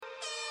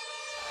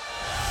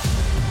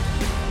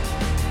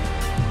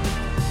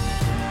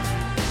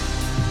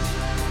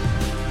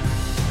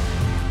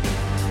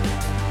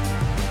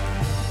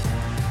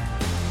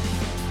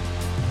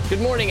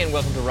Good morning and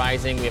welcome to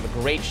Rising. We have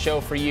a great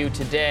show for you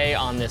today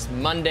on this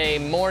Monday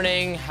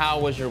morning. How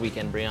was your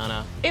weekend,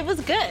 Brianna? It was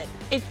good.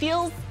 I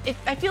feel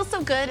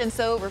so good and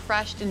so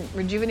refreshed and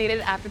rejuvenated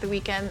after the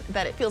weekend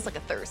that it feels like a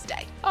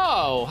Thursday.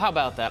 Oh, how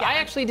about that? Yeah. I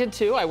actually did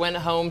too. I went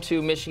home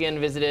to Michigan,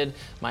 visited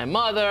my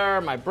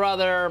mother, my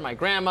brother, my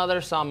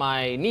grandmother, saw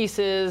my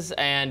nieces,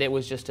 and it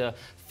was just a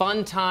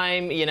fun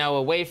time, you know,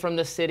 away from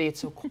the city. It's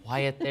so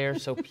quiet there,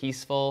 so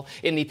peaceful,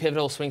 in the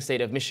pivotal swing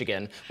state of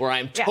Michigan, where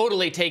I'm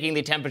totally taking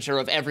the temperature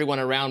of everyone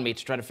around me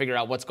to try to figure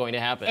out what's going to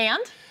happen.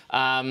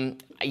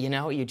 And? You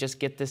know, you just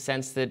get the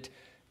sense that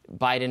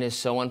Biden is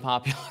so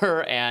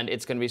unpopular and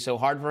it's going to be so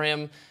hard for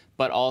him.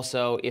 But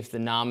also, if the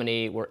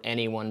nominee were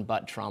anyone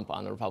but Trump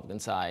on the Republican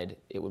side,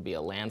 it would be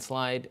a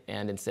landslide.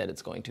 And instead,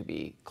 it's going to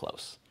be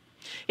close.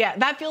 Yeah,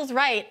 that feels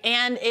right.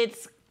 And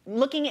it's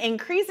looking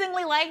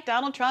increasingly like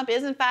Donald Trump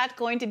is, in fact,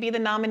 going to be the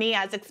nominee.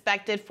 As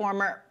expected,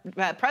 former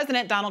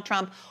President Donald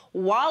Trump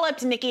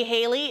walloped Nikki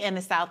Haley in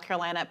the South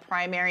Carolina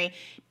primary,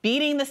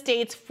 beating the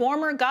state's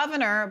former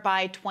governor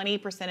by 20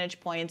 percentage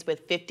points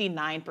with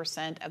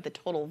 59% of the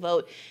total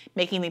vote,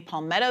 making the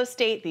Palmetto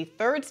State the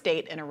third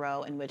state in a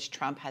row in which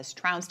Trump has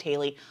trounced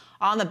Haley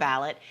on the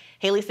ballot.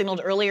 Haley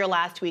signaled earlier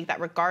last week that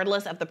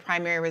regardless of the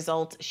primary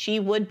results, she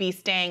would be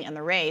staying in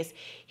the race.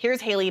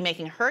 Here's Haley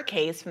making her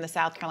case from the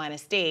South Carolina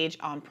stage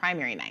on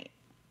primary night.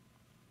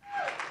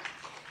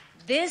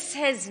 This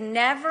has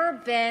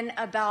never been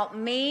about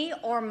me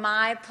or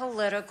my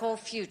political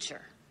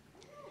future.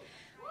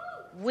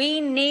 We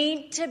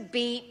need to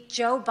beat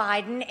Joe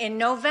Biden in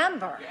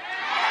November.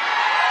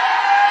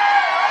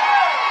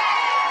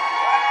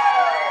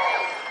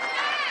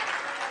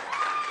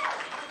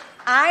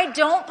 I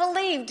don't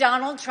believe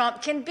Donald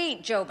Trump can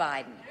beat Joe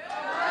Biden.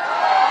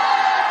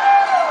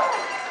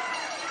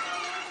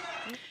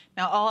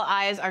 Now, all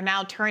eyes are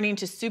now turning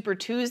to Super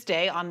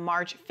Tuesday on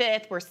March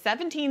 5th, where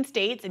 17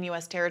 states and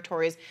U.S.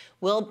 territories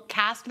will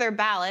cast their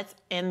ballots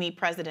in the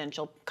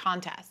presidential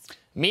contest.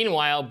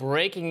 Meanwhile,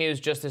 breaking news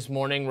just this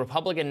morning,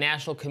 Republican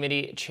National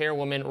Committee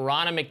Chairwoman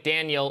Ronna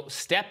McDaniel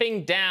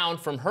stepping down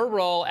from her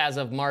role as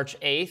of March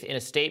 8th. In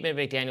a statement,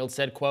 McDaniel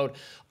said, quote,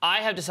 "I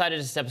have decided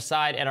to step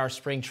aside at our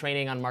spring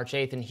training on March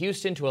 8th in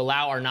Houston to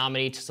allow our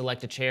nominee to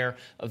select a chair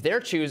of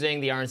their choosing.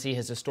 The RNC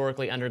has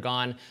historically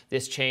undergone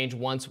this change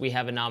once we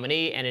have a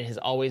nominee, and it has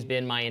always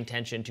been my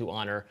intention to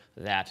honor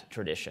that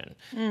tradition."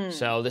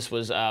 So this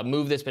was a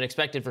move that's been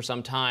expected for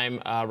some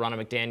time.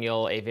 Ronna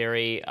McDaniel, a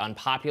very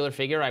unpopular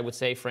figure, I would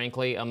say,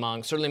 frankly,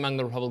 certainly among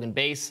the Republican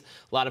base,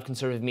 a lot of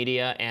conservative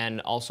media,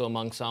 and also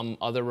among some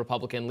other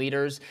Republican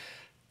leaders.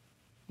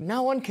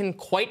 No one can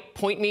quite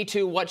point me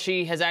to what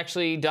she has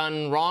actually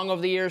done wrong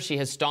over the years. She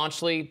has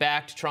staunchly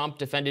backed Trump,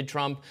 defended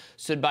Trump,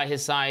 stood by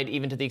his side,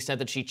 even to the extent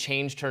that she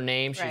changed her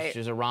name. She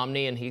was a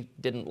Romney, and he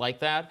didn't like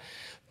that.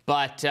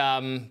 But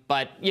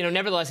you know,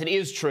 nevertheless, it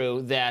is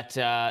true that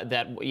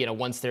you know,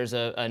 once there's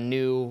a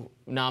new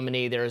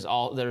nominee, there's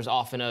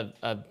often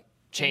a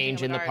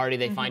change in the party.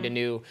 They find a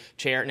new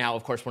chair. Now,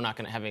 of course, we're not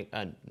going to have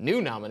a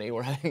new nominee.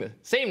 We're having the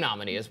same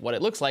nominee is what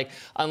it looks like,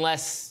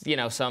 unless, you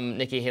know, some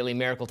Nikki Haley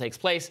miracle takes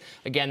place.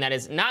 Again, that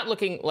is not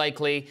looking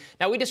likely.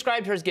 Now, we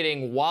described her as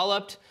getting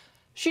walloped.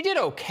 She did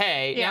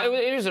okay. Yeah. Now,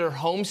 it was her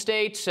home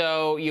state,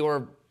 so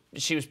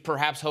she was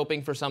perhaps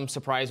hoping for some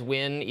surprise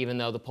win, even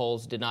though the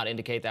polls did not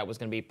indicate that was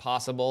going to be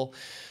possible.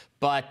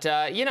 But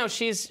you know,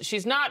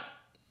 she's not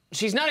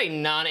a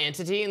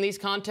non-entity in these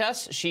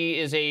contests. She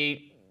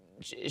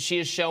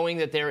is showing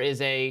that there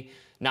is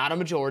not a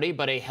majority,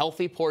 but a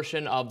healthy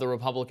portion of the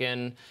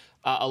Republican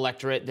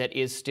electorate that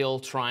is still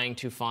trying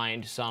to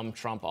find some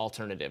Trump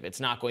alternative.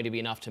 It's not going to be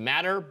enough to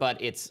matter, but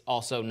it's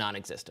also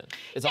non-existent.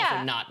 It's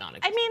also not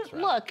non-existent. I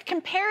mean, look,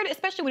 compared,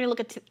 especially when you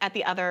look at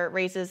the other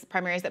races,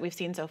 primaries that we've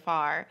seen so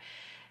far,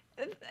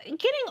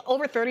 getting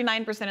over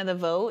 39% of the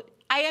vote,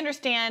 I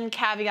understand,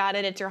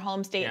 caveated, it's your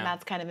home state, and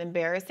that's kind of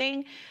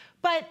embarrassing.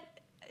 But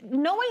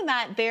knowing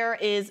that there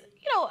is,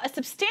 you know, a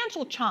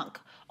substantial chunk,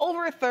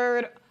 over a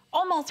third,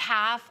 almost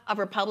half of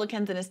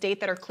Republicans in a state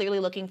that are clearly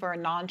looking for a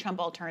non-Trump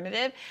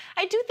alternative,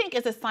 I do think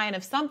is a sign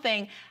of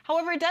something.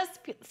 However, it does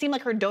seem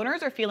like her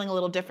donors are feeling a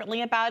little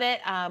differently about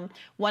it.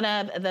 One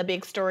of the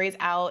big stories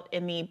out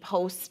in the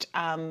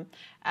post-primary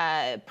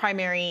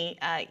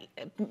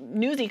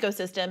news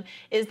ecosystem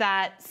is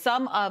that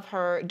some of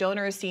her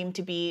donors seem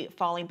to be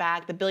falling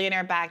back. The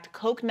billionaire-backed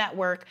Koch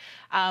network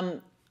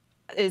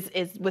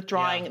is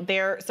withdrawing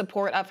their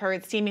support of her.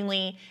 It's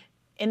seemingly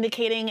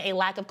indicating a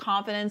lack of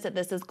confidence that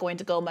this is going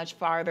to go much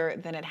farther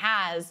than it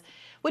has.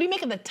 What do you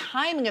make of the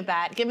timing of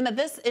that, given that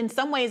this, in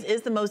some ways,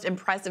 is the most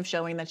impressive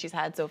showing that she's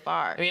had so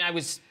far? I mean, I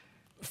was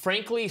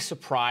frankly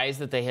surprised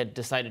that they had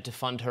decided to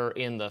fund her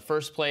in the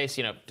first place.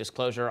 You know,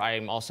 disclosure, I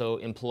am also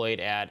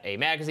employed at a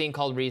magazine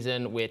called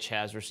Reason, which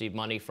has received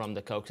money from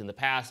the Kochs in the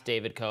past.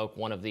 David Koch,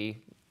 one of the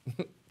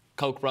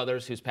Koch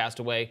brothers, who's passed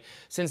away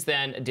since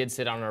then, did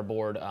sit on our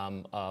board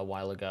a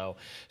while ago.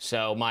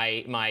 So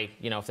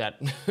if that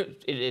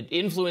it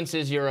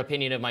influences your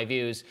opinion of my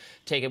views,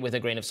 take it with a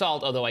grain of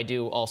salt. Although I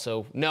do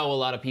also know a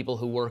lot of people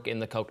who work in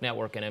the Koch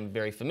network, and I'm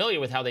very familiar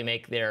with how they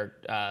make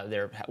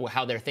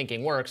how their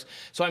thinking works.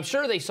 So I'm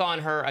sure they saw in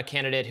her a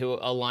candidate who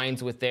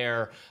aligns with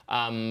their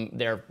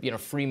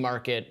free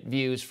market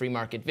views, free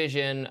market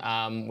vision,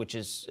 which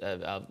is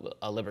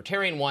a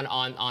libertarian one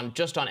on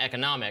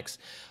economics.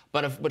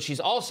 But she's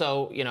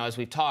also, as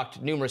we've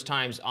talked numerous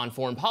times on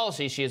foreign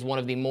policy, she is one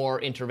of the more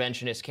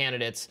interventionist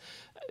candidates,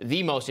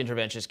 the most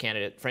interventionist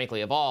candidate, frankly,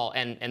 of all.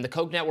 And the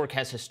Koch network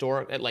has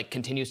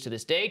continues to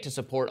this day to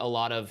support a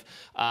lot of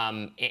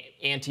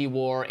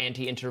anti-war,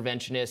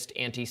 anti-interventionist,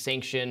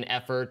 anti-sanction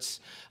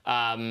efforts,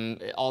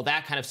 all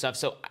that kind of stuff.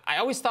 So I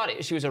always thought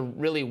she was a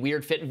really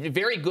weird fit,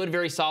 very good,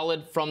 very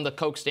solid from the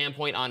Koch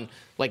standpoint on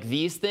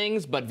these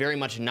things, but very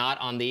much not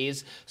on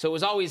these. So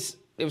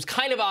it was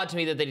kind of odd to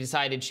me that they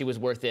decided she was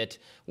worth it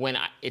when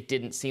it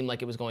didn't seem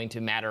like it was going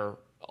to matter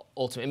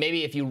ultimately.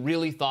 Maybe if you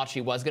really thought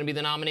she was going to be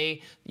the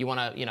nominee, you want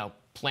to,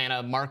 plan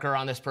a marker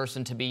on this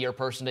person to be your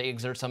person to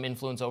exert some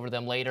influence over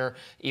them later,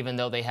 even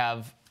though they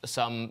have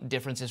some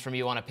differences from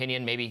you on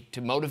opinion, maybe to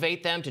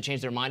motivate them to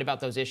change their mind about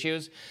those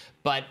issues.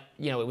 But,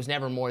 it was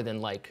never more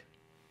than a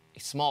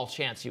small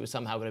chance she was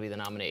somehow going to be the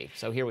nominee.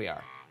 So here we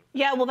are.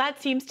 Yeah, well, that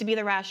seems to be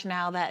the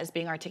rationale that is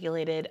being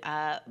articulated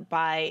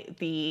by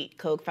the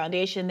Koch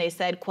Foundation. They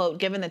said, quote,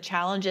 given the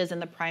challenges in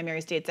the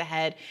primary states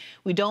ahead,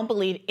 we don't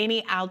believe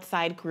any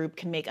outside group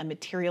can make a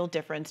material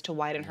difference to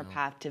widen her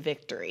path to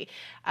victory.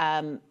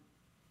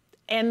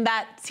 And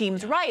that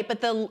seems right.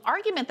 But the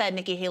argument that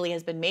Nikki Haley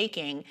has been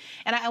making,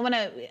 and I want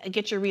to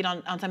get your read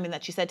on something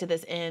that she said to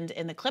this end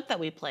in the clip that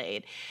we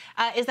played,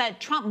 is that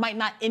Trump might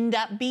not end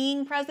up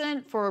being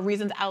president for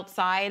reasons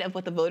outside of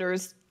what the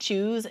voters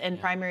choose in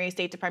primary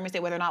state to primary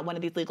state, whether or not one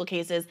of these legal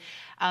cases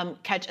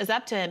catches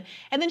up to him.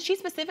 And then she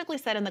specifically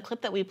said in the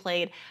clip that we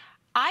played,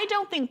 I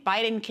don't think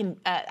Biden can,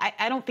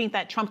 I don't think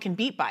that Trump can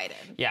beat Biden.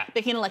 Yeah.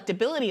 Making an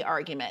electability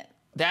argument.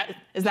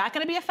 Is that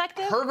going to be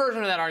effective? Her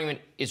version of that argument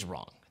is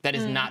wrong. That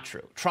is not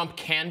true. Trump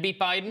can beat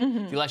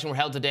Biden. If the election were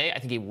held today, I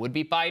think he would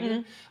beat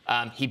Biden.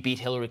 He beat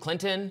Hillary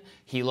Clinton.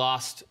 He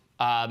lost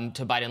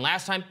to Biden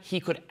last time.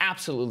 He could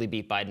absolutely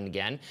beat Biden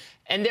again.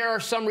 And there are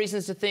some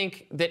reasons to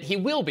think that he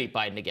will beat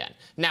Biden again.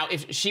 Now,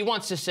 if she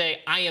wants to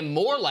say, I am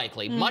more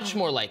likely, much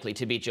more likely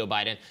to beat Joe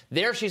Biden,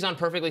 there she's on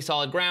perfectly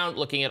solid ground.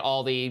 Looking at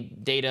all the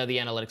data, the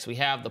analytics we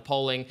have, the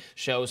polling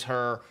shows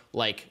her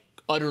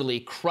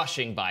utterly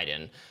crushing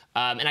Biden.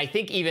 And I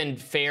think even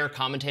fair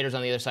commentators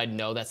on the other side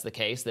know that's the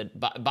case, that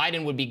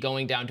Biden would be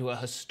going down to a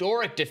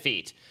historic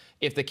defeat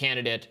if the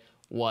candidate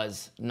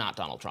was not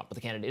Donald Trump. But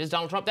the candidate is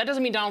Donald Trump. That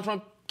doesn't mean Donald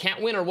Trump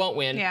can't win or won't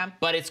win,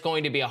 but it's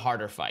going to be a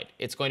harder fight.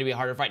 It's going to be a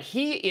harder fight.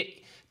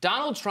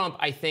 Donald Trump,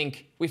 I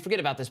think, we forget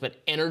about this, but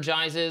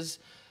energizes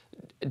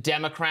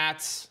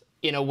Democrats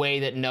in a way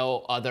that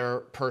no other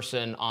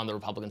person on the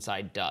Republican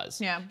side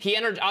does. Yeah.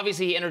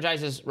 Obviously, he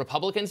energizes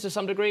Republicans to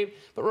some degree,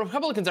 but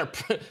Republicans are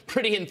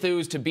pretty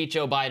enthused to beat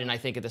Joe Biden, I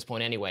think, at this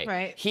point anyway.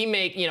 Right.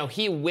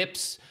 He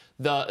whips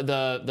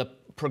the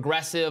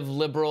progressive,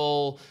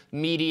 liberal,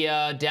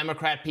 media,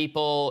 Democrat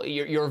people,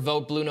 your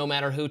vote blue no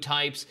matter who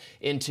types,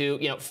 into,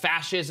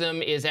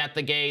 fascism is at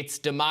the gates,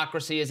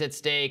 democracy is at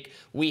stake,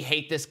 we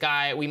hate this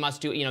guy, we must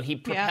do, he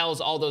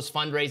propels all those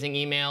fundraising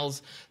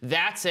emails.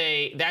 That's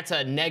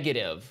a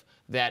negative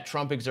that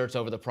Trump exerts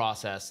over the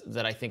process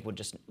that I think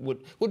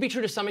would be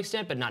true to some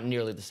extent, but not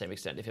nearly the same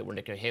extent if it were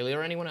Nikki Haley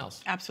or anyone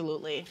else.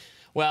 Absolutely.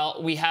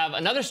 Well, we have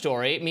another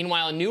story.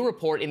 Meanwhile, a new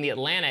report in The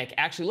Atlantic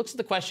actually looks at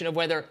the question of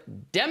whether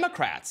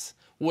Democrats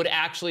would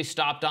actually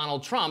stop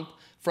Donald Trump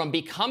from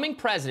becoming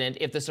president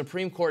if the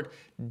Supreme Court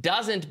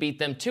doesn't beat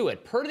them to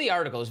it. Per the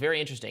article, it's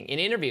very interesting. In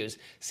interviews,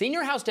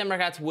 senior House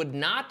Democrats would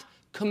not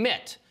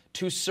commit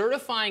to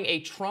certifying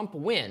a Trump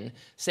win,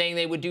 saying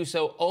they would do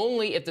so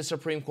only if the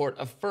Supreme Court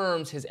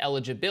affirms his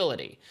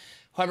eligibility.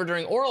 However,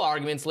 during oral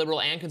arguments, liberal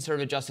and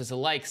conservative justices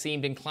alike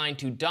seemed inclined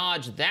to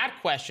dodge that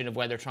question of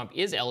whether Trump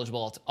is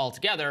eligible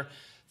altogether,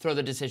 throw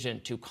the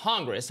decision to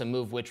Congress, a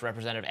move which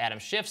Representative Adam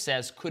Schiff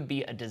says could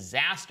be a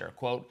disaster.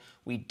 Quote,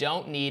 we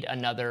don't need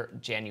another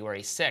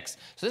January 6th.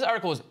 So this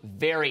article was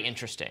very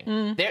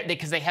interesting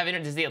because they have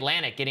The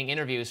Atlantic getting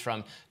interviews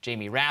from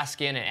Jamie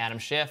Raskin and Adam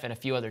Schiff and a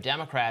few other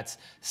Democrats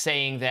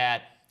saying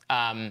that,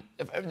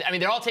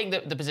 they're all taking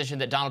the position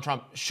that Donald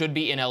Trump should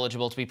be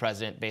ineligible to be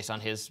president based on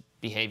his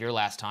behavior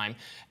last time,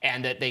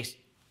 and that they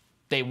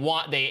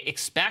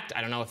expect,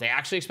 I don't know if they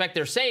actually expect,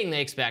 they're saying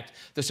they expect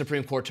the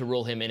Supreme Court to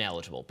rule him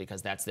ineligible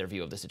because that's their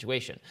view of the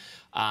situation.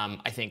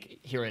 I think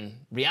here in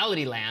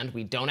reality land,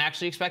 we don't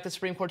actually expect the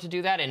Supreme Court to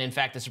do that. And in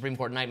fact, the Supreme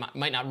Court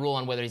might not rule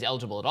on whether he's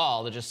eligible at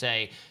all. They'll just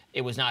say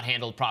it was not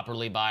handled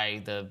properly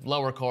by the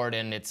lower court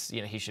and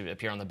he should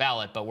appear on the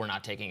ballot, but we're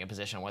not taking a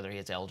position on whether he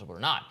is eligible or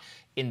not.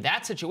 In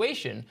that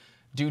situation,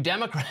 do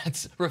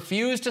Democrats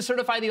refuse to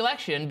certify the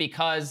election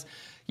because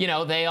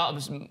they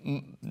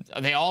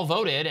all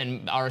voted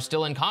and are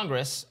still in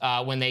Congress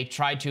when they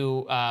tried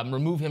to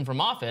remove him from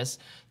office,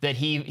 that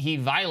he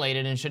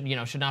violated and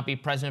should not be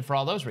president for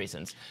all those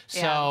reasons.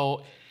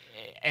 So,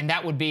 and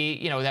that would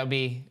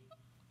be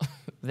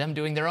them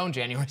doing their own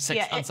January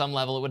 6th on some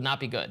level. It would not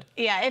be good.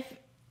 Yeah,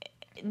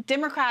 if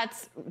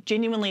Democrats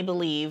genuinely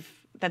believe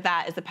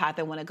that is the path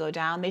they want to go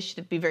down, they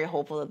should be very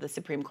hopeful that the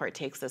Supreme Court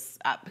takes this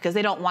up, because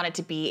they don't want it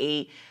to be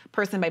a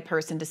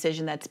person-by-person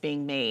decision that's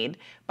being made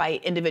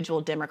by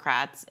individual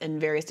Democrats in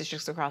various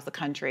districts across the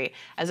country,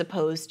 as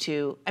opposed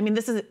to, I mean,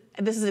 this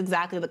is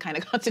exactly the kind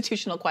of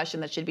constitutional question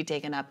that should be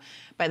taken up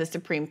by the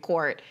Supreme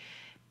Court.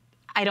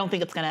 I don't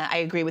think I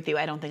agree with you,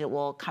 I don't think it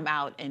will come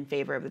out in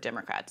favor of the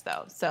Democrats,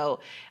 though. So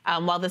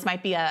while this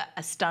might be a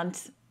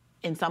stunt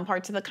in some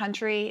parts of the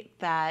country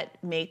that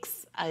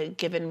makes a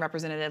given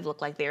representative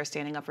look like they are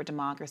standing up for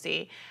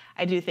democracy,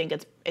 I do think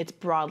it's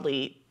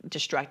broadly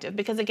destructive.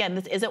 Because again,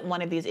 this isn't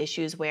one of these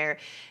issues where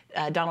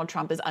Donald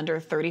Trump is under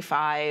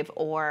 35,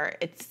 or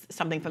it's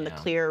something from the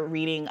clear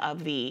reading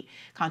of the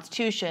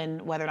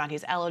Constitution, whether or not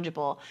he's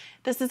eligible.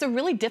 This is a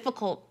really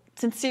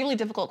sincerely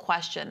difficult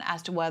question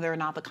as to whether or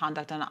not the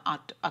conduct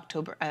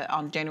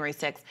on January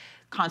 6th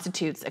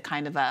constitutes a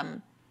kind of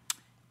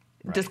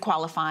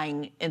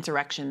disqualifying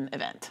insurrection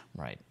event.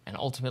 Right. And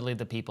ultimately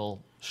the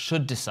people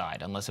should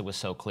decide, unless it was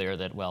so clear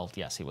that, well,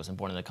 yes, he wasn't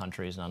born in the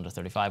country, he's under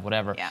 35,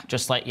 whatever. Yeah.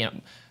 Just like,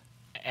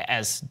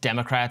 as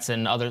Democrats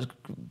and others,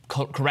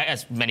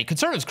 as many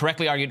conservatives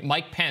correctly argued,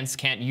 Mike Pence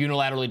can't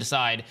unilaterally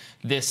decide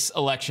this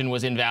election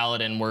was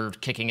invalid and we're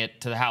kicking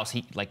it to the House.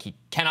 He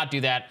cannot do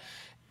that.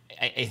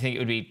 I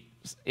think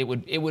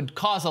it would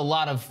cause a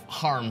lot of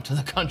harm to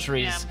the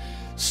country's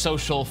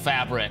social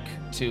fabric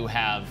to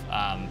have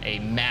a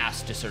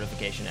mass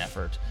decertification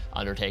effort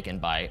undertaken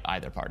by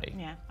either party.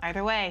 Yeah,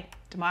 either way,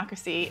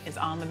 democracy is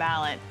on the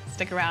ballot.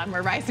 Stick around,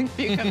 more Rising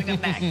View coming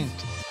up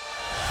next.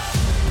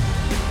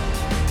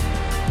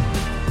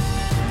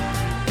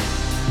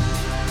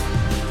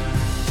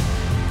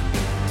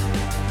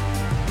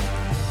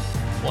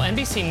 Well,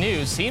 NBC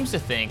News seems to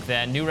think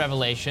that new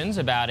revelations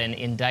about an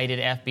indicted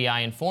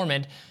FBI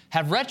informant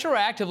have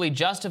retroactively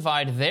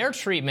justified their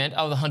treatment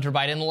of the Hunter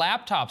Biden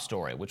laptop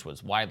story, which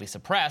was widely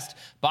suppressed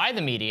by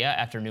the media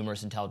after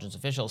numerous intelligence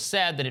officials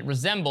said that it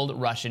resembled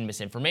Russian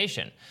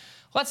misinformation.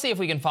 Let's see if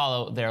we can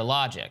follow their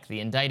logic.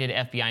 The indicted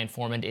FBI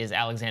informant is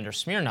Alexander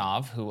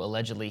Smirnov, who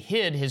allegedly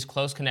hid his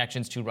close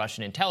connections to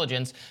Russian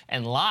intelligence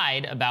and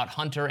lied about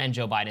Hunter and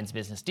Joe Biden's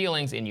business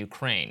dealings in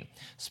Ukraine.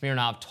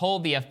 Smirnov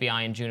told the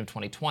FBI in June of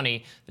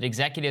 2020 that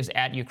executives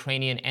at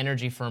Ukrainian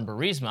energy firm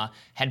Burisma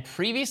had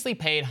previously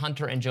paid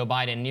Hunter and Joe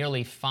Biden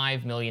nearly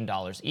 $5 million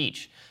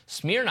each.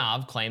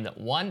 Smirnov claimed that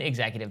one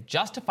executive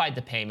justified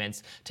the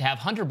payments to have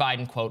Hunter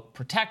Biden, quote,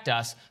 protect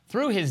us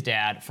through his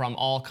dad from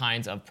all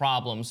kinds of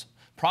problems.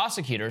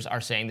 Prosecutors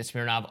are saying that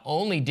Smirnov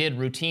only did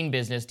routine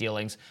business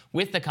dealings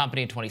with the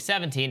company in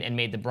 2017 and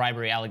made the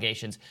bribery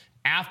allegations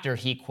after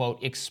he,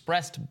 quote,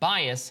 expressed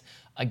bias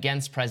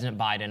against President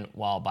Biden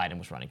while Biden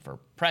was running for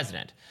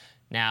president.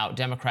 Now,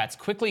 Democrats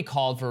quickly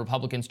called for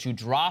Republicans to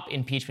drop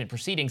impeachment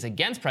proceedings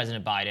against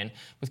President Biden,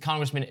 with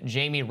Congressman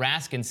Jamie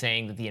Raskin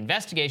saying that the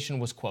investigation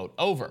was, quote,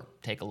 over.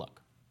 Take a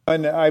look.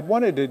 And I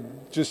wanted to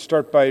just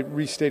start by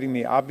restating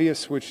the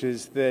obvious, which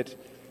is that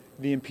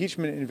the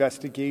impeachment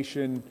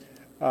investigation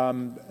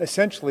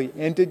essentially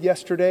ended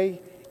yesterday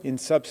in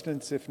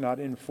substance, if not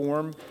in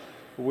form,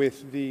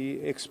 with the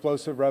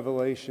explosive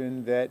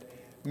revelation that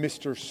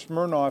Mr.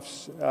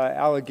 Smirnov's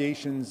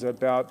allegations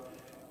about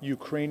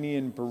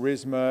Ukrainian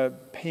Burisma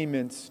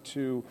payments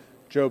to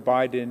Joe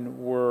Biden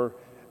were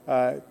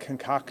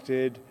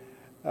concocted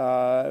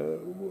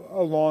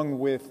along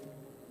with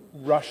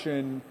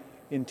Russian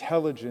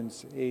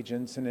intelligence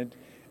agents. And it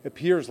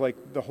appears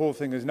like the whole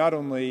thing is not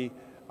only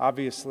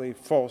obviously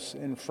false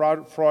and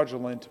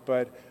fraudulent,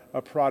 but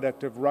a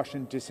product of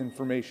Russian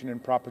disinformation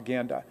and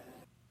propaganda.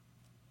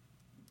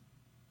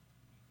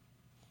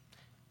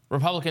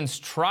 Republicans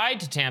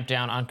tried to tamp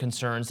down on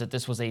concerns that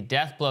this was a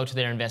death blow to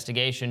their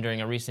investigation during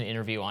a recent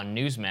interview on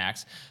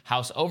Newsmax.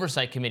 House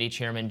Oversight Committee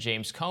Chairman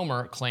James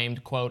Comer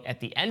claimed, quote, at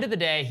the end of the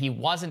day, he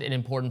wasn't an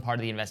important part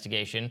of the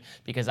investigation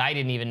because I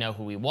didn't even know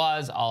who he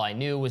was. All I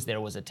knew was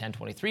there was a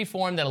 1023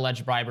 form that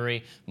alleged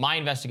bribery. My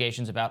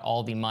investigation's about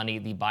all the money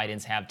the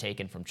Bidens have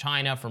taken from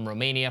China, from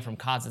Romania, from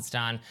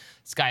Kazakhstan.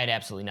 This guy had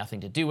absolutely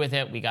nothing to do with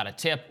it. We got a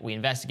tip. We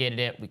investigated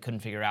it. We couldn't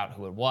figure out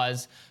who it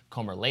was.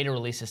 Comer later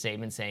released a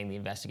statement saying the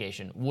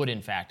investigation would, in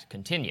fact,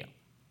 continue.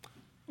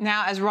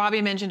 Now, as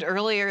Robbie mentioned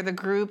earlier, the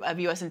group of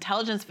U.S.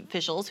 intelligence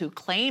officials who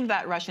claimed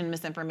that Russian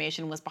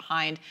misinformation was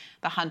behind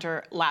the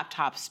Hunter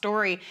laptop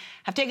story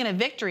have taken a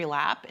victory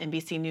lap.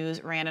 NBC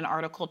News ran an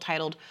article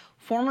titled,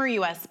 Former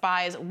U.S.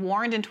 Spies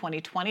Warned in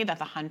 2020 that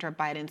the Hunter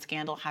Biden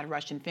scandal had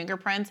Russian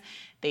fingerprints.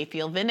 They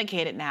feel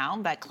vindicated now.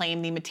 That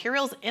claim the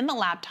materials in the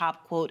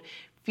laptop, quote,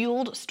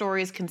 fueled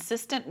stories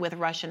consistent with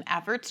Russian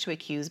efforts to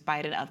accuse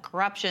Biden of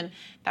corruption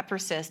that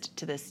persist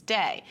to this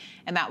day,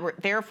 and that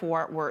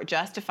therefore were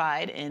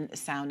justified in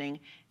sounding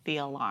the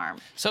alarm.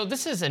 So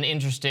this is an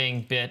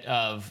interesting bit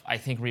of, I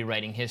think,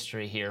 rewriting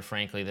history here,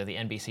 frankly, that the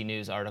NBC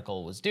News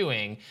article was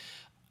doing.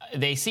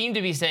 They seem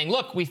to be saying,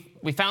 look, we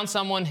found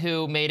someone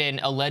who made an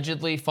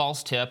allegedly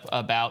false tip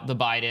about the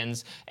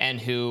Bidens and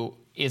who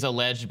is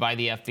alleged by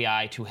the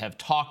FBI to have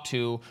talked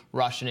to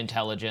Russian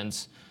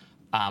intelligence.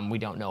 We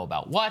don't know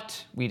about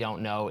what. We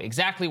don't know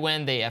exactly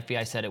when. The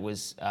FBI said it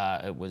was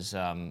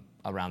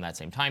around that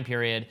same time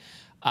period.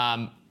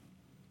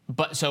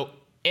 But so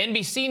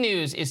NBC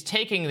News is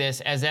taking this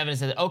as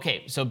evidence that,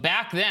 okay, so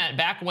back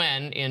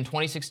when in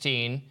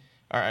 2016,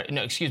 or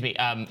no, excuse me,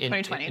 in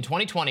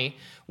 2020,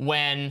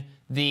 when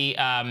the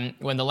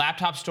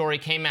laptop story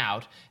came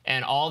out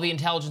and all the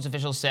intelligence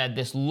officials said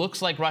this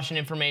looks like Russian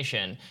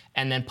information,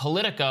 and then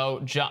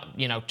Politico,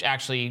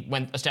 actually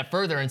went a step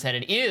further and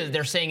said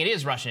they're saying it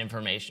is Russian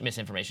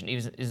misinformation,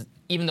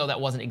 even though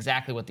that wasn't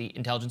exactly what the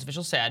intelligence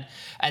officials said,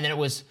 and then it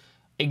was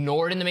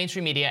ignored in the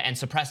mainstream media and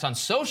suppressed on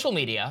social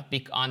media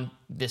on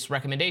this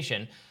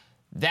recommendation.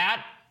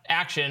 That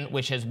action,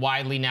 which has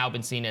widely now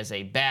been seen as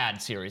a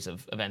bad series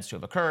of events to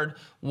have occurred,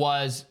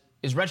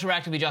 is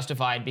retroactively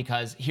justified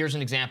because here's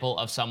an example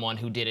of someone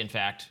who did, in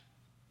fact,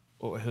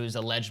 or who's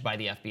alleged by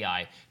the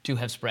FBI to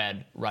have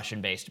spread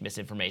Russian-based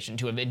misinformation,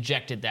 to have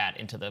injected that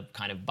into the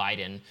kind of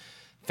Biden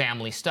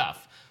family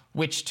stuff,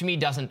 which to me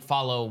doesn't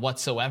follow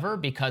whatsoever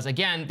because,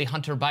 again, the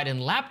Hunter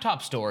Biden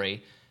laptop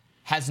story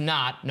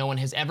no one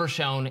has ever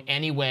shown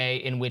any way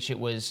in which it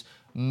was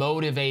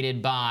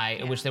motivated by,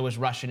 in which there was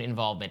Russian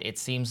involvement. It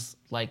seems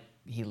like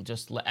he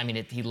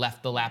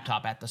left the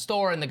laptop at the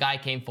store and the guy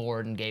came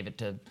forward and gave it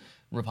to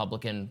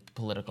Republican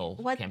political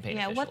campaign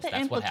officials. What the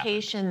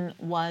implication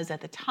was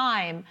at the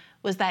time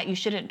was that you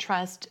shouldn't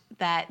trust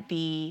that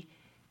the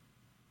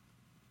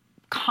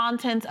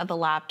contents of the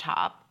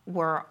laptop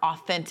were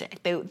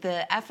authentic.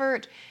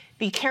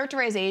 The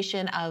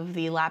characterization of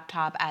the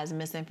laptop as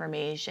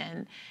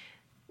misinformation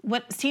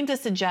seemed to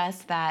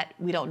suggest that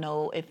we don't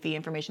know if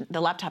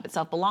the laptop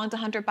itself belonged to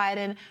Hunter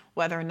Biden,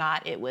 whether or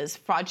not it was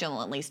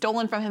fraudulently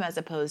stolen from him as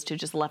opposed to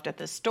just left at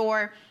the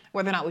store,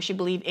 whether or not we should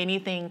believe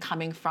anything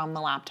coming from the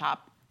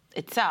laptop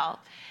itself.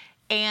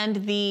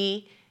 And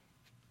the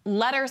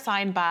letter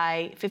signed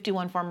by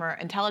 51 former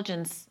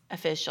intelligence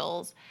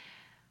officials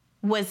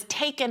was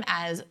taken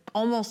as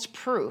almost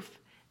proof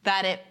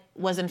that it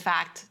was in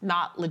fact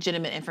not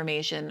legitimate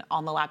information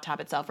on the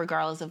laptop itself,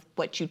 regardless of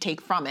what you take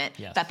from it,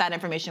 that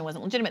information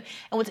wasn't legitimate.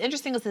 And what's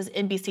interesting is this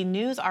NBC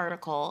News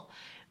article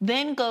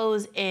then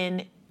goes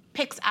and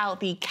picks out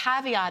the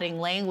caveating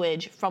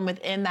language from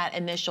within that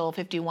initial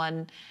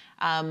 51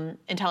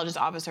 intelligence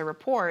officer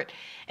report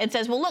and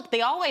says, well, look,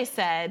 they always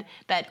said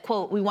that,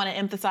 quote, we want to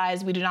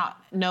emphasize we do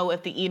not know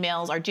if the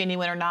emails are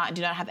genuine or not and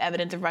do not have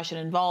evidence of Russian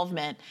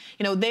involvement.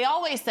 They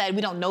always said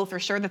we don't know for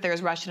sure that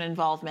there's Russian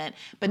involvement,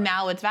 but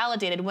now it's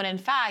validated, when in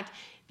fact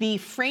the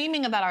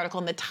framing of that article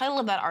and the title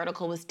of that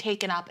article was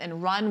taken up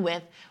and run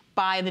with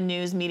by the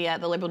news media,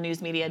 the liberal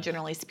news media,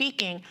 generally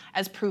speaking,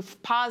 as proof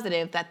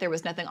positive that there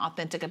was nothing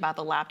authentic about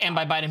the laptop. And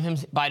by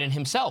Biden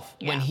himself.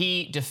 When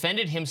he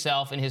defended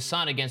himself and his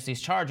son against these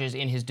charges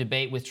in his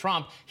debate with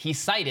Trump, he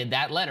cited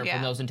that letter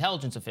from those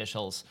intelligence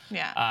officials.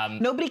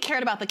 Nobody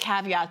cared about the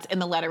caveats in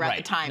the letter at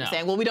the time,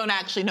 saying, well, we don't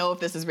actually know if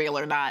this is real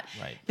or not.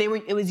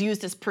 It was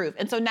used as proof.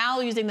 And so now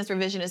using this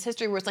revisionist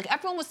history where it's like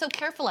everyone was so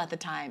careful at the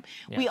time.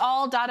 We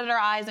all dotted our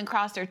I's and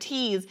crossed our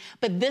T's,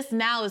 but this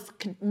now is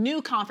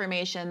new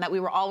confirmation that we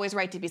were always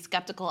right to be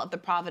skeptical of the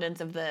provenance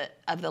of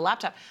the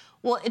laptop.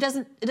 Well, it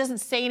doesn't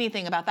say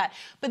anything about that.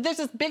 But there's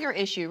this bigger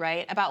issue,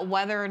 right, about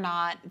whether or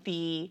not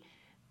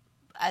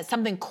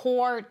something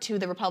core to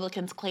the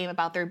Republicans' claim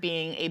about there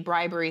being a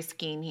bribery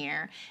scheme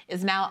here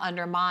is now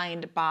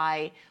undermined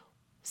by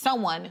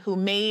someone who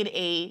made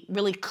a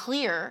really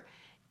clear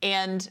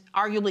and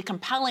arguably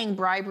compelling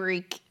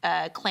bribery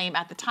claim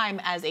at the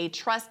time as a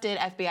trusted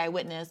FBI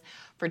witness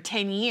for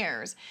 10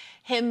 years.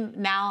 Him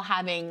now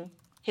having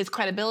his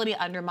credibility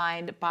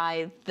undermined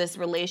by this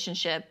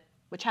relationship,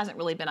 which hasn't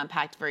really been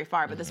unpacked very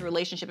far, but this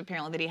relationship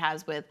apparently that he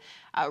has with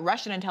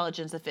Russian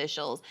intelligence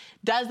officials,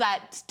 does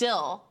that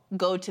still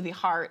go to the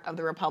heart of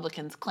the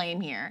Republicans'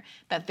 claim here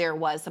that there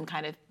was some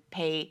kind of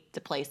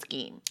pay-to-play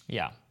scheme?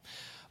 Yeah.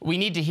 We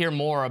need to hear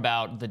more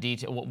about the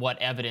detail, what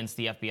evidence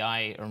the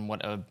FBI or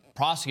what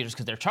prosecutors,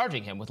 because they're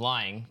charging him with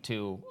lying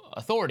to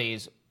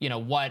authorities,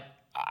 what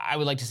I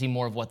would like to see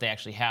more of what they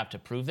actually have to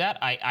prove that.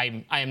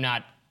 I am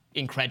not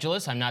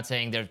incredulous. I'm not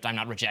saying I'm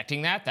not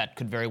rejecting that. That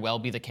could very well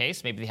be the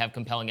case. Maybe they have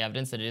compelling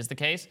evidence that it is the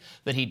case,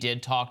 that he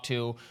did talk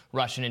to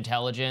Russian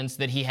intelligence,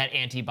 that he had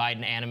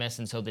anti-Biden animus,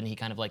 and so then he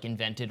kind of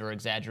invented or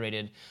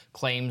exaggerated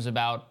claims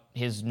about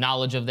his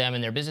knowledge of them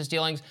and their business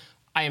dealings.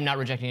 I am not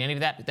rejecting any of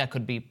that. That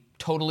could be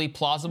totally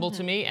plausible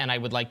to me, and I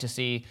would like to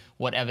see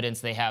what evidence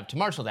they have to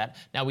marshal that.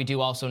 Now, we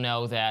do also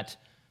know that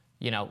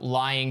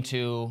lying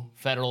to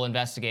federal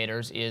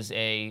investigators is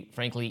a,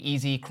 frankly,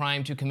 easy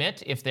crime to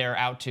commit if they're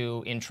out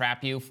to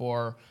entrap you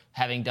for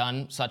having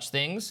done such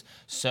things.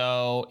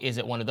 So is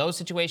it one of those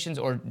situations,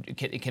 or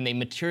can they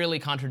materially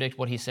contradict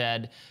what he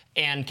said,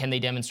 and can they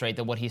demonstrate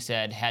that what he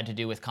said had to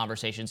do with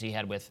conversations he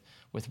had with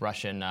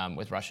Russian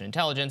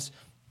intelligence?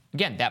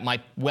 Again, that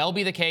might well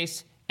be the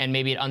case, and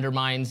maybe it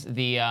undermines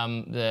the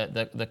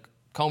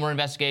Comer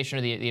investigation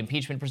or the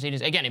impeachment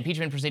proceedings. Again,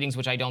 impeachment proceedings,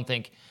 which I don't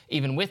think,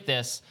 even with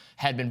this,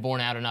 had been borne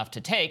out enough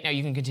to take. Now,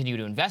 you can continue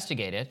to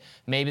investigate it.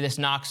 Maybe this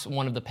knocks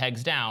one of the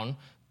pegs down,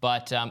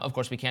 but of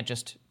course we can't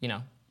just,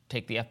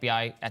 take the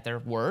FBI at their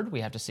word.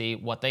 We have to see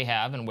what they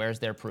have and where's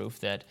their proof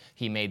that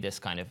he made this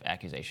kind of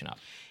accusation up.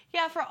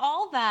 Yeah, for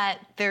all that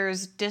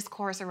there's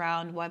discourse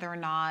around whether or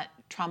not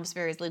Trump's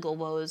various legal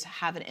woes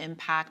have an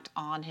impact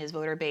on his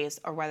voter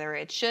base, or whether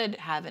it should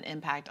have an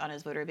impact on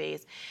his voter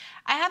base,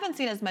 I haven't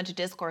seen as much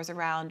discourse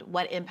around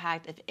what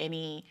impact, if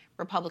any,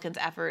 Republicans'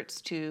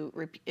 efforts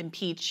to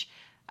impeach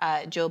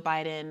Joe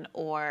Biden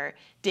or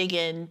dig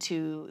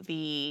into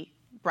the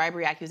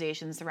bribery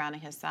accusations surrounding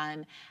his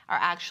son are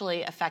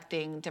actually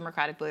affecting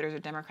Democratic voters or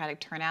Democratic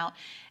turnout.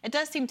 It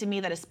does seem to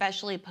me that,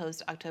 especially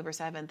post October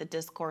 7th, the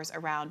discourse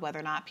around whether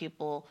or not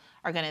people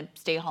are going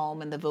to stay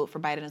home and the vote for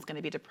Biden is going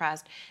to be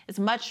depressed is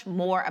much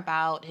more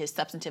about his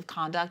substantive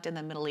conduct in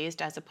the Middle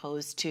East as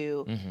opposed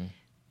to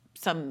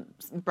some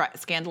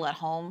scandal at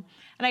home.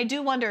 And I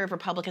do wonder if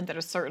Republicans at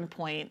a certain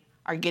point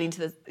are getting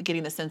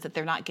the sense that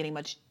they're not getting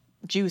much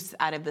juice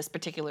out of this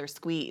particular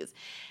squeeze.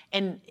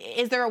 And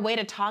is there a way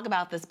to talk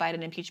about this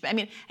Biden impeachment? I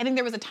mean, I think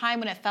there was a time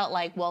when it felt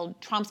like, well,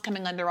 Trump's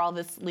coming under all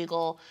this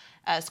legal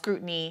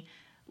scrutiny.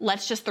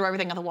 Let's just throw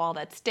everything at the wall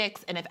that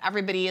sticks. And if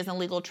everybody is in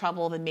legal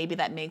trouble, then maybe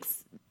that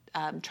makes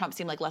Trump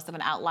seem like less of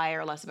an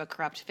outlier, less of a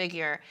corrupt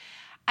figure.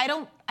 I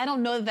don't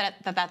know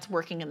that that's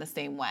working in the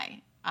same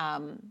way.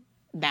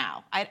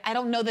 Now, I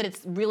don't know that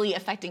it's really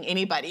affecting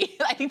anybody.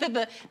 I think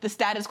that the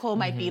status quo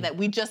might be that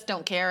we just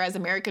don't care as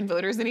American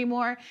voters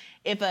anymore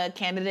if a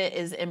candidate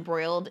is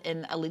embroiled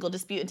in a legal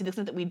dispute. And to the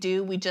extent that we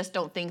do, we just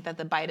don't think that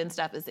the Biden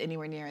stuff is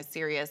anywhere near as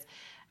serious,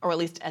 or at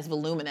least as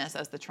voluminous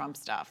as the Trump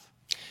stuff.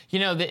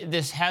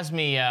 This has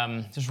me,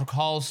 this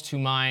recalls to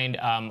mind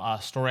a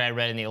story I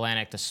read in The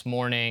Atlantic this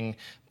morning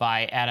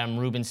by Adam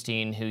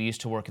Rubenstein, who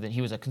used to work at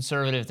he was a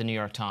conservative at the New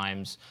York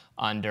Times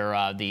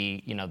under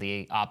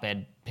the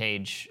op-ed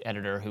page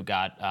editor who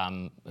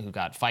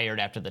got fired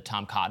after the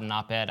Tom Cotton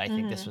op-ed. I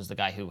think this was the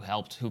guy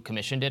who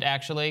commissioned it,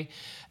 actually.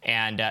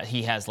 And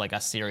he has like a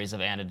series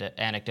of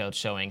anecdotes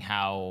showing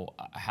how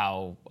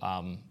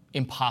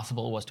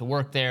impossible it was to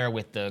work there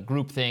with the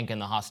groupthink and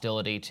the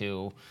hostility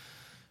to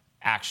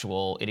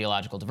actual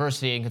ideological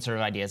diversity and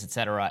conservative ideas, et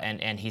cetera.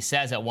 And he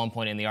says at one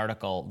point in the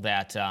article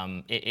that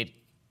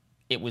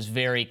it was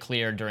very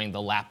clear during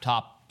the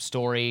laptop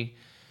story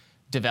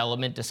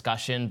development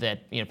discussion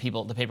that the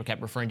paper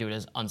kept referring to it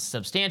as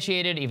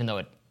unsubstantiated, even though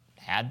it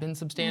had been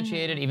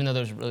substantiated, even though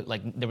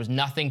there was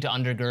nothing to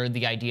undergird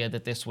the idea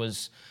that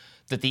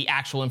that the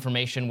actual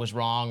information was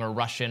wrong or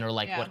Russian or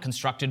what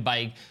constructed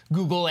by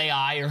Google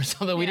AI or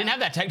something. We didn't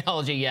have that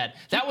technology yet.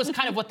 That was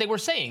kind of what they were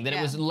saying, that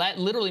it was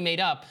literally made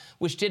up,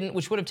 which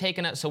would have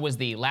taken it. So was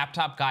the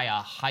laptop guy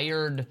a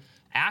hired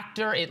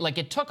actor?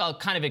 It took a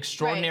kind of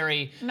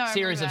extraordinary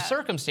series of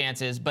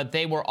circumstances, but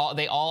they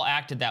all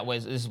acted that way.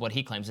 This is what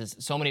he claims, is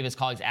so many of his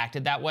colleagues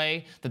acted that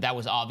way that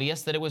was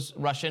obvious that it was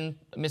Russian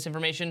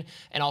misinformation,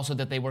 and also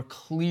that they were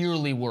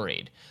clearly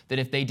worried that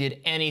if they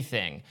did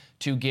anything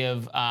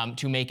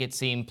to make it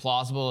seem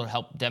plausible or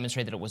help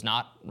demonstrate that it was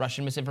not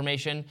Russian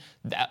misinformation,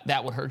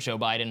 that would hurt Joe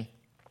Biden.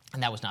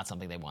 And that was not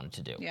something they wanted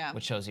to do,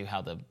 which shows you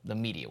how the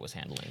media was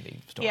handling the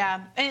story.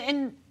 Yeah,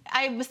 and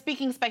I was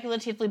speaking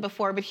speculatively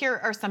before, but here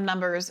are some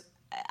numbers.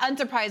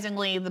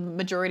 Unsurprisingly, the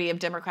majority of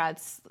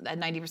Democrats,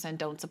 90%,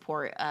 don't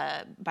support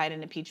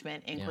Biden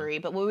impeachment inquiry.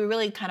 But what we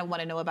really kind of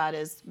want to know about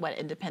is what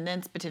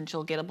independents,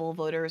 potential gettable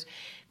voters,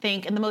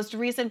 think. And the most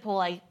recent poll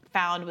I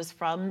found was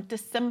from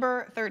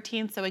December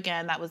 13th. So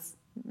again, that was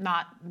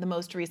not the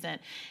most recent.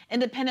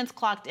 Independents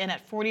clocked in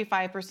at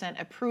 45%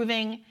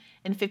 approving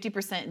and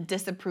 50%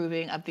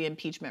 disapproving of the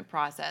impeachment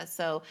process.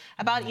 So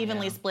about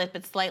evenly split,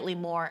 but slightly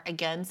more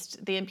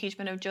against the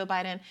impeachment of Joe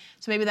Biden.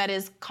 So maybe that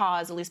is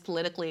cause, at least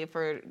politically,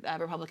 for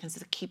Republicans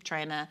to keep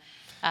trying to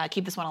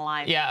keep this one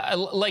alive. Yeah,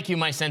 like you,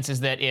 my sense is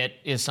that it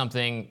is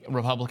something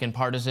Republican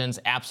partisans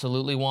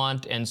absolutely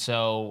want, and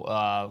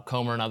so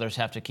Comer and others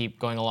have to keep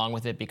going along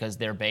with it because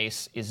their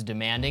base is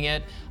demanding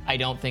it. I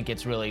don't think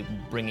it's really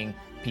bringing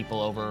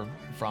people over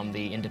from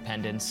the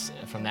independents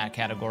from that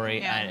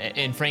category.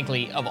 And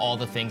frankly, of all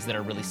the things that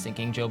are really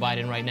sinking Joe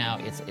Biden right now,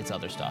 it's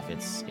other stuff.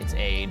 It's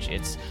age,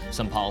 it's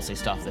some policy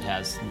stuff that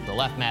has the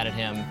left mad at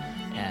him,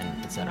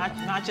 and et cetera.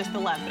 Not just the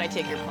left, but I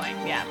take your point.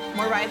 Yeah,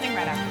 more Rising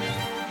right after this.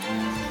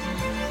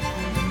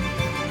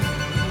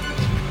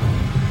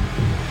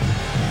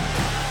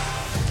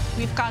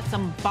 We've got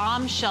some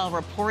bombshell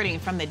reporting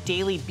from the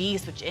Daily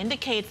Beast, which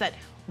indicates that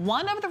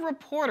one of the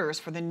reporters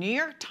for the New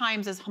York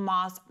Times'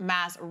 Hamas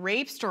mass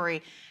rape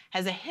story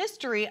has a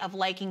history of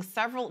liking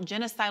several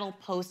genocidal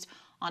posts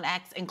on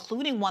X,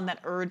 including one that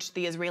urged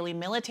the Israeli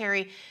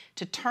military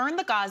to turn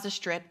the Gaza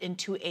Strip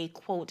into a,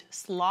 quote,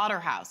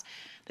 slaughterhouse.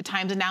 The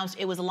Times announced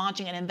it was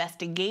launching an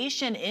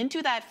investigation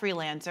into that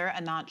freelancer,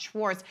 Anat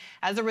Schwartz,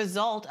 as a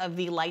result of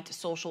the light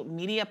social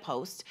media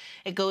post.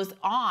 It goes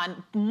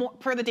on,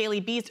 per the Daily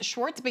Beast,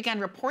 Schwartz began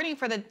reporting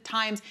for the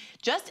Times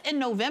just in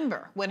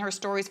November when her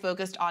stories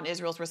focused on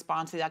Israel's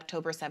response to the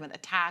October 7th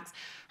attacks.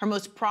 Her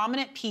most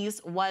prominent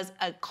piece was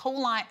a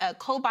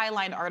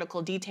co-byline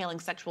article detailing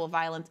sexual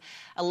violence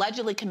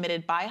allegedly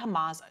committed by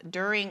Hamas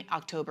during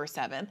October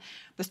 7th.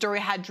 The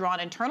story had drawn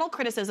internal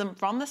criticism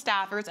from the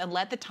staffers and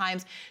led the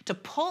Times to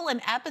pull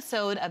an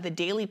episode of the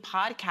daily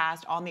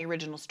podcast on the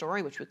original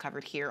story, which we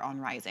covered here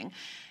on Rising.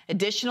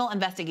 Additional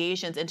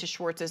investigations into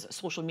Schwartz's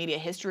social media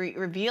history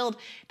revealed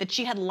that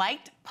she had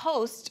liked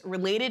posts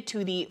related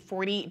to the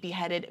 40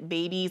 beheaded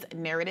babies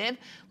narrative,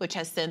 which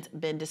has since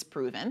been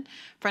disproven.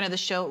 Friend of the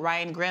show,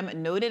 Ryan Grimm,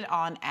 noted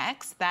on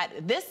X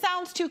that this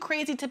sounds too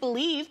crazy to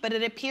believe, but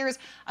it appears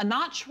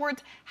Anat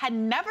Schwartz had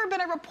never been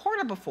a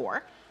reporter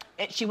before.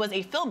 She was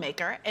a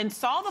filmmaker and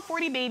saw the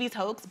 40 babies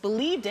hoax,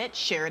 believed it,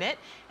 shared it,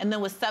 and then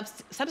was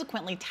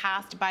subsequently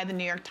tasked by the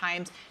New York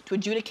Times to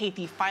adjudicate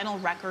the final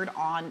record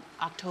on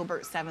October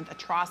 7th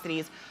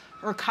atrocities.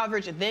 Her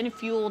coverage then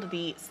fueled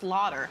the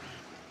slaughter.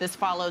 This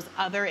follows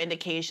other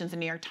indications the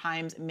New York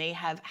Times may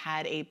have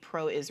had a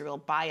pro-Israel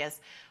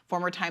bias.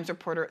 Former Times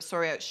reporter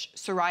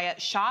Soraya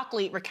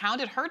Shockley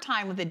recounted her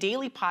time with the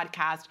daily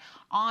podcast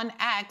on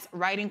X,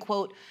 writing,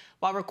 quote,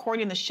 "While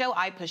recording the show,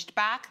 I pushed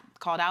back,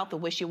 called out the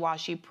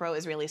wishy-washy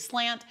pro-Israeli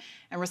slant.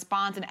 In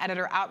response, an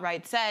editor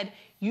outright said,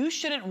 'You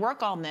shouldn't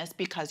work on this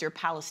because you're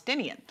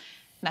Palestinian.'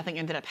 Nothing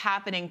ended up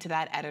happening to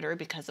that editor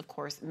because, of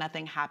course,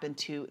 nothing happened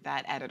to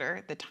that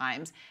editor. The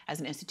Times, as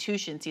an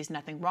institution, sees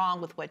nothing wrong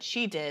with what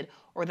she did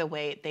or the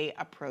way they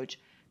approach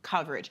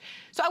coverage."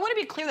 So I want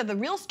to be clear that the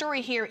real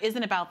story here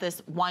isn't about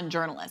this one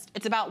journalist.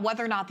 It's about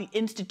whether or not the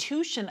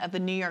institution of the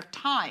New York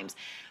Times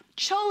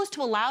chose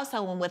to allow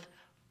someone with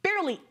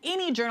barely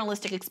any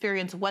journalistic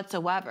experience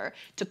whatsoever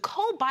to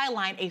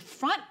co-byline a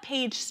front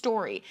page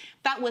story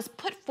that was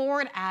put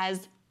forward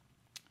as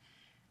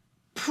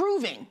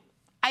proving.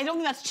 I don't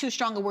think that's too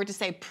strong a word to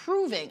say,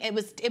 proving. It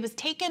was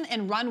taken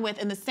and run with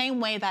in the same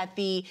way that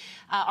the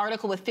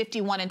article with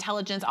 51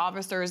 intelligence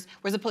officers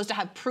were supposed to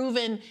have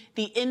proven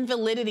the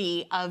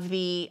invalidity of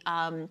the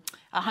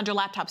Hunter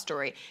laptop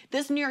story.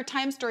 This New York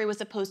Times story was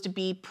supposed to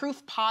be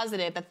proof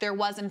positive that there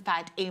was, in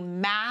fact, a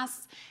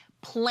mass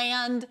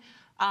planned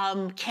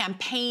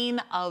campaign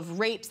of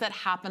rapes that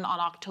happened on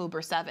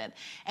October 7th.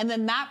 And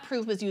then that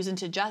proof was used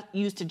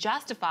to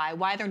justify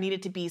why there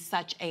needed to be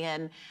such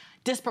an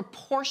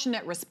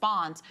disproportionate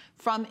response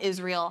from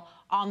Israel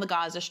on the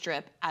Gaza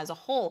Strip as a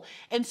whole.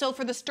 And so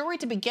for the story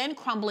to begin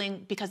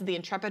crumbling because of the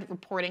intrepid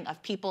reporting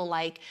of people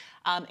like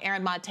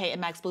Aaron Mate and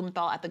Max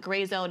Blumenthal at the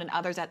Gray Zone and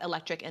others at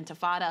Electric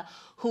Intifada,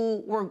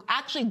 who were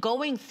actually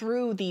going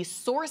through the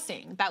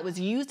sourcing that was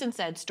used in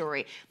said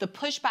story, the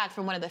pushback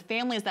from one of the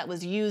families that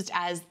was used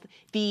as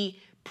the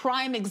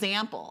prime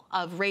example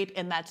of rape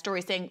in that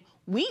story, saying,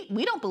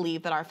 we don't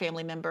believe that our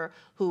family member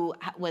who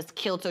was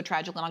killed so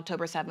tragically on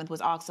October 7th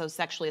was also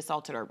sexually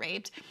assaulted or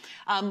raped.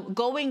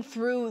 Going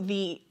through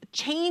the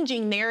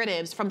changing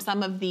narratives from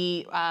some of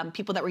the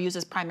people that were used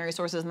as primary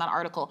sources in that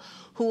article,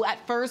 who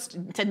at first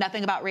said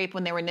nothing about rape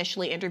when they were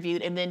initially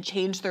interviewed and then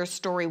changed their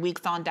story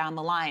weeks on down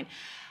the line.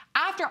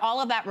 After all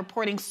of that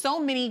reporting, so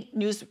many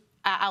news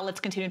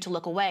outlets continue to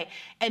look away.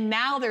 And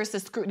now there's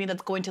this scrutiny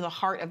that's going to the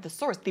heart of the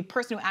source, the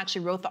person who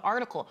actually wrote the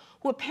article,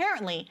 who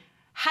apparently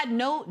had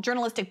no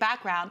journalistic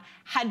background,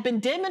 had been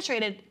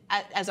demonstrated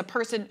as a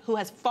person who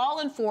has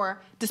fallen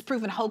for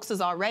disproven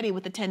hoaxes already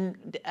with the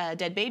 10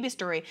 dead baby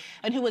story,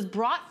 and who was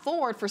brought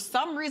forward for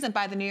some reason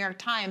by the New York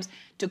Times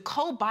to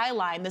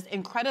co-byline this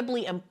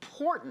incredibly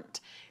important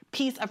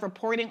piece of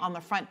reporting on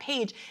the front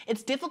page.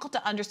 It's difficult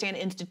to understand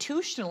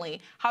institutionally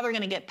how they're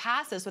going to get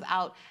past this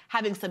without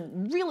having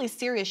some really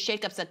serious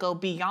shakeups that go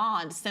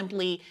beyond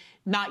simply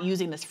not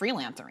using this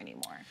freelancer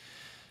anymore.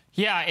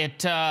 Yeah,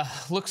 it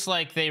looks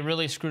like they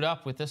really screwed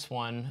up with this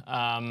one.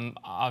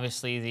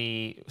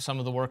 Obviously, some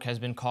of the work has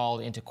been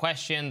called into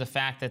question. The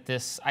fact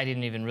that I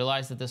didn't even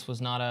realize that this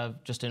was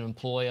not just an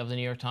employee of the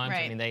New York Times.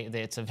 Right. I mean,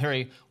 it's a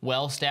very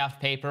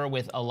well-staffed paper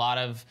with a lot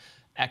of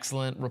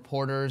excellent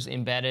reporters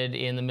embedded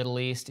in the Middle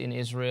East, in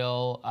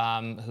Israel,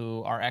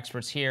 who are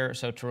experts here.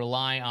 So to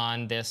rely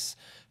on this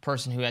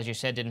person who, as you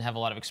said, didn't have a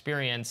lot of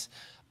experience,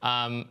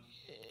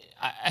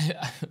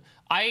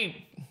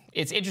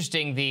 it's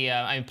interesting.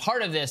 I mean,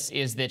 part of this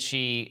is that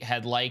she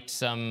had liked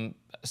some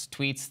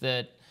tweets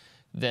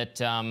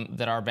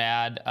that are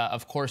bad.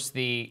 Of course,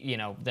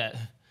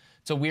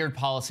 it's a weird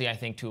policy, I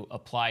think, to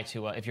apply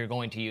to if you're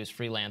going to use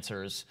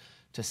freelancers,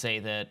 to say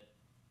that,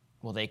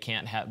 well, they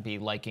can't be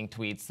liking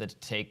tweets that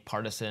take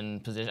partisan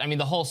positions. I mean,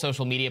 the whole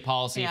social media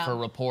policy for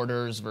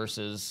reporters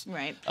versus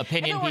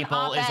opinion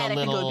people is a little. I think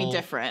it would be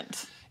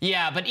different.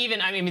 Yeah, but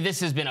even, I mean, this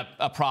has been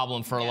a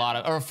problem for a lot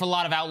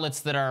of outlets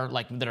that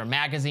are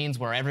magazines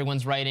where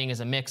everyone's writing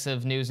is a mix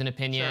of news and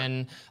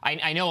opinion. Sure.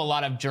 I know a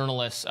lot of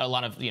journalists, a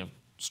lot of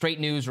straight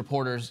news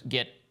reporters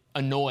get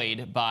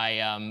annoyed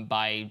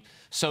by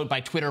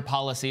Twitter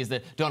policies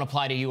that don't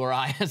apply to you or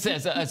I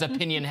as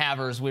opinion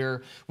havers.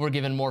 We're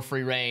given more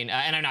free reign,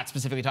 and I'm not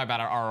specifically talking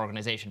about our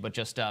organization, but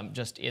just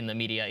in the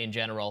media in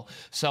general.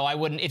 So I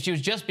wouldn't, if she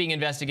was just being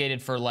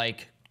investigated for,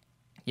 like,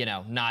 you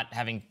know, not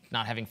having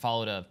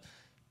followed a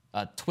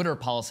Twitter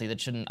policy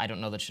that I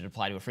don't know that should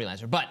apply to a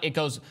freelancer. But it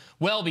goes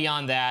well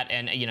beyond that,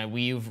 and, you know,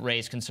 we've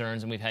raised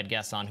concerns, and we've had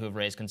guests on who have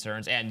raised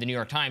concerns, and the New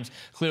York Times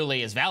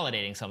clearly is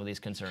validating some of these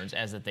concerns,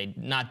 as that they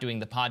not doing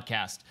the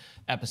podcast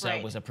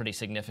episode was a pretty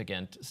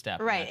significant step.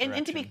 Right,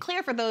 and to be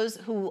clear, for those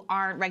who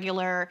aren't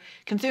regular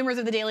consumers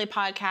of the Daily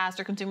Podcast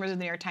or consumers of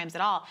the New York Times at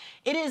all,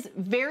 it is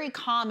very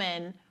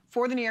common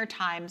for the New York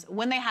Times,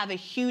 when they have a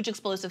huge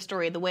explosive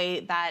story, the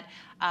way that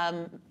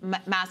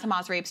mass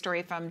Hamas rape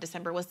story from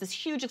December was this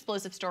huge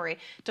explosive story,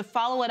 to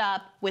follow it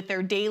up with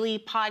their daily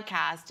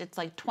podcast. It's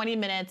like 20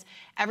 minutes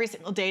every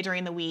single day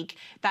during the week,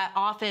 that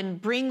often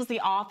brings the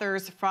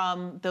authors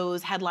from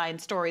those headline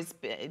stories,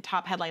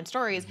 top headline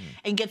stories,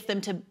 and gets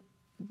them to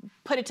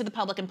put it to the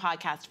public in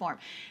podcast form.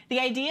 The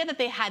idea that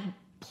they had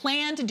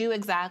planned to do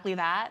exactly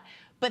that,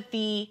 but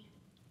the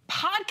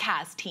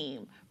podcast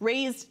team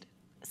raised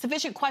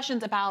sufficient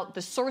questions about the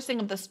sourcing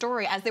of the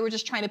story as they were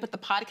just trying to put the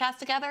podcast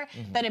together,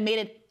 that it made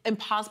it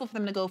impossible for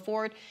them to go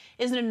forward,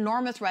 is an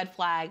enormous red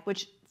flag,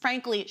 which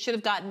frankly should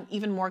have gotten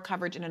even more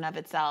coverage in and of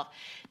itself.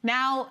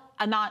 Now,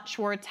 Anat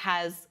Schwartz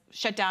has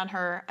shut down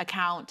her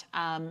account,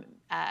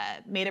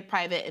 made it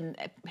private, and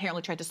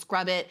apparently tried to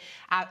scrub it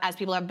as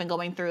people have been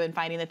going through and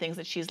finding the things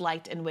that she's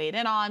liked and weighed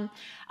in on.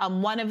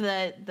 One of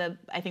the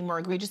I think more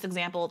egregious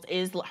examples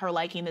is her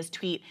liking this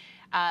tweet,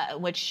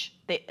 which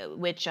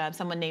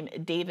someone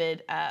named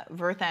David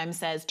Vertham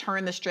says,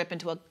 turn the Strip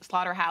into a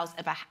slaughterhouse.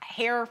 If a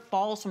hair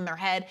falls from their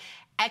head,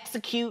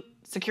 execute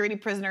security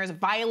prisoners,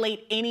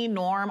 violate any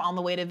norm on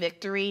the way to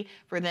victory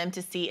for them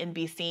to see and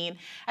be seen.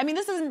 I mean,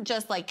 this isn't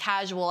just like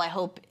casual, I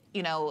hope,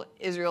 you know,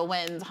 Israel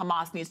wins,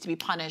 Hamas needs to be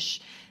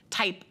punished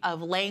type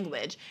of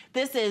language.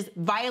 This is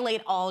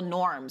violate all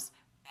norms,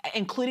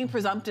 including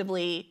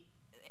presumptively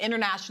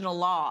international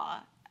law,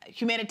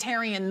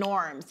 humanitarian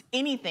norms,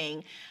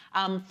 anything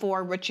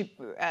for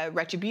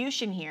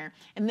retribution here.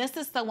 And this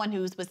is someone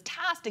who was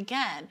tasked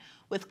again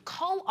with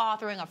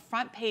co-authoring a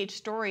front page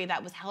story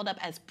that was held up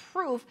as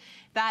proof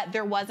that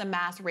there was a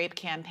mass rape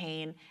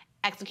campaign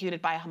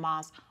executed by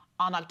Hamas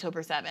on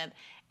October 7th.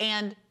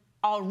 And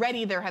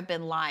already there have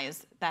been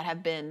lies that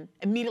have been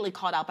immediately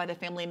called out by the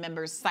family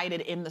members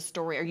cited in the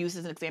story or used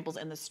as examples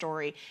in the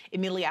story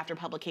immediately after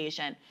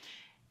publication.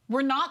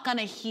 We're not going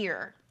to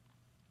hear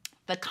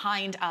the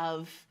kind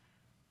of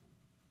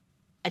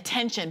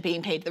attention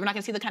being paid. We're not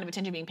going to see the kind of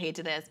attention being paid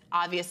to this,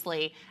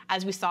 obviously,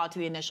 as we saw to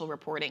the initial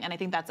reporting. And I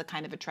think that's a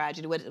kind of a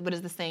tragedy. What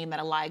is the saying that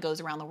a lie goes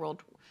around the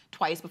world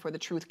twice before the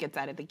truth gets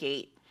out of the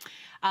gate?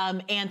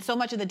 And so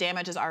much of the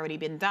damage has already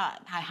been done.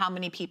 How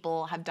many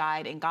people have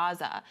died in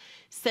Gaza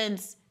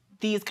since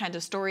these kinds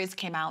of stories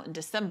came out in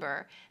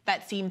December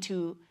that seem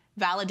to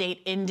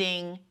validate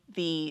ending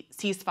the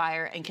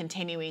ceasefire and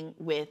continuing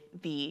with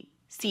the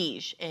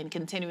siege and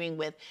continuing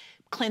with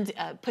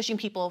pushing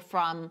people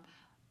from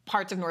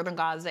parts of northern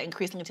Gaza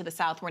increasingly to the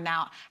south, where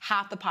now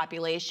half the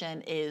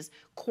population is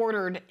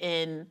quartered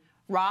in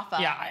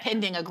Rafah,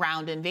 pending a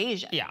ground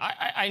invasion. Yeah,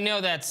 I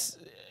know that's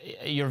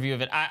your view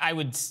of it. I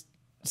would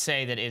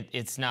say that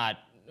it's not,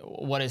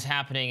 what is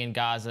happening in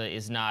Gaza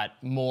is not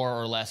more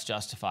or less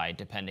justified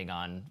depending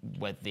on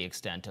what the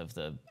extent of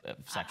the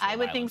sexual violence I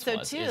would think so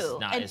was. too.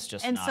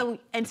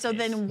 So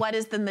then what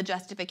is then the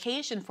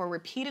justification for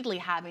repeatedly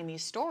having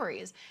these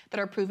stories that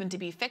are proven to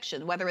be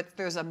fiction? Whether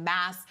there's a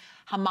mass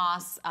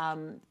Hamas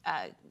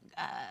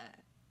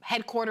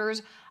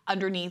headquarters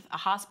underneath a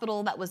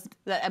hospital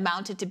that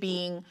amounted to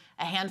being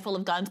a handful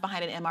of guns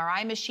behind an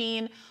MRI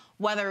machine,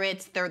 whether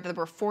it's there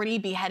were 40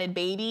 beheaded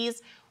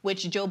babies,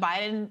 which Joe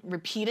Biden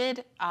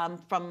repeated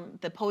from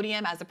the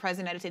podium as the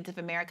president of the United States of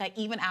America,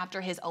 even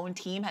after his own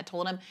team had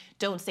told him,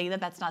 don't say that,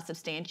 that's not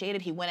substantiated.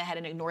 He went ahead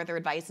and ignored their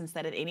advice and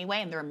said it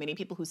anyway, and there are many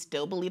people who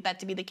still believe that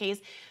to be the case.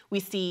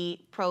 We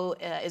see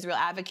pro-Israel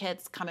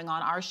advocates coming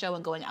on our show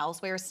and going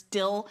elsewhere,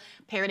 still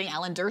parroting,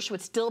 Alan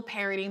Dershowitz, still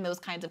parroting those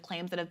kinds of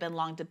claims that have been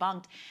long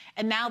debunked.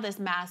 And now this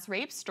mass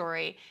rape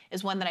story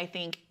is one that I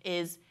think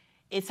is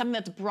something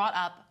that's brought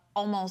up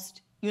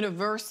almost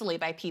universally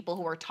by people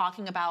who are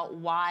talking about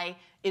why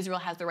Israel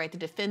has the right to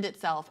defend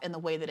itself in the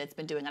way that it's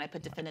been doing. And I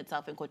put defend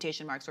itself in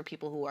quotation marks for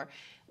people who are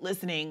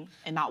listening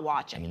and not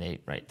watching. I mean,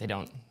 they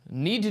don't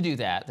need to do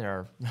that. There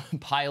are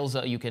piles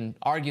of, you can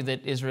argue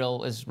that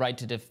Israel is right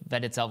to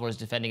defend itself or is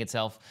defending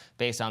itself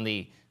based on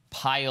the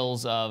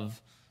piles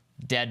of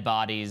dead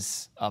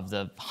bodies of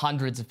the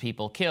hundreds of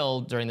people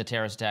killed during the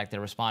terrorist attack. They're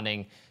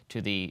responding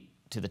to the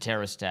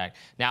terrorist attack.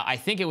 Now, I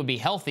think it would be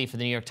healthy for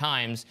the New York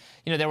Times.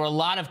 You know, there were a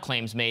lot of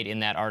claims made in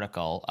that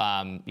article.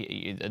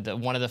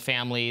 One of the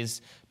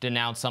families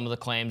denounced some of the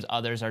claims.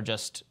 Others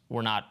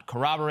were not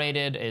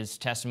corroborated. Is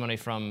testimony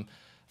from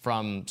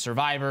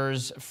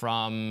survivors,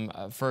 from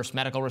first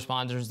medical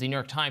responders. The New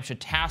York Times should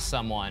task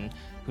someone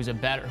who's a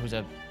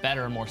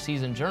better, more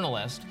seasoned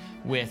journalist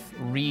with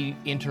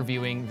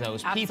re-interviewing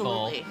those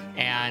people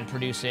and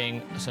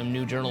producing some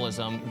new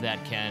journalism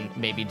that can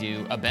maybe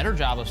do a better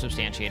job of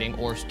substantiating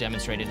or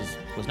demonstrate it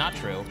was not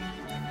true.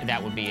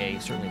 That would be a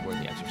certainly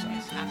worthy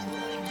exercise.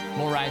 Absolutely.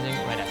 More Rising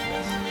right after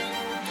this.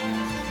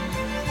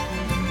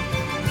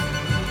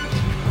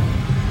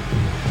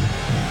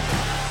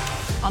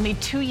 On the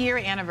 2-year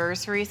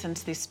anniversary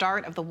since the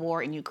start of the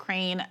war in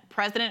Ukraine,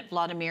 President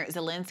Volodymyr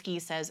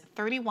Zelensky says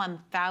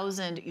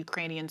 31,000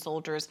 Ukrainian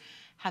soldiers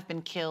have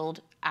been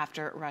killed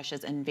after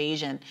Russia's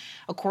invasion.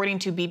 According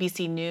to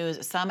BBC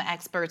News, some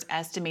experts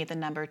estimate the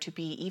number to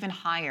be even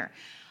higher.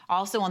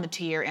 Also on the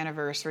 2-year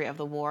anniversary of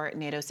the war,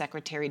 NATO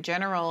Secretary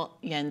General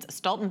Jens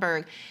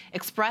Stoltenberg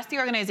expressed the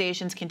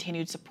organization's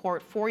continued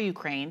support for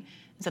Ukraine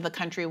and said the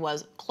country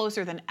was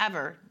closer than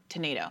ever to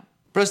NATO.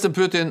 President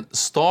Putin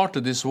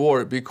started this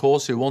war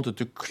because he wanted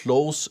to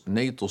close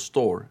NATO's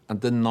door and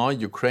deny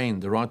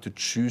Ukraine the right to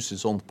choose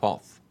its own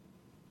path.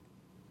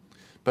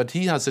 But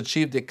he has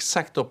achieved the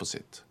exact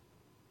opposite.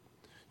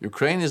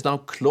 Ukraine is now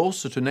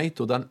closer to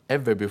NATO than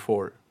ever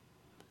before.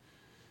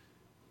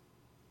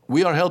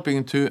 We are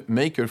helping to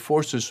make our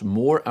forces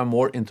more and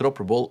more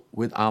interoperable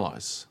with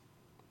allies.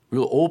 We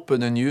will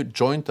open a new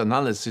joint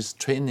analysis,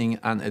 training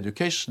and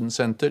education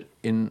center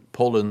in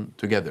Poland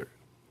together.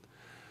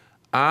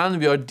 And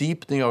we are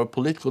deepening our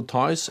political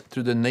ties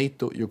through the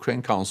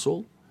NATO-Ukraine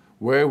Council,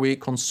 where we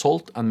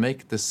consult and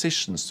make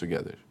decisions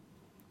together.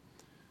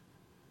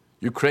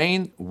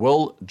 Ukraine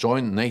will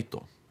join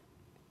NATO.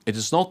 It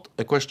is not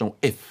a question of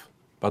if,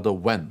 but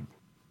of when.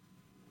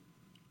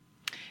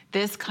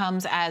 This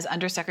comes as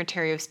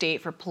Undersecretary of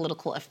State for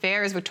Political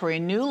Affairs Victoria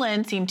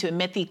Nuland seemed to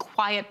admit the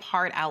quiet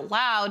part out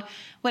loud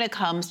when it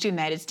comes to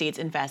United States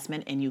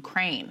investment in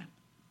Ukraine.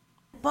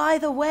 By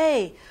the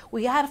way,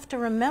 we have to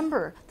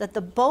remember that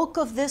the bulk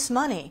of this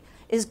money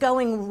is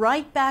going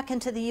right back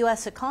into the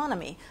U.S.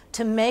 economy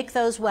to make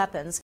those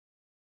weapons.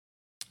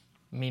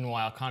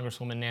 Meanwhile,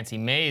 Congresswoman Nancy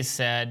Mace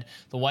said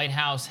the White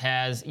House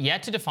has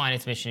yet to define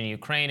its mission in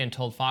Ukraine and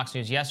told Fox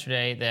News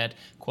yesterday that,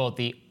 quote,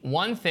 the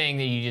one thing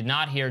that you did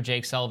not hear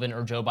Jake Sullivan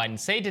or Joe Biden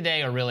say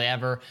today or really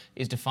ever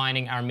is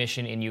defining our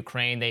mission in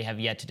Ukraine. They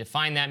have yet to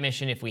define that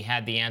mission. If we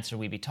had the answer,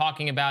 we'd be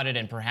talking about it,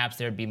 and perhaps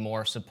there'd be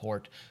more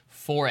support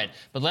for it.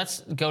 But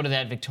let's go to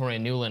that Victoria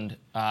Nuland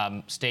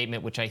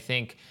statement, which I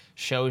think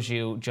shows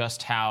you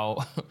just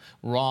how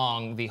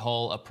wrong the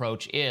whole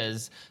approach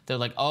is. They're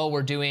like, oh,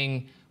 we're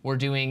doing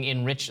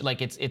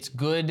like it's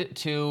good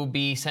to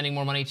be sending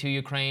more money to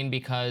Ukraine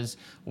because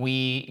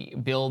we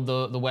build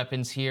the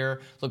weapons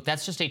here. Look,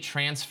 that's just a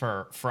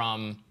transfer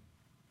from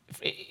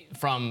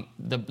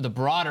the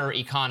broader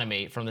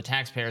economy, from the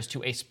taxpayers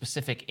to a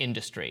specific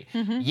industry.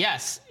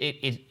 Yes,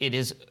 it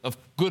is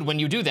good when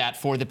you do that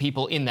for the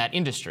people in that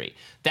industry.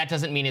 That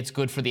doesn't mean it's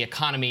good for the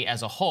economy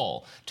as a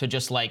whole to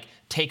just like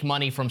take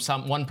money from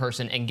one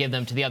person and give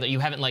them to the other. You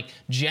haven't like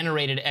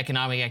generated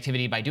economic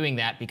activity by doing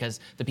that, because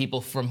the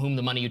people from whom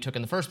the money you took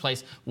in the first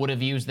place would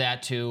have used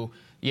that to,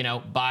 you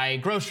know, buy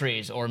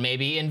groceries or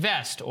maybe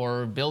invest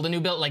or build a new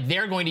building. Like,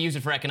 they're going to use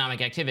it for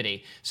economic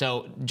activity.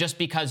 So just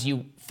because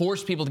you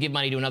force people to give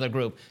money to another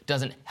group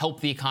doesn't help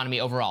the economy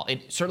overall.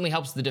 It certainly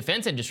helps the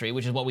defense industry,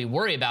 which is what we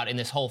worry about in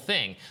this whole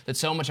thing, that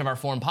so much of our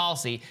foreign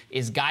policy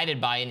is guided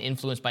by and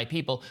influenced by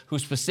people who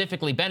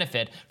specifically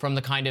benefit from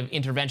the kind of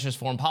interventionist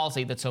foreign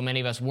policy that so many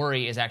of us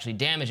worry is actually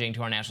damaging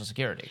to our national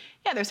security.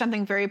 Yeah, there's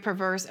something very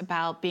perverse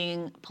about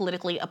being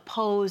politically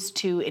opposed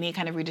to any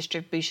kind of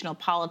redistributional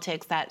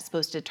politics that's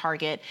supposed to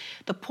target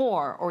the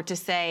poor, or to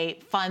say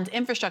fund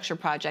infrastructure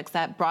projects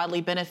that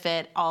broadly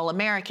benefit all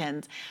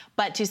Americans,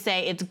 but to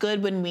say it's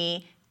good when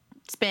we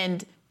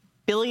spend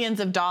billions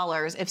of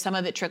dollars if some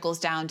of it trickles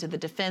down to the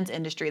defense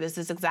industry. This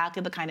is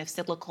exactly the kind of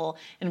cyclical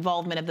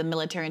involvement of the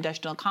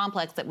military-industrial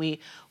complex that we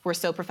were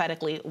so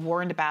prophetically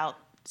warned about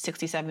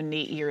 60, 70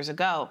 years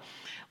ago.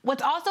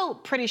 What's also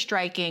pretty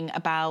striking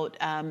about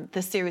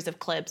this series of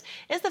clips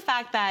is the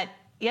fact that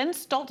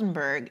Jens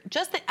Stoltenberg,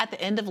 just at the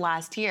end of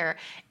last year,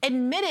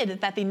 admitted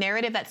that the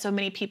narrative that so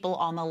many people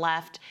on the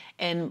left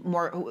and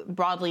more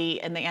broadly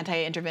in the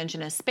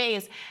anti-interventionist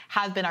space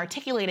have been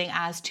articulating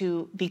as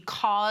to the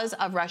cause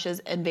of Russia's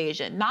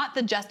invasion, not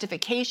the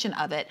justification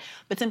of it,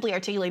 but simply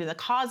articulating the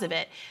cause of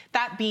it,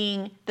 that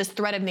being this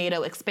threat of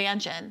NATO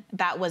expansion,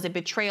 that was a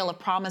betrayal of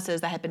promises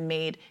that had been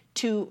made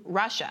to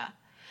Russia.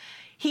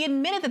 He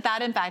admitted that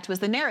that, in fact, was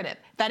the narrative.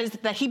 That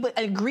he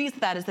agrees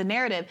that is the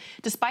narrative,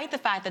 despite the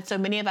fact that so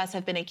many of us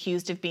have been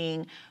accused of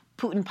being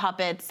Putin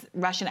puppets,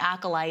 Russian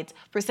acolytes,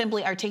 for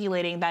simply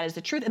articulating that as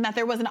the truth, and that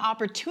there was an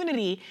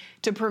opportunity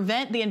to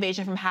prevent the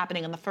invasion from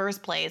happening in the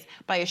first place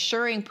by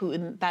assuring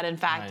Putin that, in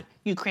fact,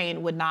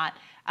 Ukraine would not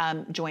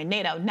join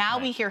NATO. Now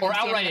we hear him or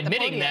outright at the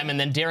admitting podium. them and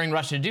then daring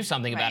Russia to do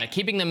something about it,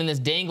 keeping them in this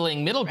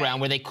dangling middle ground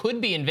where they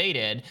could be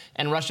invaded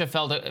and Russia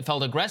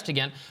felt aggressed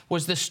again,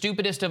 was the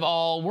stupidest of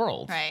all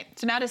worlds. Right.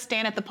 So now to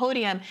stand at the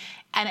podium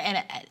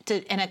and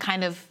a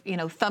kind of,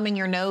 thumbing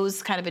your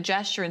nose kind of a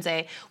gesture and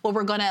say, well,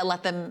 we're going to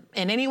let them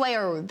in anyway,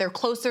 or they're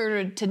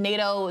closer to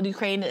NATO.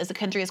 Ukraine as a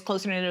country is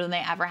closer to NATO than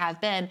they ever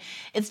have been.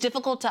 It's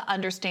difficult to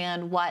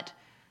understand what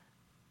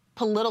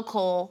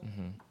political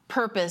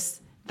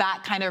purpose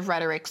that kind of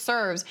rhetoric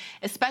serves,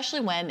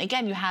 especially when,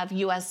 again, you have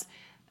U.S.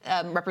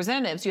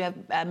 representatives, you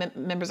have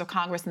members of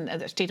Congress and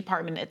the State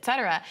Department, et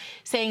cetera,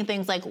 saying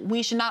things like,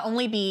 we should not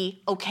only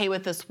be okay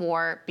with this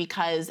war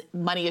because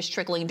money is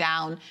trickling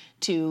down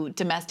to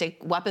domestic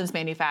weapons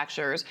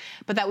manufacturers,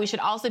 but that we should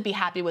also be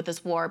happy with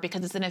this war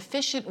because it's an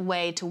efficient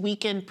way to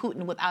weaken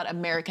Putin without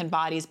American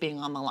bodies being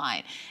on the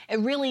line. It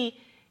really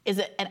is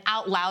an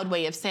out loud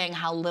way of saying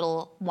how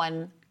little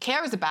one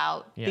cares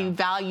about the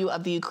value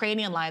of the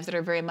Ukrainian lives that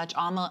are very much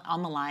on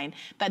the line.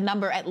 That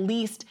number at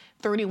least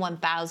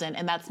 31,000,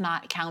 and that's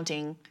not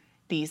counting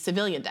the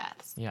civilian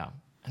deaths. Yeah,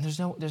 and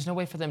there's no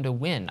way for them to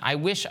win. I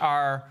wish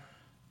I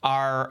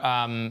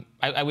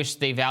wish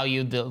they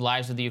valued the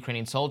lives of the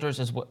Ukrainian soldiers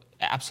as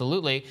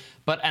absolutely,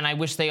 and I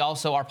wish they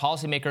also, our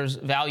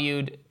policymakers,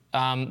 valued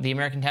the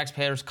American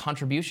taxpayers'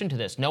 contribution to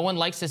this. No one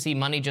likes to see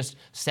money just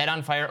set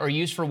on fire or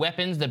used for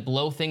weapons that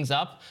blow things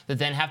up that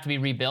then have to be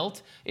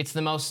rebuilt. It's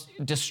the most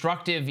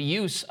destructive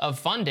use of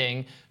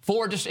funding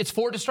it's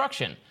for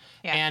destruction.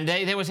 Yeah. And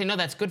they would say, no,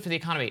 that's good for the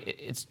economy.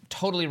 It's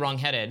totally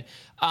wrong-headed.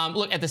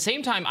 Look, at the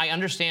same time, I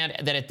understand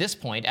that at this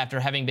point, after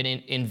having been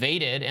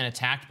invaded and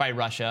attacked by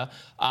Russia,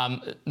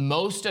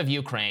 most of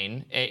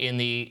Ukraine in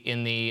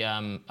the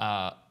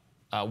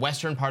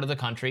western part of the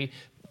country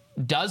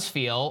does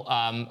feel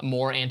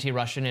more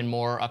anti-Russian and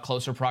more a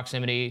closer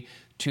proximity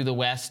to the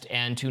West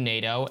and to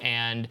NATO.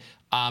 And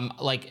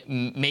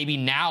maybe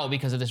now,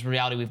 because of this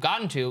reality we've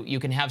gotten to, you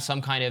can have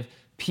some kind of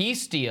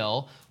peace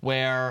deal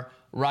where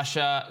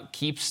Russia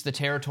keeps the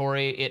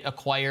territory it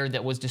acquired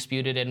that was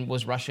disputed and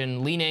was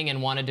Russian-leaning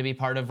and wanted to be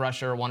part of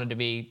Russia or wanted to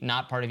be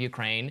not part of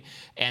Ukraine.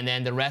 And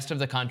then the rest of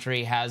the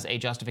country has a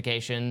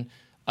justification,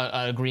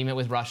 an agreement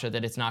with Russia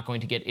that it's not going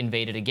to get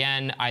invaded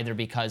again, either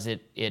because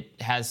it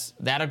has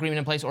that agreement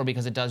in place or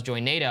because it does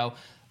join NATO.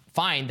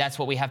 Fine, that's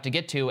what we have to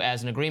get to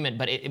as an agreement,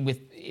 but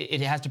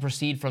it has to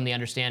proceed from the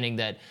understanding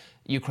that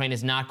Ukraine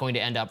is not going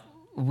to end up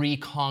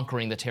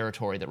reconquering the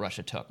territory that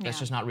Russia took. That's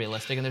just not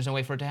realistic, and there's no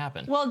way for it to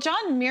happen. Well,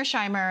 John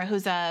Mearsheimer,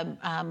 who's a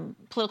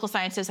political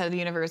scientist at the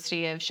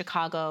University of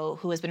Chicago,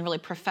 who has been really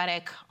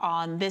prophetic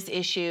on this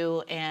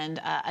issue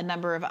and a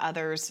number of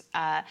others,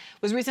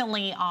 was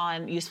recently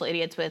on Useful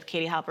Idiots with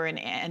Katie Halper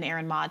and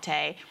Aaron Mate,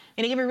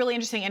 and he gave a really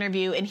interesting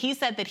interview, and he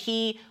said that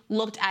he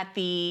looked at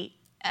the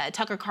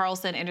Tucker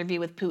Carlson interview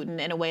with Putin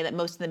in a way that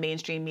most of the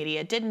mainstream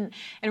media didn't,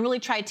 and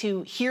really tried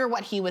to hear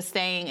what he was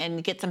saying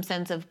and get some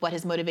sense of what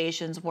his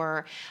motivations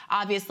were.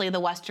 Obviously, the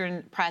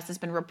Western press has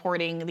been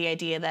reporting the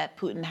idea that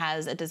Putin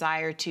has a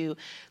desire to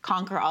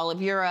conquer all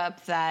of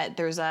Europe, that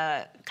there's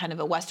a kind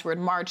of a westward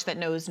march that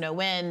knows no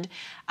end.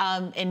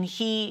 And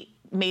he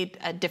made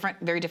a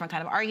very different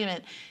kind of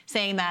argument,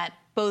 saying that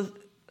both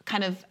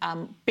kind of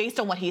based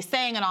on what he's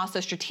saying and also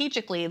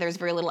strategically, there's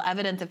very little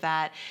evidence of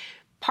that.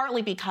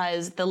 Partly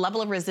because the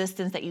level of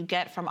resistance that you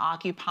get from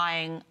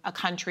occupying a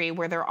country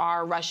where there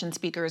are Russian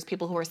speakers,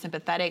 people who are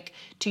sympathetic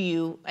to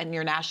you and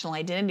your national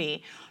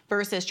identity,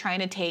 versus trying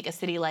to take a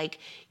city like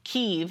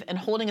Kyiv and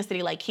holding a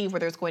city like Kyiv where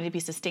there's going to be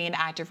sustained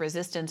active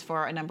resistance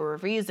for a number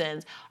of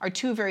reasons, are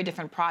two very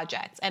different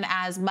projects. And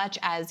as much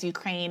as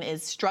Ukraine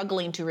is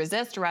struggling to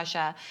resist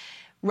Russia,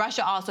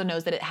 Russia also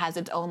knows that it has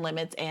its own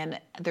limits, and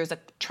there's a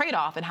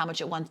trade-off in how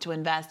much it wants to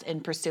invest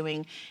in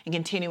pursuing and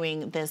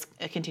continuing this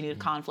continued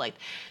conflict.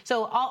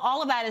 So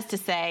all of that is to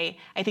say,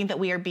 I think that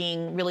we are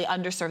being really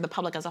underserved. The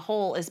public as a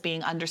whole is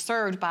being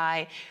underserved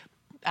by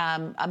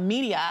a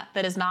media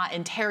that is not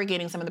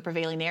interrogating some of the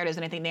prevailing narratives.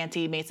 And I think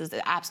Nancy Mace is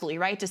absolutely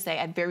right to say,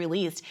 at very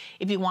least,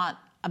 if you want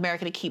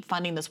America to keep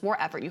funding this war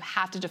effort, you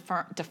have to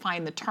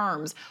define the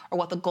terms or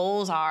what the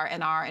goals are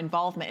in our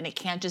involvement. And it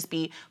can't just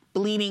be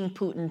bleeding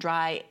Putin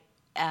dry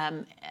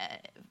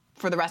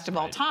for the rest of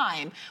all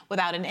time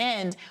without an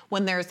end,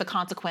 when there's the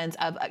consequence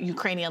of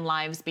Ukrainian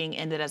lives being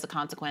ended as a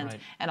consequence,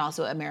 and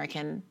also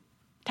American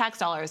tax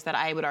dollars that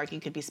I would argue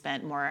could be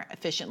spent more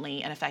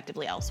efficiently and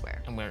effectively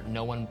elsewhere. And where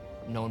no one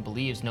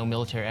believes, no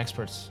military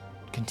experts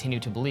continue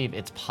to believe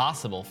it's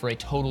possible for a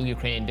total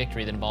Ukrainian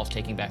victory that involves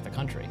taking back the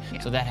country.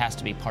 So that has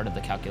to be part of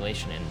the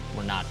calculation, and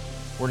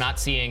we're not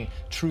seeing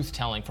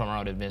truth-telling from our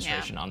own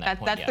administration on that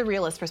point That's yet. the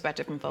realist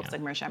perspective from folks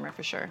like Mearsheimer,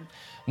 for sure.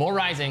 More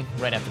Rising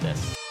right after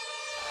this.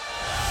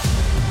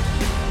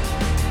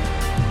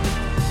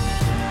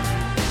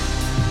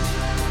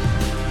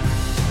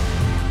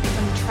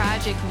 Some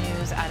tragic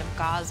news out of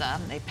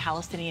Gaza. A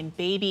Palestinian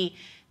baby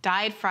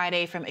died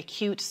Friday from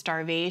acute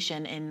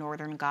starvation in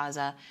northern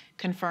Gaza,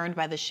 confirmed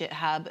by the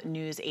Shihab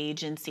news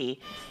agency.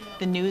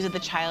 The news of the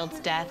child's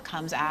death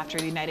comes after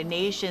the United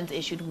Nations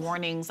issued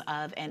warnings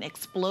of an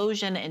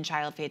explosion in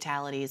child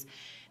fatalities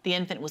The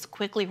infant was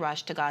quickly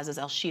rushed to Gaza's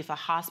Al-Shifa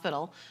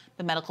hospital,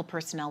 but medical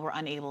personnel were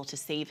unable to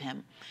save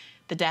him.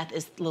 The death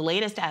is the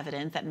latest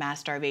evidence that mass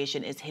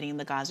starvation is hitting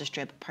the Gaza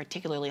Strip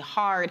particularly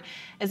hard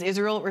as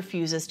Israel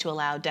refuses to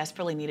allow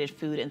desperately needed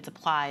food and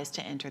supplies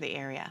to enter the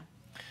area.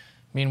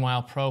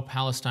 Meanwhile,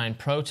 pro-Palestine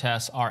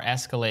protests are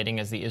escalating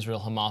as the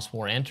Israel-Hamas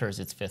war enters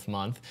its 5th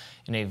month.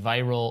 In a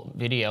viral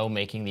video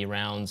making the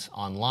rounds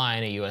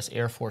online, a U.S.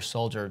 Air Force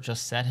soldier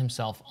just set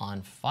himself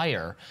on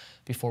fire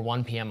before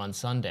 1 p.m. on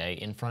Sunday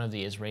in front of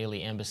the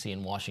Israeli embassy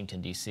in Washington,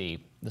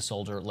 D.C. The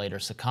soldier later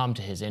succumbed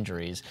to his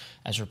injuries,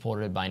 as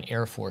reported by an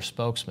Air Force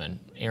spokesman.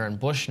 Aaron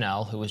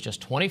Bushnell, who was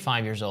just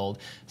 25 years old,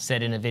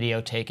 said in a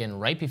video taken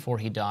right before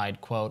he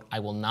died, quote,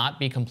 "I will not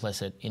be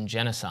complicit in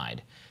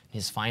genocide." In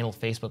his final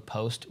Facebook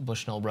post,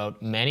 Bushnell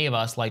wrote, "Many of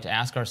us like to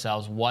ask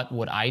ourselves, what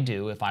would I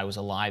do if I was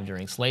alive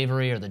during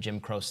slavery or the Jim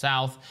Crow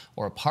South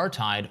or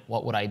apartheid?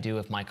 What would I do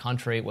if my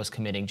country was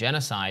committing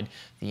genocide?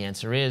 The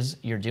answer is,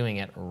 you're doing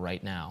it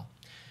right now."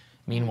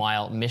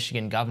 Meanwhile,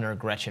 Michigan Governor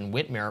Gretchen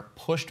Whitmer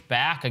pushed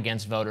back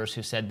against voters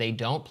who said they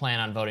don't plan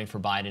on voting for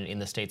Biden in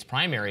the state's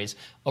primaries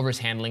over his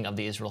handling of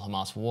the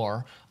Israel-Hamas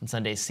war. On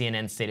Sunday's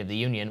CNN State of the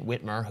Union,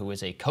 Whitmer, who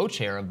is a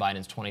co-chair of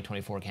Biden's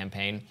 2024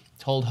 campaign,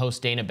 told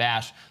host Dana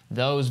Bash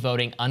those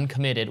voting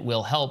uncommitted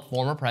will help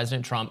former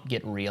President Trump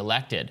get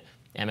reelected.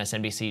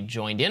 MSNBC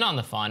joined in on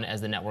the fun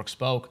as the network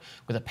spoke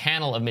with a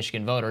panel of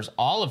Michigan voters,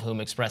 all of whom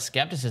expressed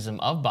skepticism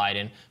of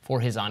Biden for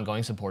his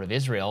ongoing support of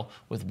Israel,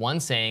 with one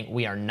saying,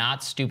 "We are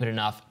not stupid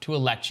enough to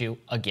elect you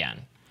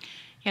again."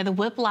 Yeah, the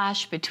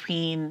whiplash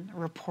between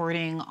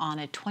reporting on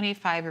a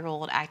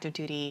 25-year-old active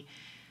duty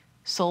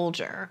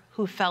soldier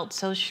who felt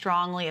so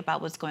strongly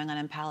about what's going on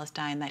in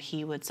Palestine that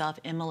he would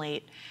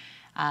self-immolate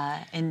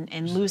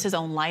and lose his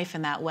own life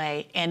in that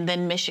way. And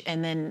then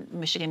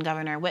Michigan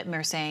Governor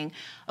Whitmer saying,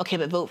 okay,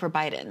 but vote for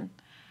Biden.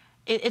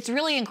 It's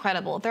really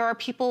incredible. There are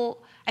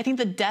people, I think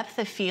the depth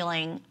of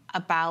feeling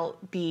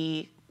about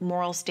the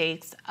moral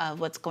stakes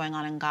of what's going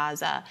on in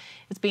Gaza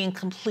is being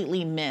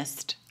completely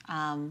missed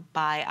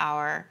by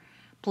our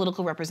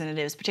political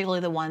representatives, particularly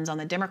the ones on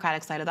the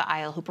Democratic side of the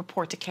aisle who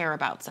purport to care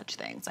about such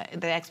things.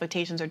 The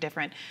expectations are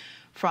different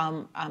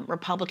from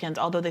Republicans,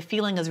 although the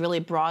feeling is really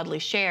broadly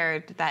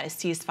shared that a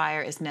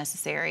ceasefire is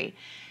necessary.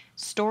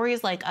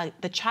 Stories like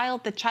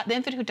the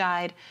infant who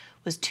died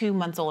was 2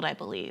 months old, I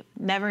believe,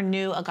 never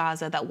knew a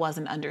Gaza that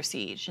wasn't under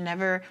siege,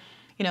 never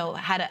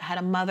had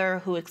a mother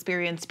who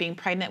experienced being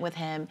pregnant with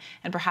him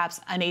and perhaps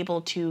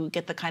unable to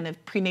get the kind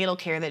of prenatal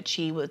care that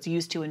she was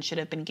used to and should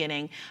have been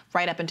getting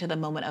right up until the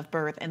moment of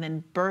birth, and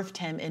then birthed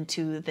him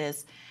into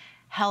this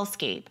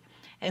hellscape,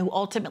 and who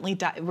ultimately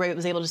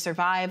was able to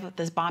survive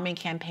this bombing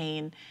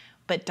campaign,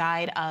 but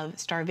died of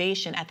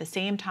starvation at the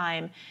same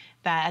time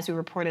that, as we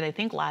reported, I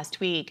think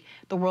last week,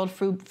 the World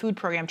Food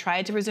Program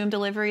tried to resume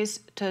deliveries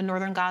to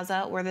northern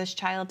Gaza where this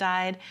child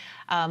died,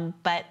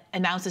 but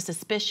announced a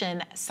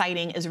suspicion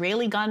citing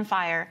Israeli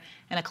gunfire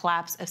and a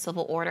collapse of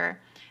civil order.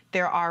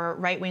 There are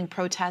right-wing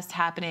protests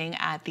happening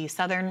at the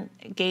southern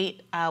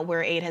gate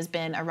where aid has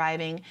been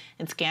arriving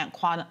in scant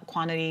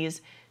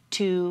quantities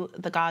to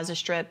the Gaza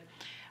Strip,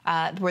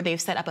 where they've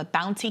set up a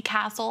bounty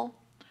castle.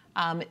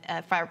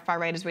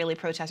 Far-right Israeli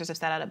protesters have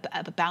set out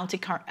a bounty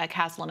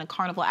castle in a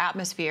carnival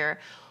atmosphere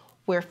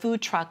where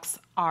food trucks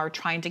are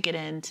trying to get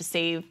in to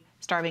save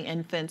starving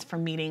infants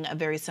from meeting a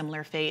very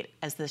similar fate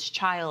as this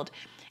child.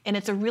 And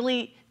it's a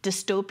really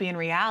dystopian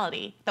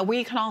reality that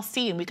we can all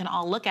see and we can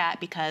all look at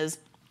because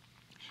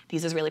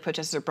these Israeli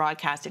protesters are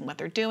broadcasting what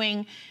they're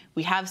doing.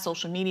 We have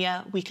social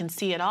media. We can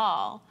see it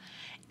all.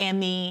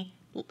 And the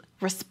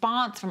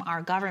response from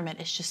our government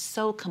is just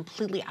so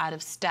completely out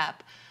of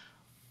step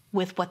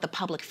with what the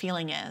public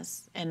feeling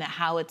is and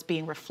how it's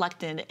being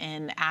reflected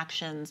in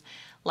actions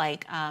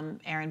like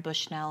Aaron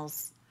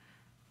Bushnell's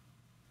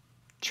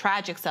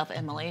tragic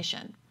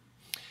self-immolation.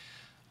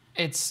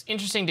 It's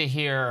interesting to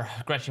hear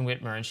Gretchen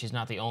Whitmer, and she's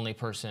not the only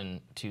person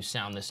to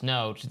sound this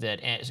note, that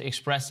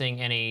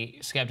expressing any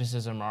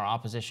skepticism or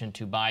opposition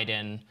to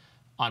Biden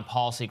on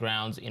policy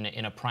grounds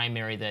in a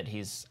primary that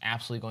he's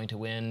absolutely going to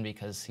win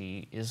because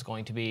he is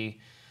going to be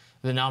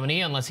the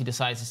nominee unless he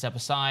decides to step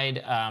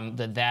aside,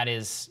 that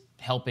is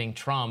helping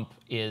Trump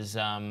is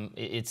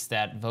it's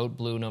that vote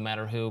blue no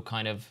matter who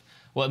kind of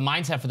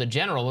mindset for the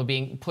general of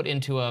being put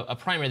into a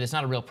primary that's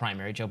not a real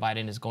primary. Joe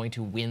Biden is going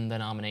to win the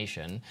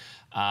nomination.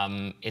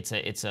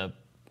 It's a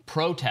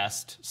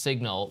protest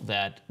signal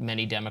that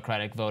many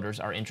Democratic voters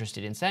are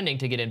interested in sending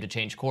to get him to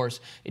change course.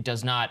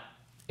 It's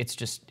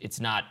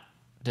not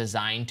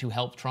designed to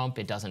help Trump.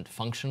 It doesn't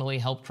functionally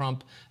help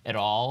Trump at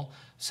all.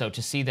 So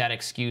to see that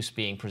excuse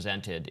being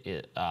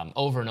presented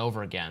over and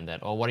over again,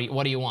 that, oh, what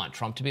do you want,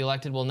 Trump to be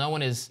elected? Well, no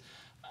one is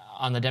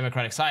on the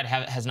Democratic side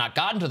has not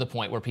gotten to the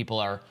point where people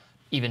are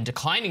even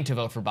declining to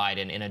vote for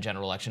Biden in a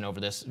general election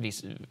over this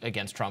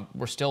against Trump.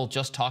 We're still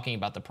just talking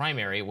about the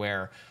primary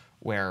where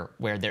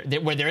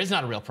there is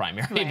not a real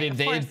primary.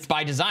 Right,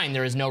 by design,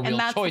 there is no real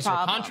choice or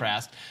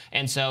contrast.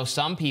 And so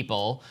some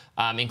people,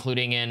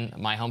 including in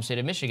my home state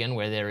of Michigan,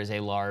 where there is a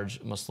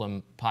large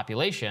Muslim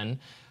population,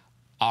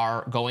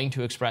 are going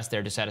to express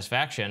their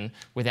dissatisfaction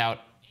without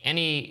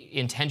any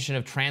intention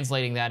of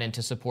translating that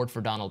into support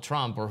for Donald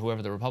Trump or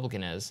whoever the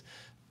Republican is,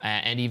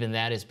 and even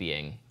that is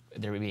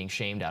they're being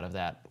shamed out of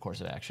that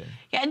course of action.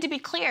 Yeah, and to be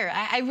clear,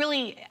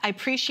 I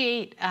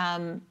appreciate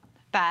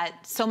that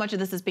so much of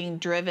this is being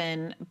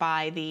driven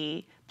by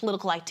the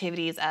political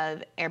activities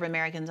of Arab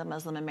Americans and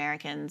Muslim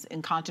Americans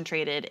and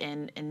concentrated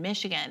in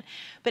Michigan.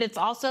 But it's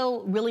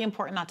also really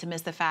important not to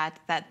miss the fact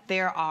that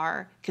there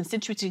are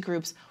constituency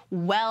groups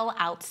well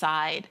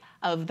outside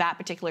of that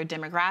particular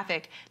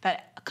demographic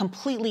that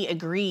completely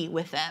agree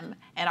with them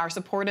and are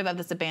supportive of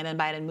this Abandon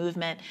Biden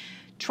movement.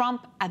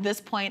 Trump, at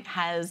this point,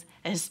 has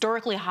a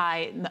historically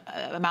high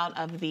amount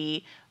of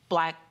the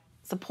black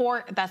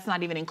support. That's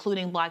not even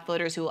including black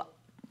voters who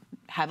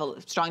have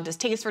a strong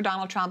distaste for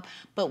Donald Trump,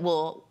 but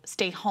will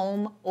stay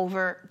home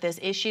over this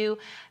issue.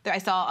 I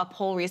saw a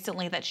poll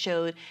recently that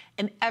showed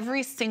in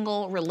every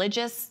single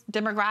religious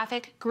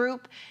demographic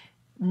group,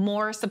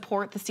 more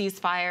support the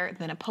ceasefire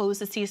than oppose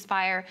the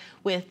ceasefire.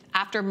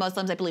 After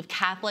Muslims, I believe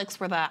Catholics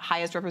were the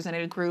highest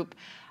represented group,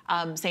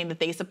 saying that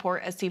they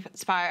support a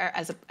ceasefire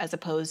as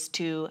opposed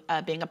to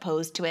being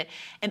opposed to it.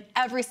 And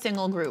every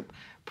single group,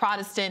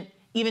 Protestant,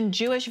 even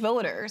Jewish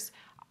voters,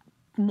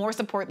 more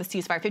support the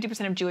ceasefire.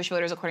 50% of Jewish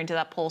voters, according to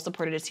that poll,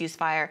 supported a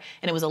ceasefire,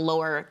 and it was a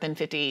lower than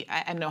 50,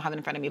 I don't have it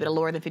in front of me, but a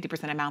lower than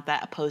 50% amount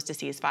that opposed a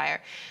ceasefire.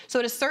 So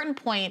at a certain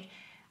point,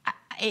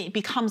 it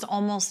becomes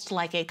almost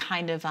like a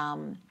kind of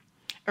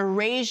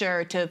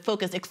erasure to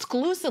focus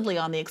exclusively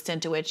on the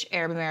extent to which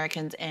Arab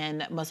Americans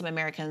and Muslim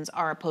Americans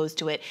are opposed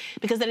to it,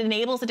 because it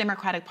enables the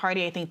Democratic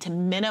Party, I think, to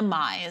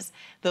minimize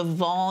the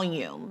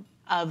volume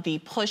of the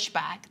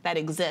pushback that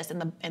exists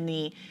and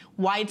the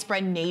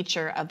widespread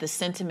nature of the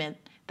sentiment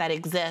that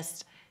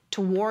exists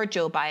toward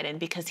Joe Biden,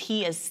 because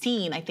he is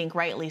seen, I think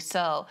rightly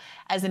so,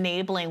 as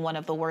enabling one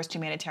of the worst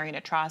humanitarian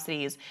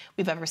atrocities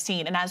we've ever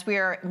seen. And as we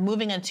are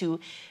moving into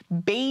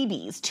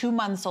babies, 2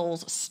 months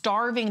olds,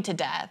 starving to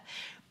death,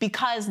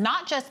 because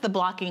not just the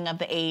blocking of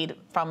the aid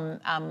from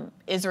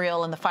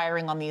Israel and the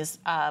firing on these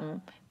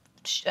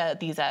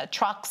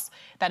trucks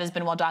that has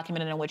been well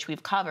documented and which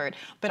we've covered,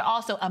 but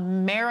also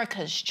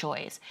America's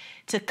choice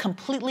to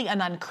completely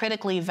and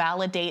uncritically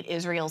validate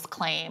Israel's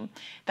claim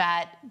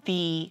that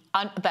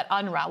that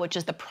UNRWA, which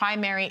is the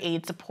primary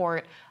aid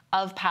support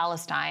of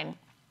Palestine,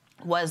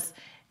 was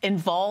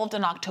involved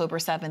on October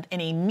 7th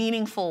in a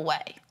meaningful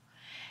way,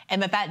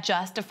 and that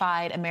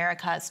justified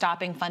America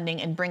stopping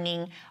funding and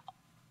bringing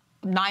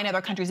 9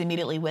 other countries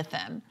immediately with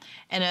them,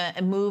 and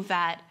a move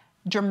that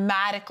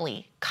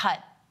dramatically cut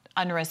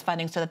UNRWA's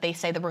funding so that they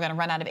say that we're going to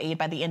run out of aid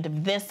by the end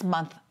of this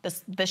month,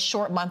 this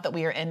short month that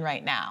we are in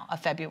right now, of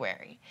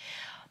February.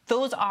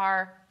 Those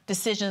are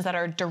decisions that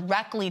are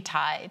directly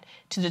tied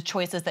to the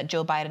choices that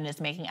Joe Biden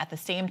is making at the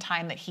same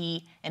time that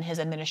he and his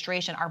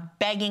administration are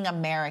begging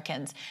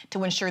Americans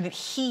to ensure that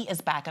he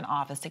is back in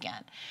office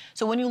again.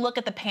 So when you look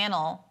at the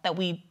panel that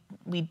we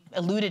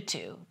alluded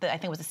to, that I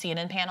think was a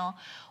CNN panel,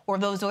 where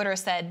those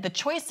voters said, the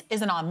choice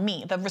isn't on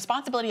me. The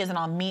responsibility isn't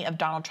on me if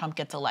Donald Trump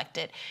gets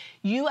elected.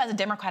 You, as a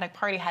Democratic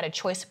Party, had a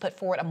choice to put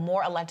forward a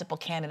more electable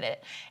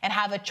candidate and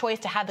have a choice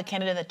to have the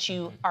candidate that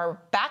you are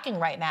backing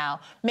right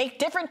now make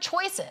different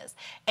choices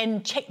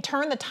and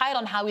turn the tide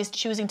on how he's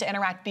choosing to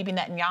interact with Bibi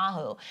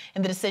Netanyahu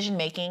in the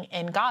decision-making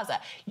in Gaza.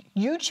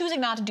 You choosing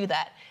not to do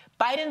that,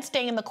 Biden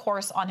staying the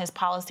course on his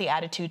policy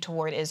attitude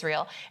toward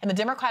Israel, and the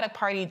Democratic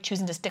Party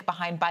choosing to stick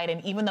behind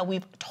Biden, even though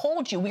we've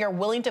told you we are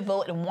willing to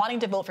vote and wanting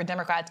to vote for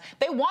Democrats.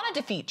 They want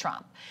to defeat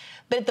Trump.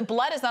 But the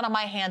blood is not on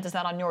my hands, it's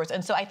not on yours.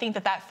 And so I think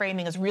that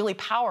framing is really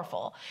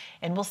powerful.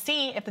 And we'll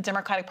see if the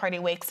Democratic Party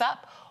wakes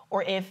up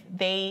or if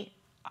they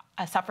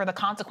suffer the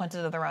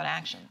consequences of their own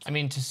actions. I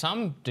mean, to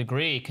some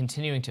degree,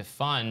 continuing to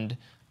fund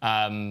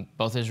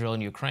both Israel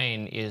and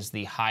Ukraine is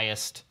the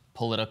highest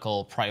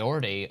political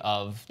priority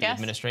of the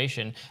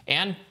administration,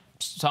 and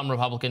some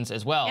Republicans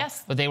as well.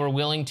 Yes. But they were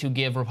willing to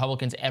give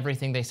Republicans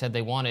everything they said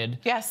they wanted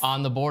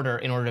on the border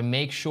in order to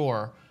make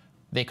sure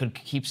they could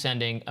keep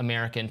sending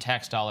American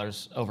tax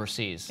dollars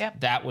overseas. Yep.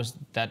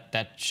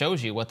 That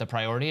shows you what the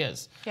priority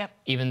is. Yep.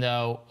 Even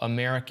though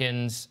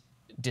Americans'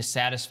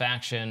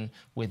 dissatisfaction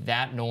with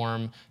that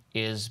norm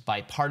is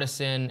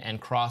bipartisan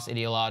and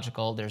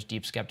cross-ideological, there's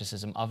deep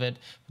skepticism of it,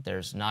 but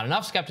there's not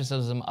enough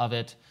skepticism of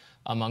it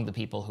among the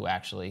people who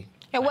actually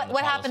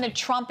what happened to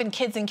Trump and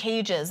kids in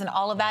cages and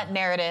all of that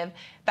narrative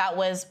that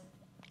was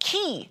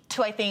key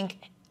to, I think,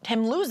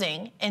 him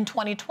losing in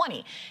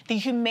 2020. The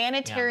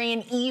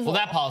humanitarian evil.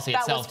 Well, that policy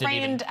itself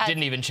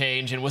didn't even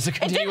change and was a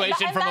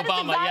continuation from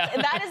Obama.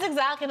 That is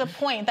exactly the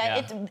point.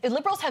 That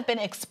liberals have been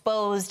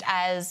exposed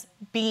as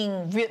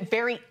being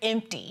very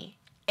empty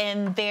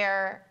in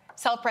their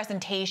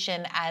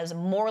self-presentation as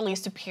morally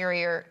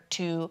superior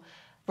to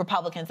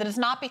Republicans. It is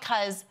not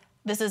because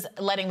this is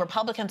letting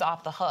Republicans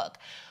off the hook.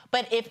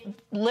 But if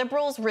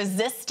liberals'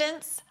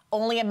 resistance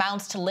only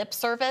amounts to lip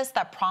service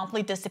that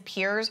promptly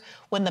disappears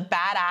when the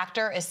bad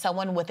actor is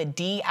someone with a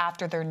D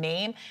after their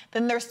name,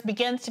 then there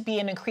begins to be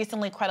an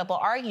increasingly credible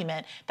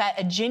argument that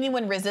a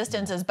genuine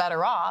resistance is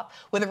better off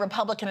with a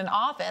Republican in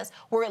office,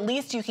 where at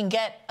least you can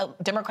get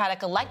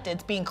Democratic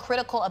electeds being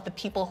critical of the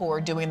people who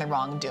are doing the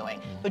wrongdoing,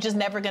 which is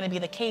never going to be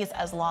the case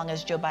as long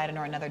as Joe Biden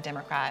or another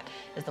Democrat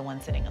is the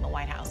one sitting in the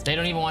White House. They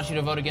don't even want you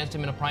to vote against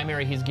him in a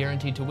primary. He's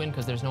guaranteed to win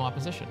because there's no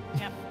opposition.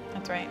 Yep,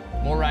 that's right.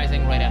 More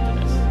Rising right after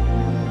this.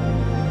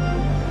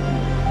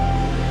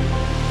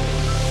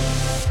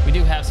 We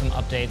do have some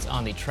updates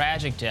on the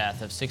tragic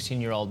death of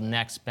 16-year-old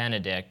Nex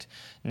Benedict.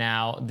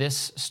 Now,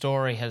 this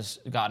story has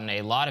gotten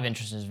a lot of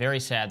interest and is very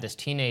sad. This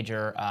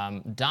teenager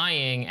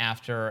dying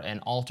after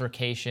an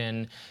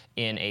altercation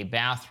in a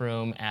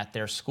bathroom at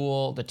their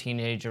school. The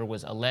teenager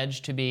was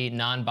alleged to be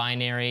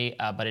non-binary,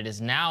 but it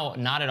is now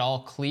not at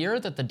all clear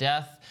that the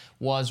death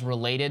was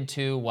related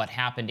to what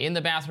happened in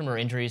the bathroom or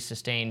injuries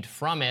sustained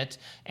from it.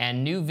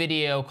 And new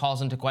video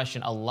calls into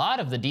question a lot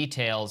of the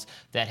details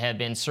that have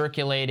been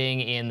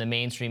circulating in the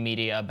mainstream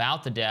media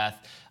about the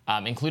death,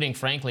 including,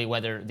 frankly,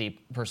 whether the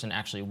person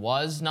actually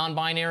was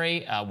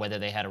non-binary, whether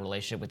they had a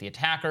relationship with the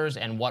attackers,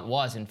 and what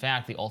was, in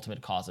fact, the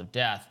ultimate cause of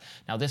death.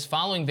 Now, this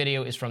following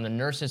video is from the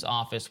nurse's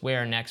office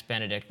where Nex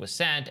Benedict was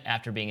sent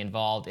after being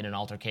involved in an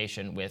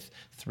altercation with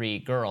 3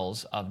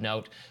 girls. Of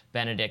note,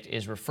 Benedict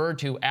is referred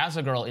to as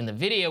a girl in the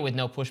video with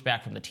no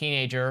pushback from the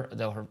teenager,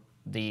 though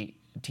the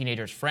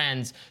teenager's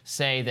friends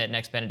say that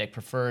Nex Benedict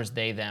prefers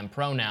they-them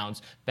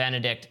pronouns.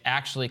 Benedict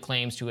actually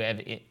claims to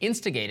have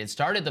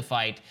started the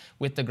fight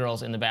with the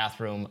girls in the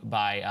bathroom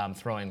by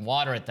throwing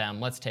water at them.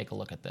 Let's take a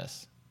look at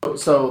this.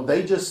 So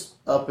they just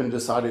up and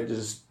decided to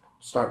just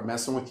start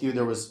messing with you?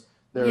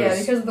 Yeah,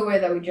 because of the way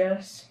that we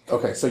dress.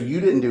 Okay, so you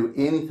didn't do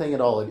anything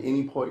at all at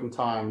any point in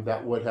time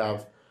that would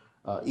have,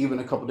 even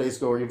a couple days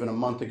ago or even a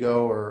month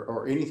ago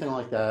or anything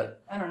like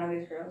that? I don't know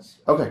these girls.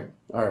 Okay,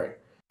 all right.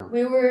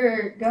 We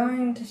were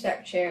going to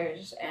stack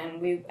chairs,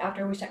 and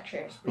after we stacked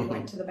chairs, we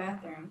went to the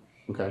bathroom.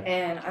 Okay.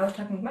 And I was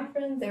talking with my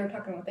friends, they were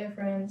talking with their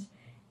friends,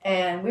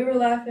 and we were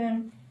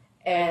laughing,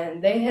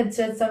 and they had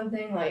said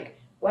something like,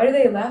 "Why do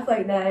they laugh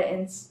like that?"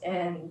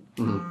 And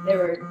they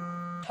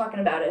were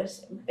talking about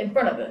us in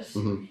front of us.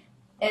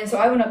 And so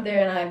I went up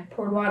there and I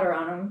poured water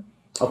on them.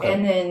 Okay.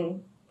 And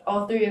then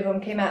all 3 of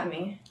them came at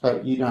me.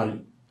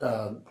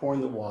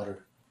 Pouring the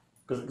water.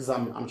 Because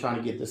I'm trying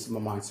to get this in my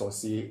mind so I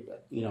see,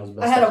 as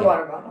best I had a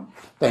water bottle.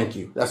 Thank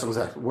you. That's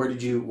exactly. Where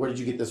did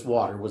you get this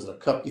water? Was it a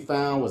cup you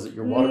found? Was it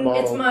your water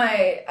bottle? It's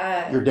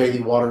my your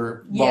daily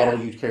water bottle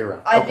you carry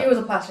around. I think it was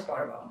a plastic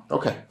water bottle.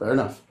 Okay, fair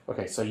enough.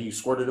 Okay, so you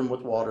squirted them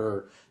with water,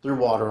 or threw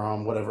water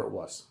on whatever it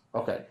was.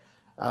 Okay.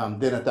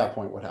 Then at that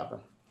point, what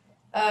happened?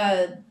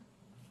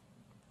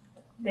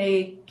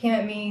 They came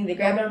at me. They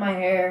grabbed onto my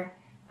hair.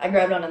 I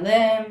grabbed onto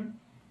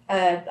them.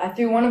 I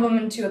threw one of them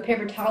into a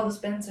paper towel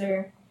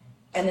dispenser.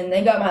 And then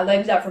they got my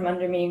legs out from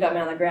under me and got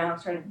me on the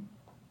ground, started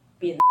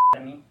beating the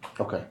at me.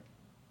 Okay.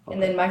 And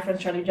then my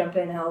friends tried to jump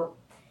in and help,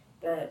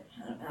 but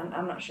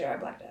I'm not sure. I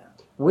blacked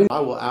out. I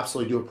will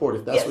absolutely do a report.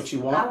 If that's what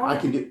you want, I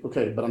can do.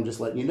 Okay, but I'm just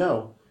letting you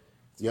know.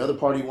 If the other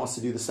party wants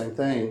to do the same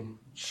thing,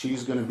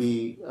 she's going to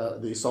be,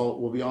 the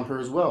assault will be on her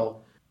as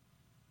well.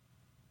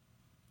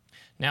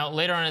 Now,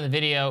 later on in the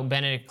video,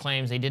 Benedict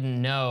claims they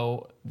didn't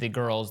know the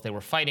girls they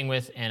were fighting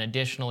with, and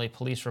additionally,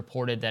 police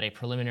reported that a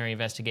preliminary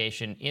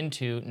investigation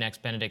into Nex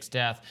Benedict's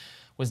death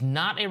was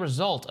not a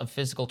result of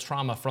physical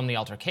trauma from the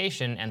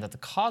altercation, and that the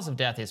cause of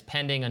death is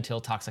pending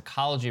until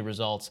toxicology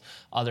results,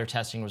 other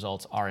testing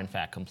results, are in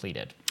fact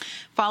completed.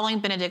 Following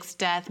Benedict's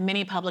death,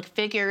 many public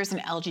figures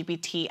and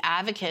LGBT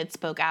advocates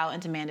spoke out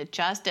and demanded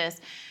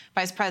justice.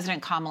 Vice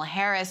President Kamala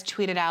Harris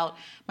tweeted out,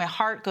 "My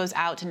heart goes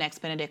out to Nex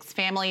Benedict's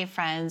family,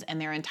 friends,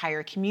 and their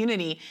entire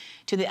community,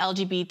 to the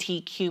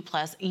LGBTQ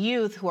plus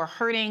youth who are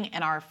hurting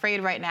and are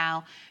afraid right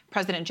now.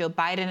 President Joe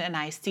Biden and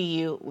I see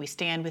you, we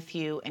stand with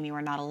you, and you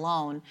are not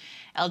alone."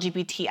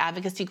 LGBT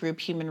advocacy group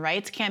Human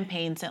Rights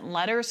Campaign sent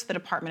letters to the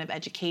Department of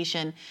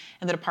Education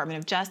and the Department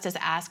of Justice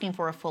asking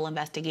for a full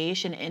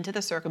investigation into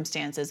the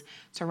circumstances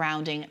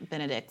surrounding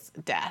Benedict's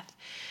death.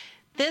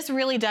 This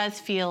really does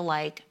feel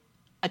like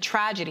a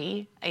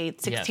tragedy, a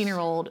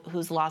 16-year-old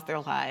who's lost their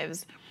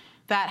lives,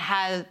 that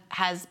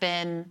has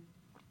been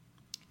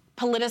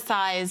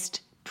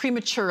politicized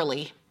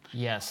prematurely.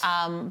 Yes.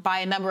 By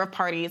a number of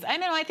parties.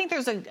 I think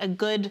there's a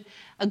good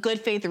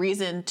faith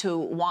reason to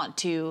want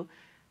to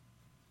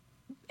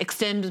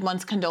extend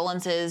one's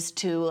condolences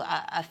to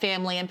a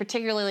family, and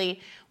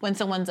particularly when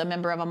someone's a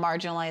member of a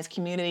marginalized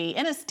community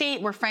in a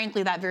state where,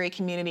 frankly, that very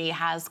community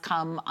has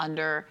come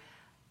under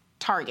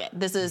target.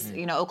 This is,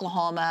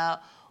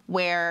 Oklahoma,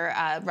 where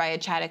Raya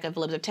Chaddick of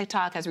Libs of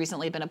TikTok has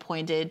recently been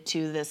appointed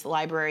to this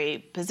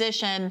library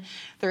position.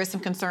 There is some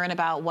concern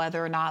about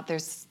whether or not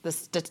there's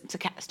this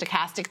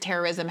stochastic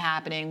terrorism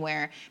happening,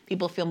 where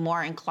people feel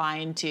more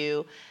inclined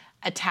to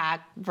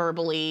attack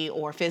verbally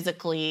or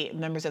physically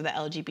members of the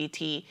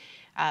LGBT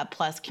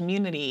plus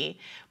community.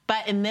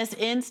 But in this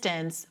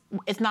instance,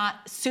 it's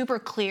not super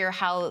clear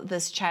how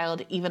this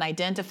child even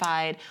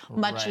identified,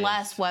 much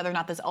less whether or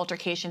not this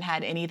altercation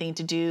had anything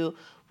to do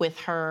with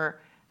her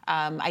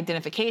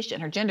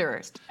identification, her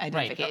gender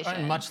identification. Right,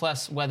 and much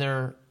less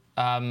whether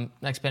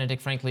Next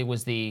Benedict, frankly,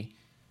 was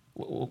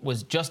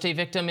just a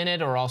victim in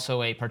it or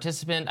also a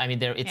participant. I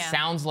mean, it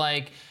sounds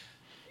like,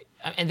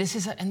 and this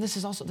is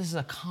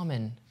a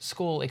common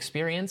school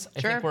experience.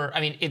 I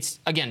think it's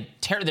again,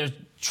 there's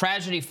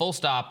tragedy, full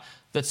stop,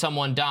 that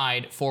someone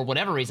died for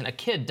whatever reason. A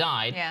kid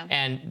died,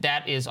 and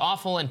that is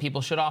awful, and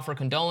people should offer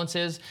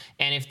condolences.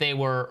 And if they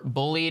were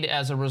bullied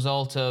as a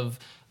result of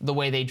the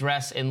way they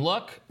dress and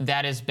look,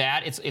 that is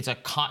bad.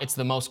 It's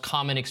the most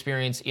common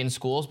experience in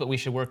schools, but we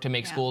should work to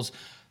make schools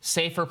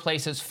safer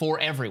places for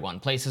everyone,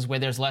 places where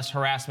there's less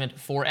harassment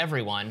for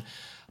everyone.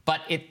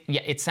 But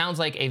it sounds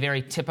like a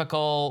very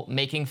typical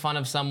making fun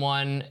of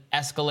someone,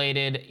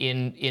 escalated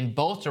in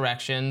both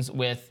directions,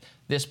 with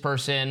this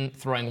person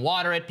throwing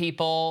water at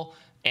people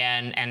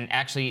and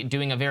actually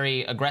doing a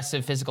very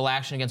aggressive physical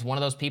action against one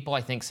of those people,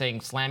 I think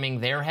slamming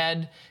their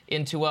head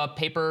into a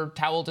paper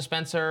towel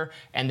dispenser,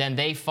 and then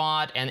they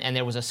fought, and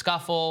there was a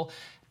scuffle.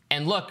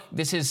 And look,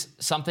 this is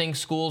something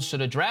schools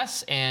should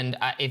address, and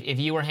if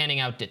you were handing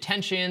out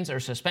detentions or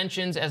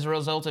suspensions as a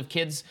result of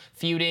kids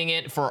feuding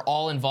it for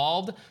all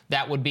involved,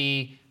 that would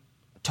be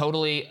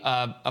totally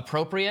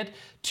appropriate.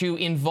 To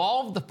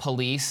involve the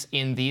police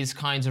in these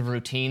kinds of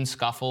routine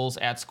scuffles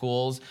at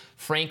schools,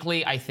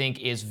 frankly, I think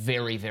is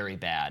very, very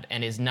bad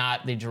and is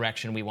not the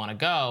direction we want to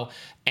go.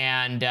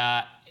 And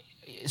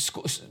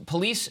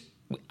police,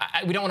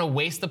 we don't want to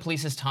waste the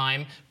police's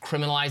time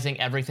criminalizing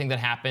everything that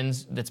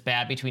happens that's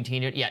bad between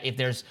teenagers. Yeah,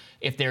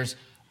 if there's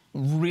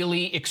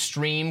really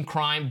extreme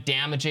crime,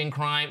 damaging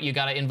crime, you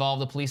got to involve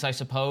the police, I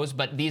suppose.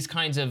 But these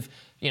kinds of,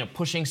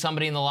 pushing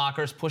somebody in the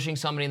lockers, pushing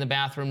somebody in the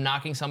bathroom,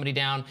 knocking somebody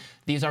down,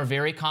 these are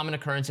very common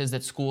occurrences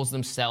that schools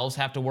themselves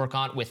have to work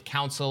on with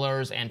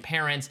counselors and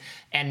parents,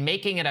 and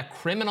making it a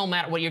criminal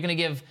matter. What, you're going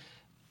to give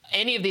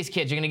any of these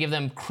kids, you're going to give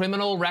them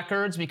criminal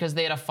records because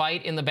they had a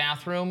fight in the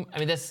bathroom? I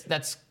mean,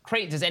 that's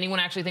crazy. Does anyone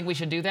actually think we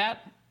should do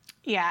that?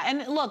 Yeah,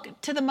 and look,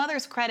 to the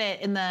mother's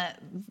credit, in the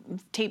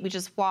tape we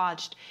just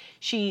watched,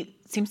 she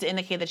seems to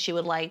indicate that she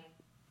would like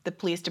the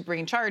police to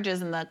bring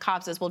charges, and the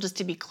cop says, well, just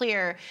to be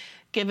clear,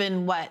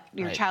 given what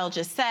your child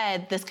just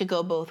said, this could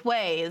go both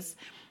ways.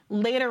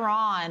 Later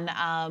on,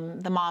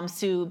 the mom,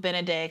 Sue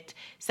Benedict,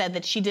 said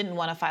that she didn't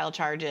want to file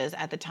charges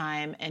at the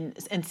time and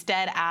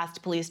instead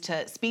asked police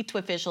to speak to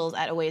officials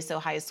at Owasso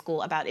High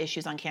School about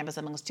issues on campus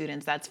among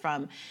students. That's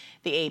from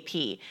the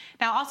AP.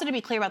 Now, also to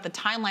be clear about the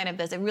timeline of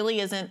this, it really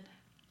isn't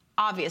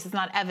obvious. It's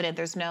not evident.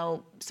 There's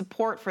no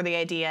support for the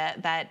idea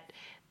that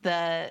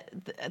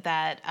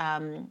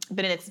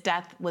Benedict's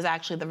death was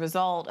actually the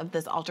result of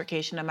this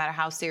altercation, no matter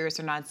how serious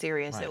or not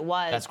serious it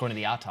was. That's going to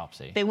the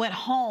autopsy. They went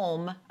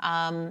home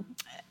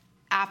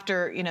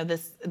after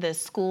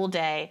this school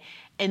day,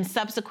 and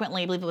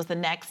subsequently, I believe it was the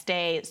next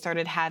day,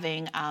 started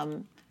having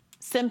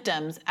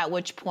symptoms. At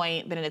which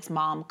point, Benedict's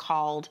mom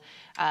called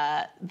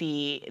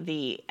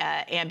the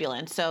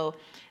ambulance. So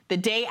the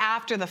day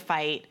after the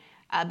fight,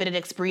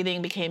 Benedict's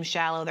breathing became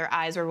shallow. Their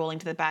eyes were rolling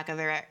to the back of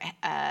their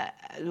head,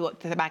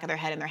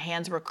 and their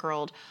hands were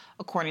curled,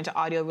 according to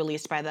audio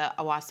released by the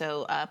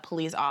Owasso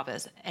police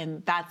office.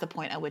 And that's the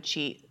point at which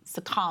she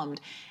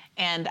succumbed.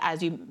 And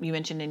as you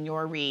mentioned in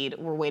your read,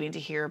 we're waiting to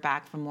hear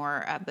back from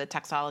more of the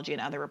toxicology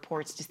and other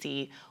reports to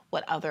see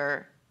what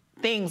other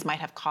things might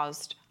have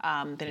caused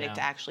Benedict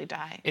to actually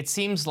die. It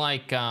seems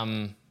like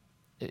the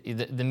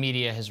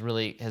media has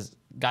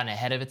gotten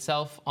ahead of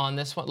itself on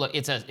this one. Look,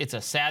 it's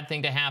a sad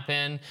thing to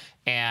happen,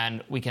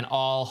 and we can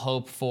all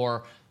hope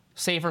for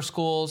safer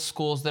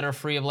schools that are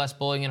free of less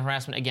bullying and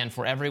harassment, again,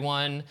 for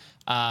everyone,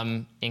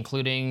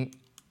 including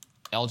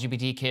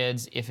LGBT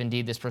kids, if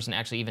indeed this person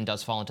actually even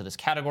does fall into this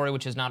category,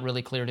 which is not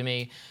really clear to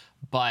me.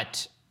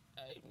 But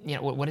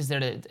what is there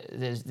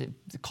the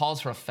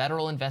calls for a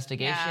federal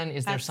investigation?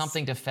 Is there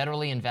something to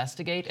federally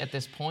investigate at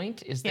this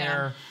point? Is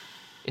that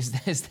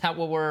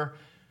what we're...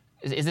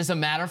 Is this a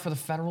matter for the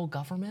federal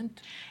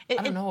government? I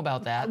don't know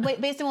about that.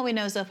 Based on what we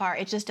know so far,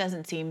 it just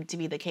doesn't seem to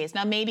be the case.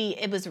 Now, maybe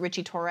it was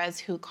Richie Torres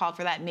who called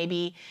for that.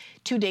 Maybe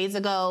 2 days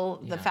ago,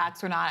 the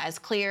facts were not as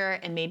clear,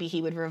 and maybe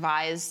he would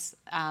revise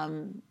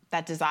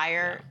that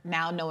desire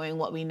now, knowing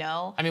what we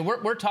know. I mean,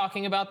 we're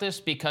talking about this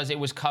because it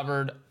was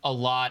covered a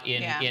lot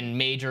in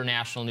major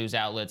national news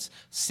outlets,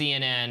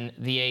 CNN,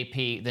 the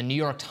AP, the New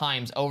York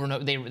Times, over and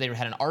over. They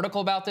had an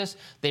article about this.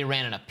 They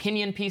ran an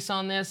opinion piece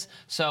on this.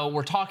 So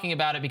we're talking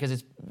about it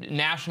because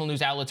national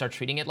news outlets are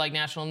treating it like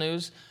national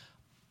news.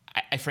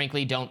 I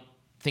frankly don't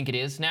think it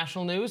is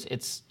national news.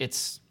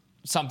 It's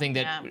something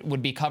that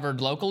would be covered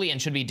locally and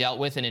should be dealt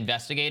with and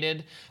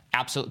investigated,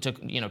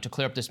 absolutely, to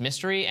clear up this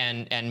mystery,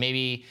 and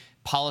maybe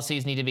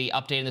policies need to be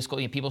updated in the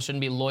school. People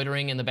shouldn't be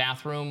loitering in the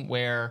bathroom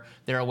where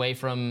they're away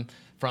from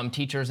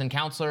teachers and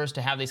counselors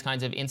to have these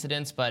kinds of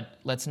incidents. But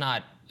let's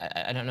not.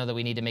 I don't know that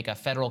we need to make a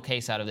federal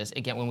case out of this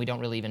again when we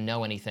don't really even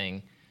know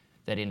anything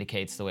that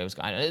indicates the way it was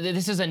going.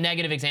 This is a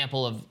negative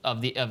example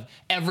of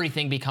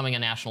everything becoming a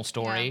national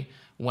story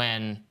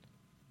when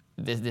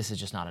this is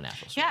just not a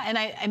national story. Yeah, and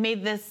I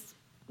made this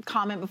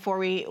comment before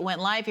we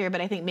went live here, but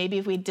I think maybe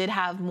if we did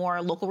have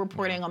more local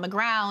reporting on the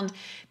ground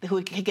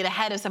who could get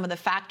ahead of some of the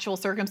factual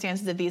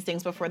circumstances of these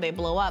things before they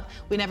blow up,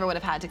 we never would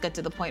have had to get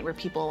to the point where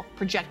people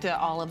projected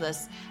all of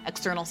this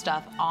external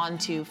stuff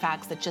onto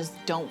facts that just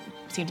don't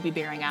seem to be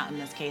bearing out in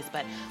this case.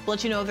 But we'll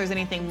let you know if there's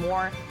anything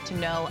more to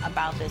know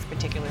about this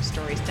particular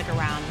story. Stick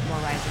around, more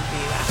Rising for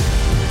you after.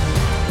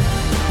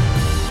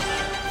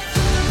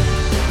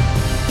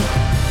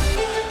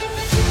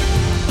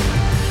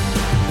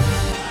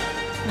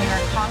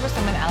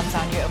 Congresswoman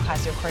Alexandria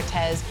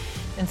Ocasio-Cortez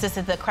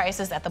insisted the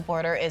crisis at the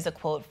border is a,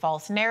 quote,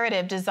 false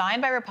narrative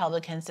designed by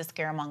Republicans to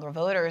scaremonger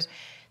voters.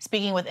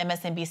 Speaking with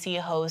MSNBC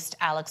host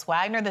Alex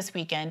Wagner this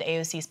weekend,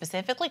 AOC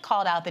specifically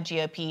called out the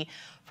GOP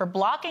for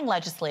blocking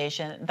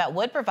legislation that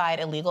would provide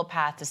a legal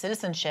path to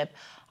citizenship,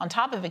 on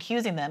top of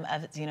accusing them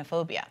of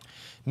xenophobia.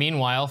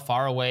 Meanwhile,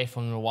 far away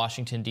from the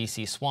Washington,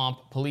 D.C.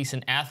 swamp, police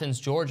in Athens,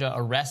 Georgia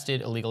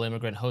arrested illegal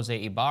immigrant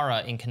Jose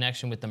Ibarra in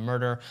connection with the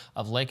murder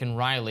of Laken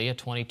Riley, a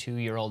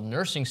 22-year-old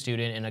nursing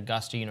student in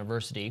Augusta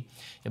University.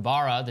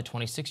 Ibarra, the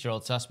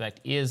 26-year-old suspect,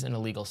 is an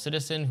illegal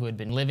citizen who had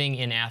been living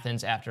in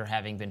Athens after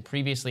having been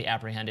previously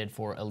apprehended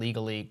for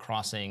illegally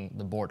crossing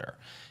the border.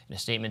 In a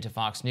statement to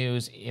Fox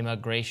News,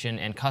 Immigration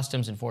and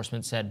Customs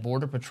Enforcement said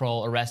Border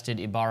Patrol arrested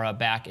Ibarra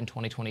back in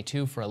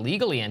 2022 for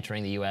illegally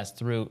entering the U.S.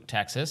 through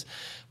Texas,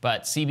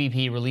 but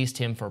CBP released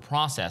him for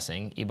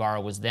processing.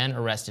 Ibarra was then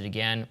arrested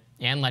again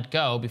and let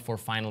go before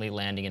finally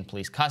landing in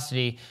police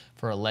custody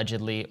for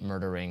allegedly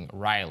murdering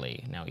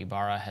Riley. Now,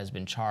 Ibarra has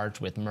been charged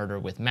with murder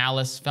with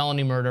malice,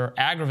 felony murder,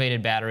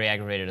 aggravated battery,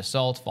 aggravated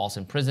assault, false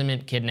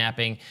imprisonment,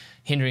 kidnapping,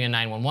 hindering a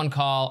 911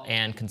 call,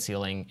 and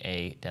concealing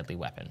a deadly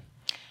weapon.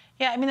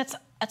 Yeah, I mean, it's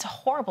a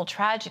horrible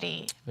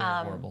tragedy. Very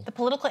horrible. The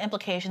political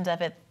implications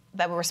of it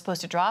that we were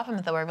supposed to draw from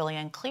it that were really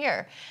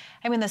unclear.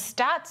 I mean, the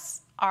stats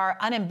are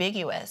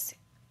unambiguous.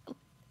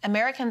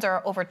 Americans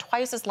are over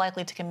twice as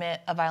likely to commit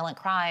a violent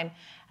crime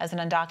as an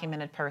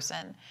undocumented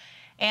person.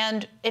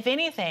 And if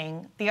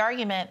anything, the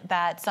argument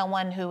that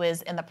someone who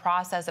is in the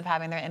process of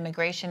having their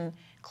immigration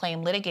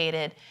claim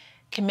litigated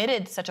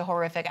committed such a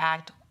horrific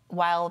act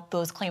while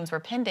those claims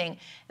were pending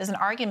is an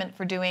argument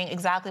for doing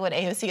exactly what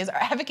AOC is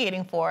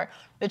advocating for,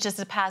 which is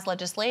to pass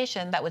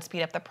legislation that would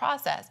speed up the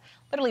process.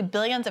 Literally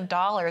billions of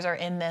dollars are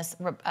in this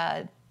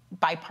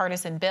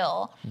bipartisan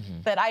bill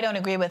that I don't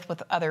agree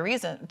with other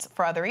reasons,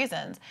 for other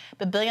reasons,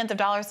 but billions of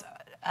dollars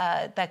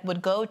that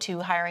would go to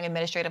hiring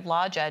administrative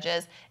law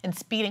judges and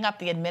speeding up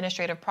the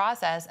administrative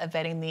process of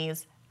vetting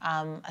these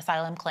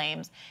asylum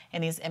claims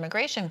and these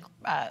immigration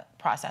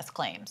process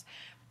claims.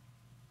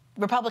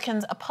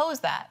 Republicans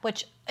oppose that,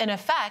 which in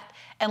effect,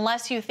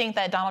 unless you think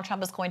that Donald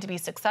Trump is going to be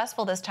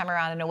successful this time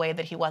around in a way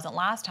that he wasn't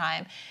last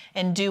time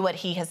and do what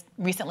he has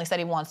recently said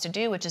he wants to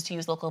do, which is to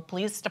use local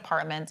police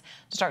departments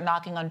to start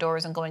knocking on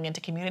doors and going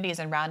into communities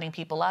and rounding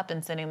people up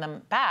and sending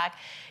them back,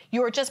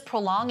 you're just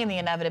prolonging the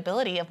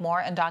inevitability of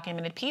more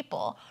undocumented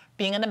people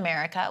being in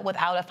America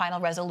without a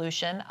final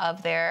resolution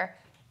of their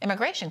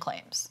immigration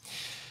claims.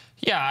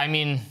 Yeah, I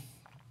mean,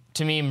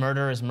 to me,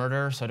 murder is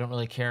murder, so I don't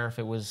really care if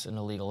it was an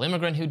illegal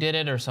immigrant who did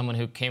it or someone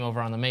who came over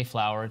on the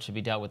Mayflower. It should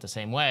be dealt with the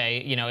same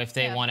way. You know, if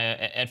they want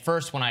to, at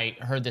first when I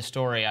heard this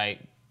story, I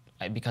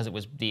because it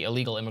was the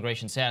illegal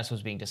immigration status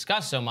was being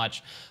discussed so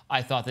much,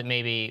 I thought that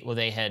maybe, well,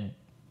 they had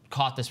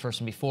caught this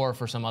person before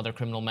for some other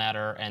criminal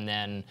matter and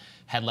then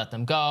had let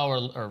them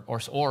go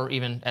or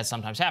even, as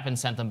sometimes happens,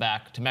 sent them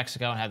back to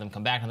Mexico and had them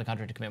come back in the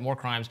country to commit more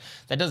crimes.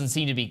 That doesn't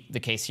seem to be the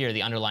case here.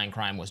 The underlying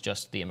crime was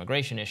just the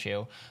immigration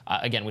issue,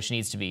 again, which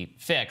needs to be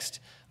fixed.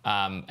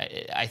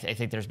 I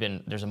think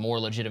there's a more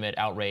legitimate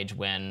outrage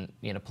when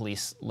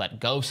police let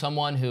go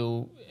someone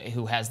who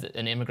has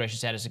an immigration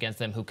status against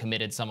them who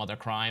committed some other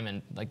crime,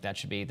 and like that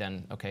should be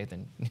then okay,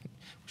 then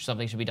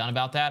something should be done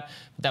about that.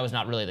 But that was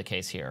not really the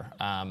case here.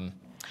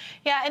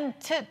 Yeah, and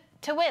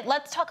to wit,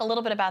 let's talk a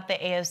little bit about the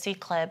AOC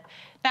clip.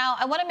 Now,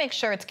 I want to make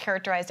sure it's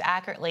characterized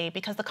accurately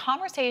because the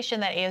conversation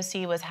that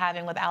AOC was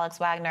having with Alex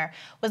Wagner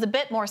was a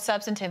bit more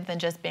substantive than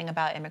just being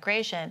about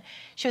immigration.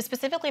 She was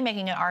specifically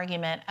making an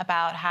argument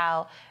about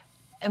how,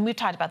 and we've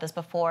talked about this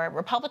before,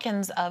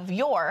 Republicans of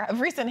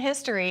recent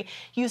history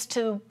used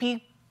to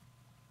be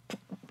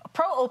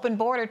pro-open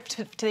border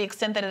to the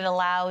extent that it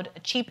allowed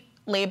cheap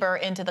labor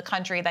into the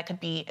country that could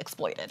be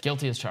exploited.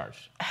 Guilty as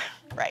charged.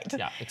 Right.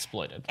 Yeah,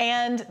 exploited.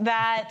 And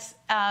that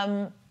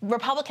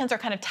Republicans are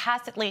kind of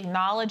tacitly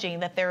acknowledging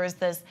that there is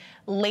this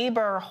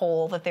labor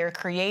hole that they're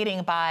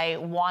creating by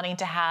wanting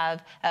to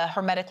have a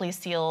hermetically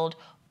sealed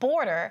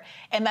border,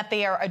 and that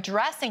they are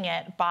addressing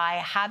it by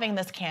having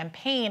this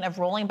campaign of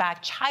rolling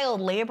back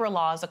child labor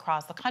laws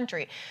across the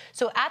country.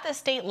 So at the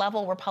state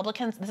level,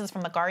 Republicans, this is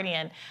from The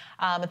Guardian,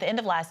 at the end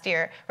of last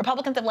year,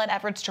 Republicans have led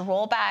efforts to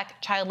roll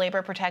back child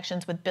labor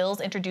protections with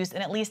bills introduced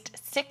in at least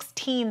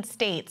 16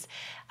 states.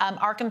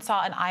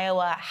 Arkansas and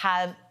Iowa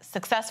have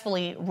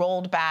successfully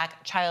rolled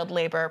back child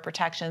labor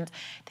protections.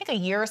 I think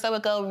a year or so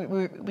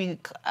ago, we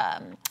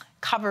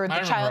covered the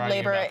child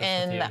labor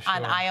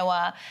on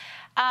Iowa.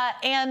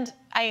 And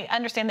I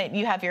understand that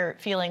you have your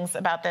feelings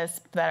about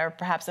this that are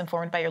perhaps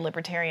informed by your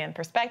libertarian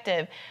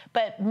perspective,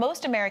 but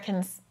most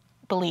Americans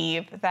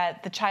believe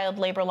that the child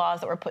labor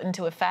laws that were put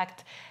into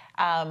effect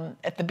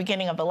at the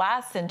beginning of the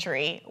last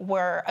century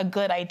were a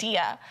good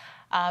idea.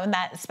 And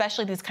that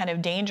especially these kind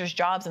of dangerous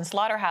jobs in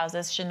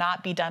slaughterhouses should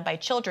not be done by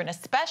children,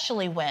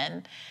 especially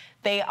when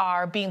they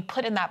are being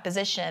put in that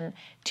position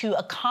to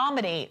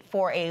accommodate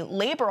for a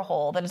labor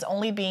hole that is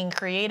only being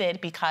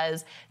created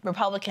because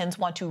Republicans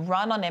want to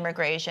run on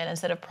immigration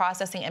instead of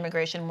processing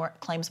immigration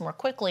claims more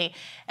quickly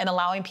and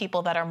allowing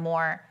people that are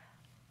more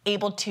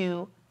able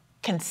to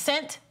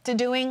consent to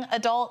doing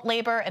adult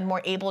labor and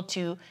more able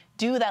to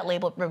do that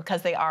labor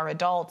because they are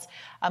adults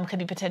could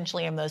be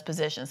potentially in those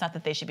positions. Not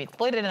that they should be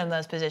exploited in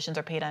those positions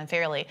or paid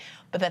unfairly,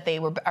 but that they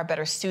are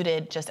better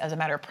suited just as a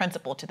matter of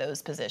principle to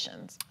those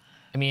positions.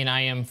 I mean,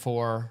 I am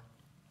for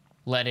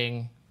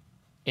letting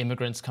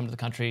immigrants come to the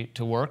country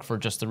to work for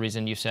just the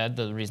reason you said,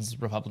 the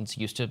reasons Republicans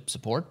used to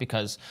support,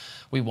 because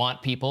we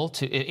want people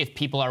to, if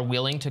people are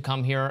willing to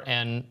come here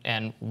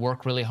and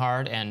work really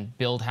hard and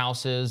build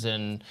houses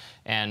and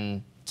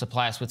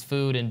supply us with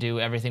food and do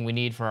everything we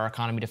need for our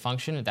economy to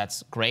function,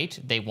 that's great.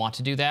 They want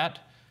to do that.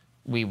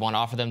 We want to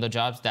offer them the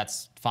jobs.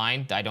 That's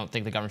fine. I don't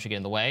think the government should get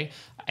in the way.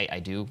 I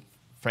do,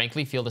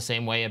 frankly, feel the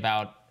same way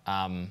about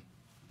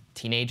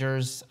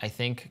teenagers. I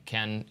think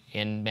can,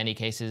 in many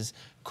cases,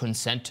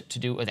 consent to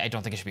do. I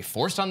don't think it should be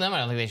forced on them. I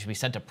don't think they should be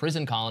sent to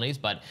prison colonies.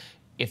 But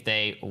if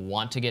they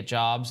want to get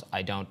jobs,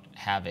 I don't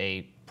have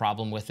a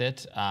problem with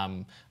it.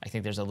 I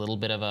think there's a little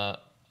bit of a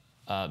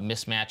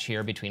mismatch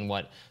here between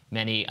what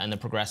many and the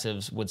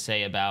progressives would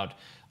say about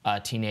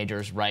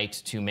teenagers' right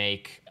to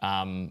make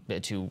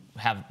to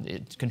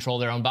control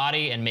their own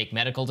body and make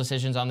medical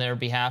decisions on their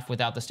behalf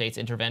without the state's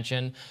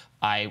intervention,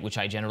 which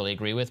I generally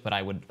agree with, but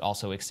I would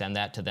also extend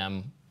that to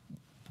them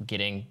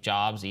getting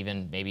jobs,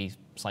 even maybe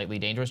slightly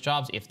dangerous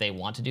jobs, if they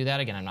want to do that.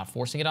 Again, I'm not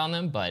forcing it on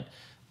them, but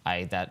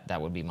that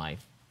would be my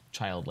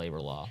child labor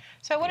law.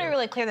 So I want to be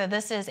really clear that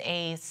this is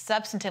a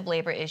substantive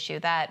labor issue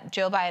that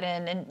Joe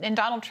Biden and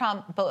Donald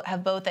Trump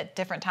have both at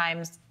different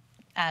times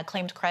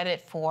claimed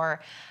credit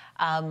for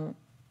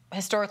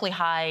historically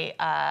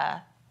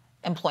high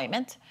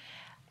employment.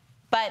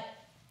 But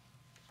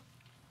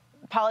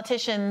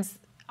politicians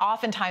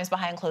oftentimes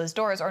behind closed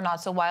doors are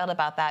not so wild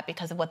about that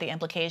because of what the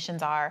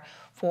implications are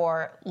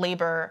for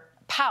labor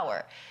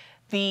power.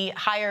 The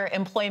higher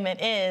employment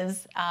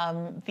is,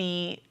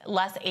 the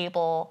less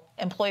able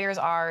employers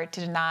are to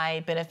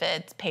deny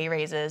benefits, pay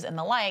raises, and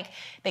the like.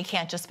 They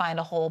can't just find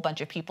a whole bunch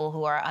of people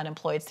who are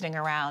unemployed sitting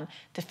around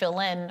to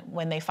fill in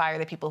when they fire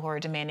the people who are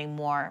demanding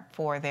more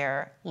for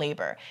their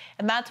labor.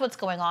 And that's what's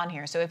going on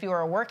here. So if you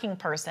are a working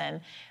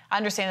person,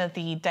 understand that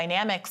the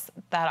dynamics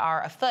that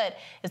are afoot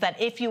is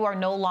that if you are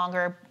no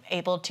longer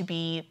able to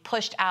be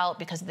pushed out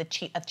because of the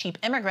cheap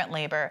immigrant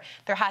labor,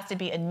 there has to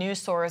be a new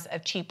source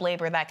of cheap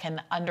labor that can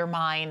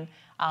undermine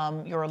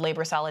your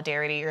labor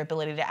solidarity, your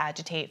ability to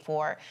agitate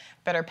for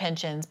better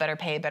pensions, better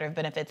pay, better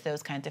benefits,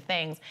 those kinds of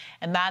things.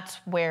 And that's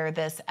where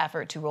this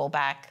effort to roll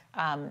back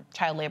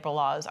child labor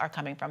laws are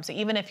coming from. So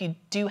even if you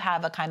do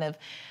have a kind of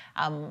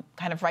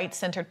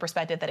right-centered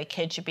perspective that a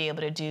kid should be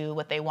able to do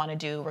what they want to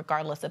do,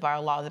 regardless of our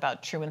laws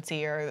about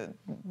truancy or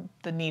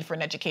the need for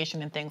an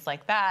education and things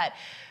like that,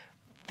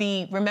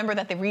 remember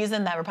that the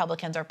reason that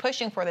Republicans are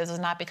pushing for this is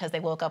not because they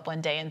woke up one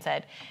day and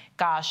said,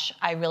 gosh,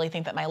 I really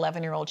think that my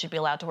 11-year-old should be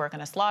allowed to work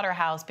in a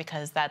slaughterhouse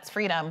because that's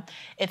freedom.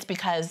 It's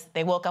because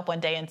they woke up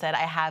one day and said, I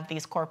have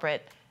these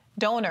corporate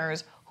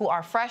donors who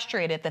are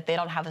frustrated that they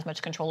don't have as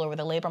much control over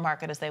the labor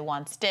market as they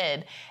once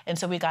did. And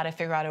so we got to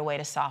figure out a way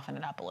to soften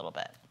it up a little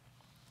bit.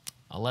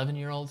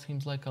 11-year-old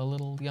seems like a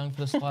little young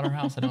for the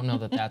slaughterhouse. I don't know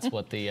that that's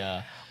what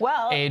the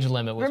age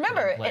limit was put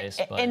in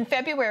place. In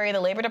February, the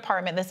Labor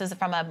Department, this is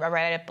from a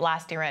write-up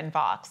last year in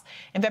Vox.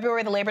 In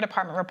February, the Labor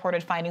Department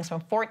reported findings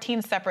from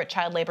 14 separate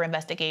child labor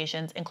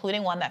investigations,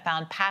 including one that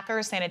found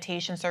Packers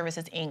Sanitation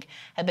Services, Inc.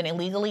 had been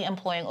illegally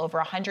employing over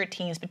 100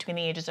 teens between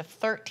the ages of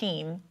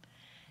 13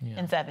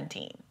 and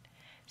 17.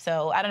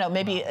 So I don't know,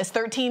 maybe is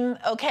 13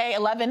 okay?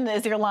 11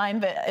 is your line,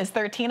 but is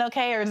 13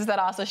 okay? Or does that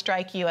also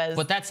strike you as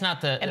that's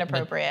not the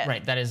inappropriate?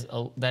 Right, that is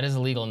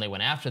illegal, and they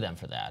went after them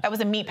for that. That was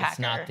a meat packer. It's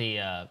not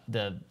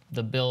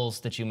the bills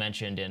that you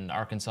mentioned in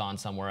Arkansas and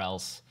somewhere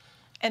else.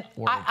 And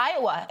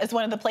Iowa is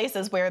one of the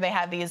places where they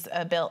have these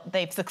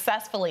they've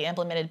successfully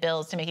implemented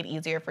bills to make it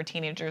easier for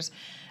teenagers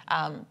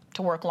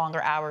to work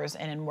longer hours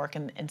and work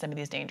in some of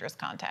these dangerous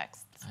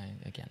contexts.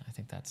 I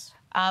think that's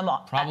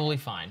probably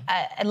fine.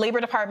 A Labor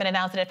Department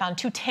announced that it found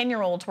 2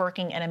 10-year-olds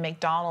working in a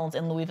McDonald's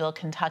in Louisville,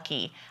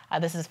 Kentucky.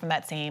 This is from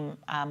that same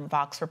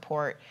Vox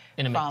report.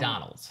 In a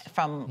McDonald's?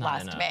 From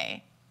last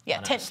May. Yeah,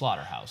 not a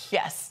slaughterhouse.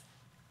 Yes.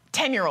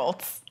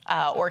 10-year-olds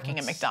working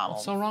at McDonald's.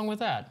 What's so wrong with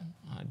that?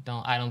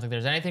 I don't think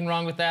there's anything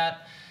wrong with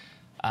that.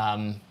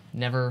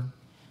 Never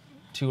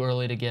too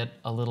early to get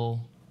a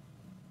little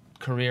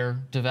career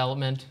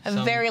develiment.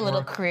 A very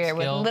little career skill.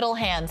 With little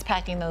hands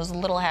packing those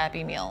little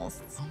Happy Meals.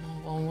 Oh,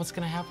 well, what's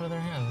going to happen to their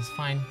hands? It's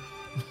fine.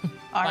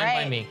 All fine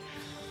right. by me.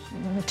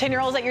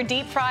 10-year-olds at your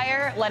deep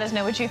fryer. Let us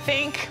know what you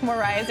think. More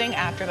Rising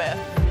after this.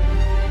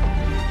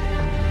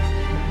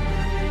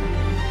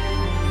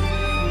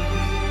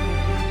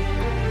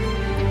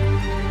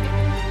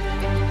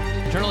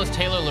 Journalist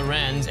Taylor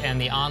Lorenz and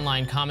the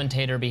online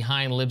commentator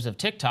behind Libs of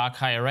TikTok,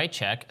 Chaya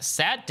Raichek,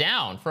 sat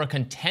down for a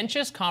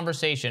contentious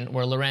conversation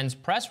where Lorenz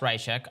pressed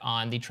Raichek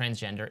on the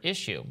transgender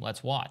issue.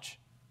 Let's watch.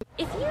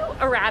 If you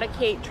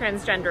eradicate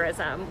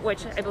transgenderism,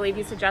 which I believe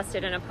you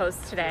suggested in a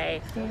post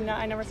today. No,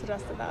 I never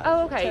suggested that.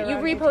 Oh, okay. You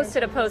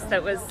reposted a post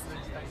that was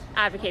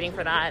advocating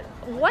for that.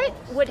 What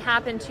would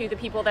happen to the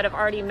people that have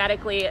already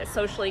medically,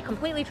 socially,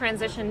 completely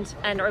transitioned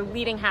and are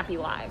leading happy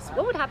lives?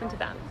 What would happen to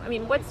them? I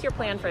mean, what's your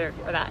plan for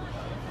that?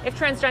 If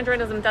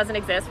transgenderism doesn't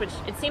exist, which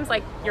it seems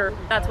like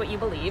that's what you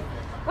believe,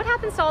 what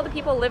happens to all the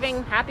people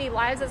living happy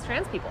lives as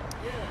trans people?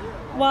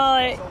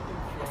 Well,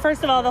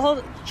 first of all, the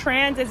whole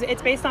trans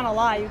it's based on a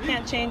lie. You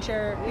can't change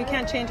your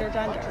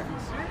gender.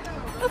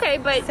 Okay,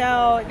 but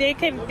so they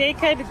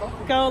could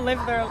go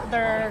live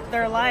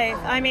their life.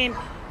 I mean,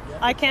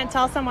 I can't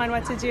tell someone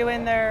what to do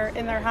in their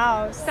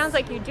house. Sounds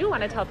like you do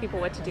want to tell people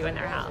what to do in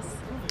their house.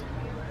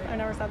 I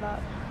never said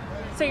that.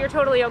 So you're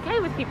totally okay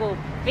with people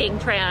being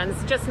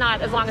trans, just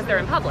not as long as they're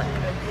in public?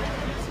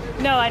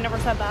 No, I never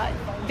said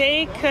that.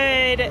 They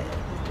could.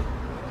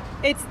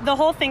 The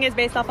whole thing is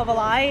based off of a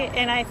lie,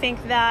 and I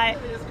think that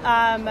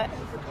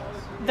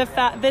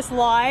this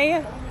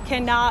lie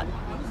cannot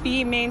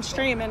be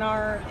mainstream in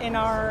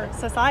our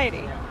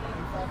society.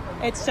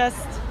 It's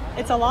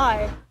a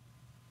lie.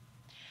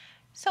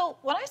 So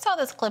when I saw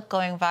this clip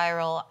going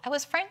viral, I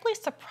was frankly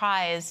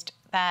surprised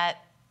that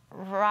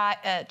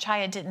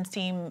Chaya didn't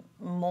seem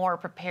more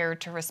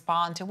prepared to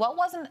respond to what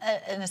wasn't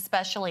an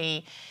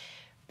especially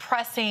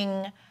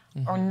pressing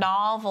or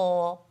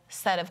novel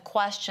set of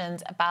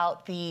questions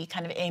about the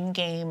kind of end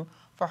game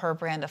for her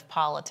brand of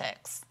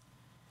politics.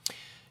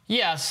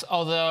 Yes,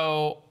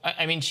 although,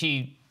 I mean,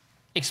 she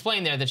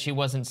explained there that she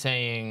wasn't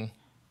saying,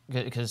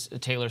 because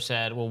Taylor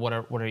said, well, what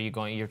are you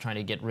going, you're trying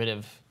to get rid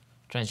of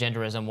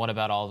transgenderism, what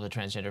about all of the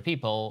transgender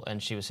people?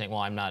 And she was saying, well,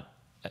 I'm not,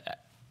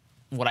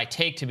 what I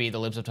take to be the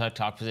Libs of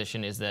TikTok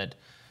position is that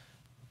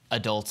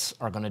adults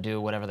are going to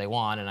do whatever they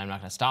want, and I'm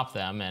not going to stop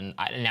them. And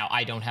now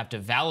I don't have to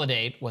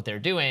validate what they're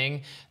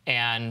doing.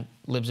 And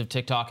Libs of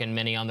TikTok and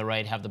many on the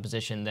right have the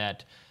position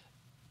that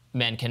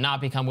men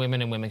cannot become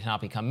women and women cannot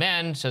become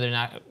men, so they're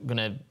not going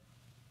to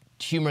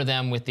humor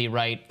them with the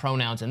right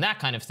pronouns and that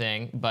kind of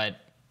thing. But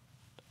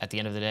at the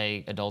end of the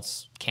day,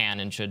 adults can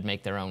and should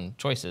make their own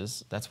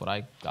choices. That's what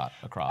I got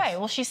across. Right.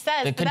 Well, she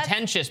says the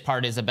contentious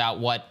part is about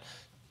what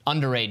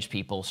underage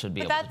people should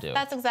be able to do.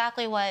 That's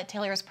exactly what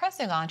Taylor is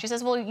pressing on. She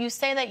says, well, you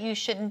say that you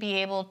shouldn't be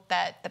able,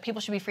 that people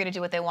should be free to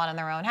do what they want in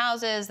their own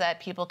houses, that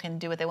people can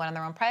do what they want in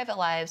their own private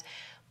lives,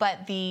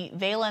 but the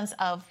valence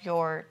of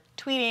your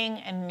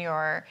tweeting and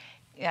you're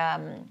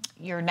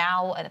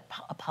now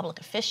a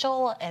public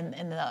official in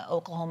the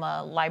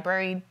Oklahoma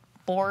Library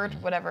Board,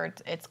 whatever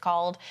it's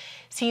called,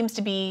 seems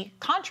to be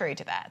contrary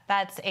to that.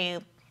 That's a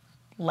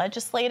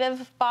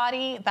legislative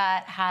body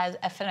that has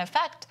an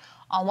effect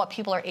on what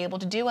people are able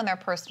to do in their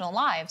personal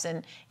lives.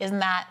 And isn't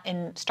that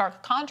in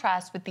stark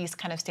contrast with these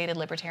kind of stated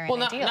libertarian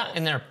ideals? Well, not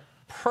in their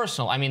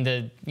personal. I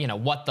mean,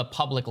 what the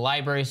public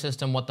library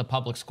system, what the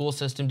public school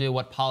system do,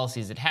 what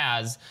policies it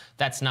has,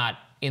 that's not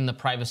in the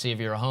privacy of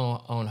your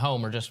own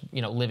home or just,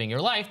 living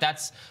your life.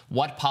 That's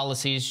what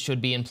policies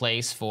should be in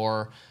place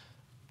for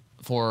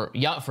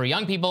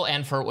young people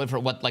and for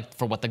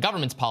what the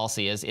government's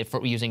policy is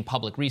for using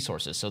public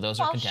resources. So those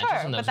are contentious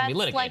and those will be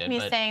litigated. But that's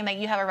like me saying that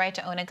you have a right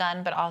to own a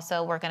gun, but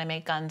also we're going to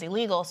make guns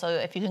illegal. So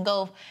if you can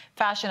go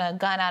fashion a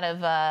gun out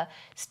of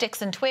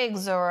sticks and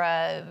twigs, or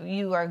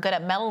you are good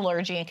at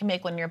metallurgy and can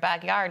make one in your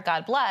backyard,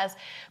 God bless.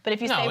 But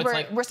if you say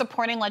we're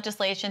supporting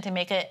legislation to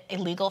make it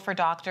illegal for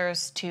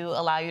doctors to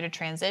allow you to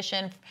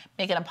transition,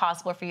 make it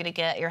impossible for you to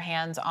get your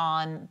hands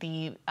on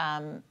the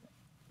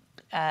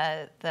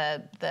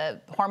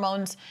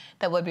hormones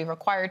that would be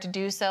required to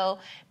do so,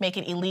 make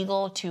it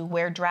illegal to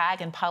wear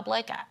drag in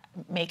public,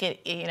 make it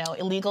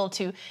illegal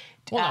to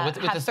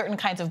have certain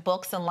kinds of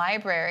books in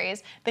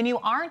libraries, then you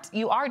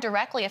are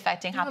directly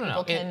affecting how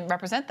people can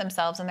represent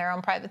themselves in their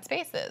own private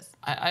spaces.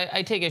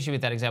 I take issue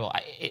with that example.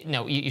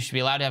 You should be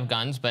allowed to have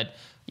guns, but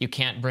you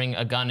can't bring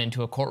a gun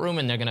into a courtroom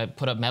and they're going to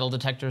put up metal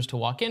detectors to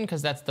walk in,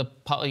 because that's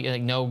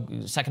no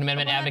Second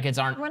Amendment advocates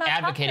aren't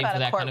advocating for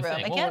that kind of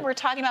thing. Again, we're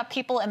talking about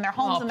people in their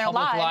homes and their lives.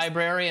 A public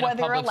library and a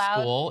public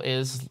school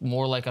is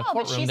more like a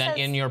courtroom than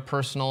in your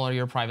personal or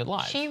your private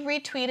life. She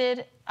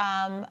retweeted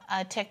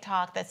a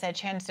TikTok that said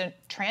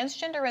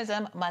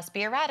transgenderism must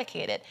be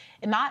eradicated.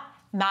 Not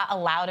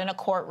allowed in a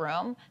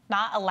courtroom,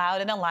 not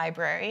allowed in a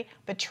library,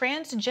 but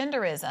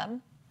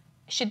transgenderism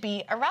should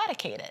be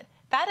eradicated.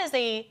 That is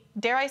a,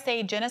 dare I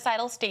say,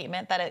 genocidal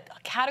statement that a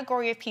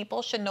category of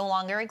people should no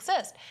longer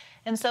exist.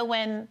 And so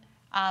when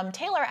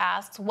Taylor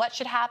asks what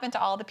should happen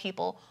to all the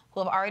people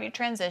who have already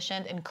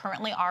transitioned and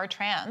currently are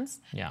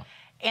trans,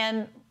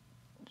 and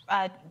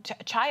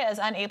Chaya is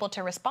unable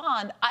to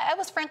respond, I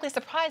was frankly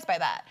surprised by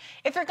that.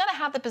 If you're going to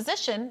have the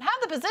position,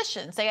 have the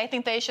position. Say, I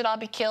think they should all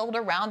be killed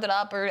or rounded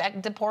up or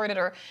deported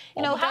or,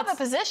 have a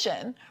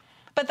position.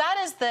 But that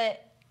is the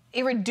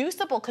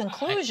irreducible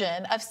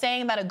conclusion of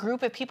saying that a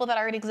group of people that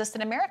already exist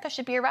in America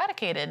should be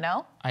eradicated,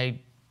 no? I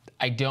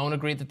don't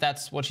agree that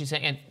that's what she's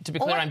saying. And to be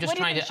clear, I'm just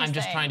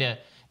trying to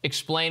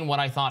explain what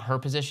I thought her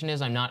position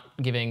is. I'm not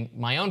giving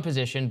my own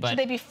position, but should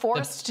they be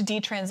forced to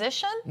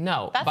detransition?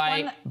 No. That's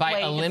by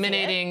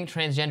eliminating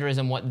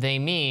transgenderism, what they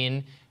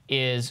mean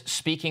is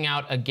speaking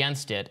out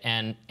against it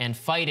and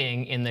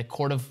fighting in the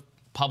court of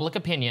public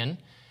opinion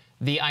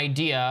the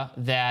idea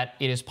that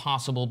it is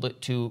possible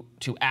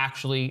to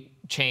actually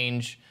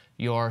change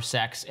your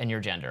sex and your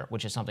gender,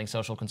 which is something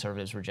social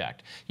conservatives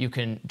reject. You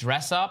can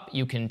dress up,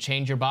 you can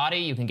change your body,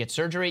 you can get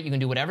surgery, you can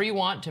do whatever you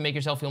want to make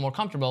yourself feel more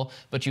comfortable,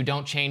 but you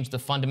don't change the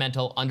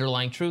fundamental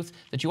underlying truth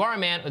that you are a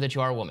man or that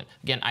you are a woman.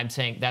 Again, I'm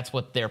saying that's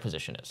what their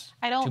position is,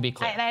 to be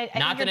clear.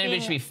 Not that anybody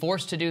should be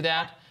forced to do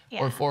that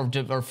or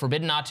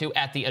forbidden not to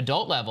at the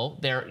adult level.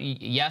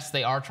 Yes,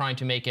 they are trying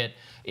to make it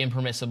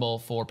impermissible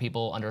for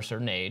people under a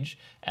certain age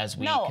as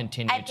we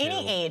continue to... at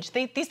any age.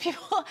 These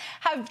people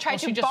have tried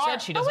to bar... She just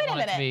said she doesn't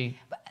want it to be...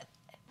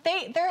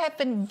 There have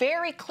been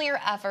very clear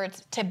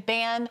efforts to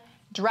ban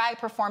drag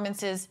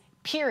performances,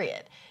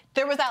 period.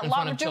 There was that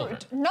law.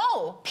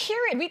 No,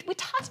 period. We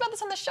talked about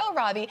this on the show,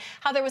 Robbie,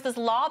 how there was this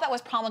law that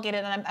was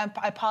promulgated, and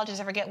I apologize,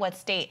 I forget what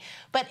state,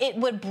 but it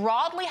would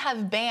broadly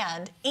have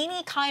banned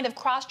any kind of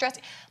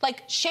cross-dressing,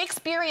 like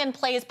Shakespearean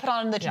plays put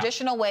on in the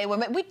traditional way. Don't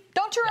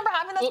you remember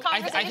having this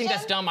conversation? I think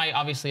that's dumb. I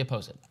obviously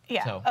oppose it.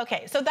 Yeah. So.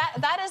 Okay. So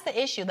that is the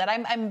issue that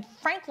I'm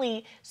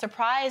frankly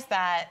surprised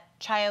that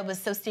Chaya was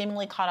so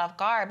seemingly caught off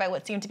guard by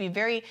what seemed to be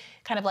very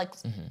kind of like.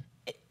 Mm-hmm.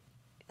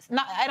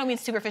 I don't mean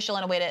superficial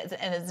in a way as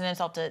an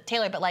insult to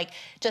Taylor, but like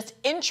just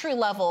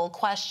entry-level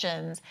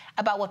questions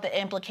about what the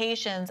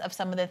implications of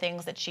some of the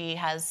things that she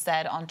has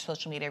said on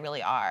social media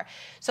really are.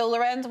 So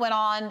Lorenz went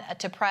on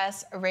to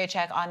press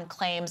Raychek on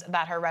claims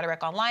that her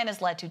rhetoric online has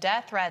led to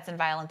death threats and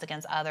violence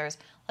against others.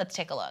 Let's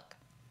take a look.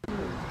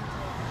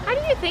 How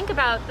do you think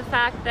about the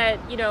fact that,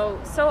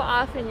 so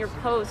often your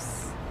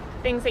posts,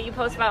 things that you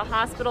post about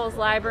hospitals,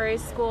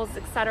 libraries, schools,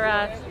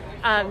 etc.,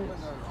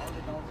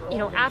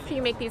 after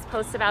you make these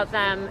posts about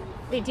them,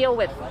 they deal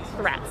with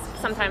threats.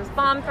 Sometimes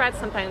bomb threats,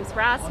 sometimes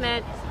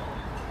harassment.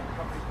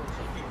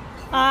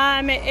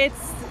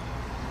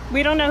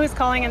 We don't know who's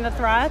calling in the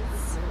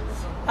threats.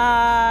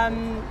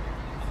 And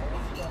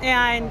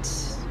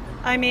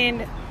I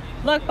mean,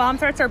 look, bomb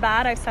threats are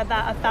bad. I've said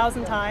that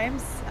 1,000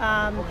 times.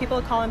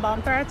 People calling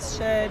bomb threats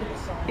should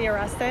be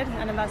arrested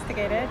and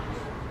investigated.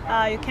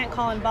 You can't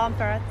call in bomb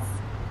threats.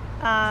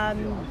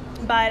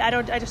 But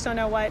I just don't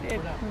know what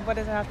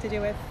does it have to do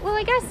with. Well,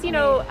 I guess,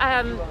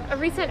 a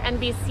recent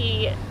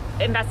NBC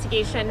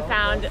investigation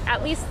found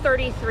at least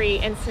 33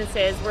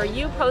 instances where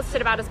you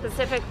posted about a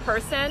specific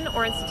person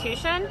or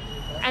institution,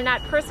 and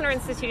that person or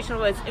institution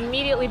was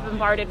immediately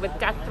bombarded with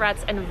death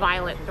threats and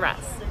violent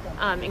threats,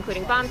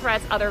 including bomb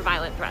threats, other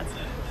violent threats.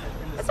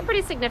 That's a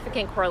pretty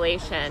significant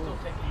correlation.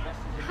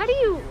 How do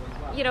you,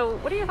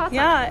 what are your thoughts on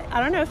that? Yeah, I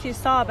don't know if you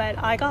saw, but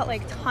I got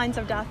tons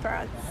of death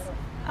threats.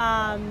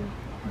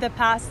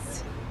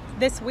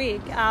 This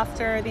week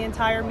after the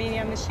entire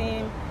media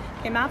machine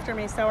came after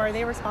me. So are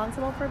they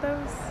responsible for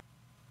those?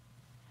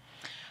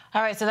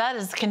 All right, so that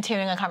is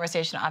continuing a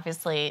conversation,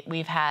 obviously,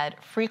 we've had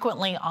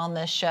frequently on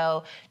this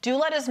show. Do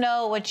let us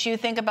know what you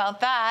think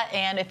about that,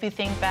 and if you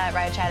think that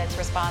Russiagate's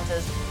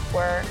responses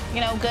were,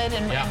 good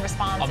and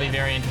responsive. I'll be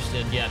very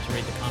interested, to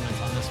read the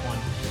comments on this one.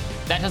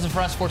 That does it for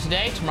us for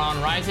today. Tomorrow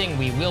on Rising,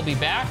 we will be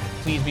back.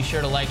 Please be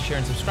sure to like, share,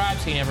 and subscribe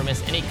so you never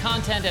miss any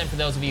content. And for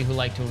those of you who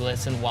like to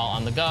listen while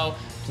on the go,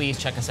 please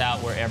check us out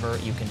wherever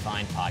you can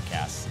find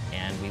podcasts.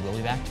 And we will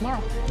be back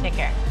tomorrow. Take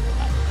care.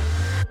 Bye.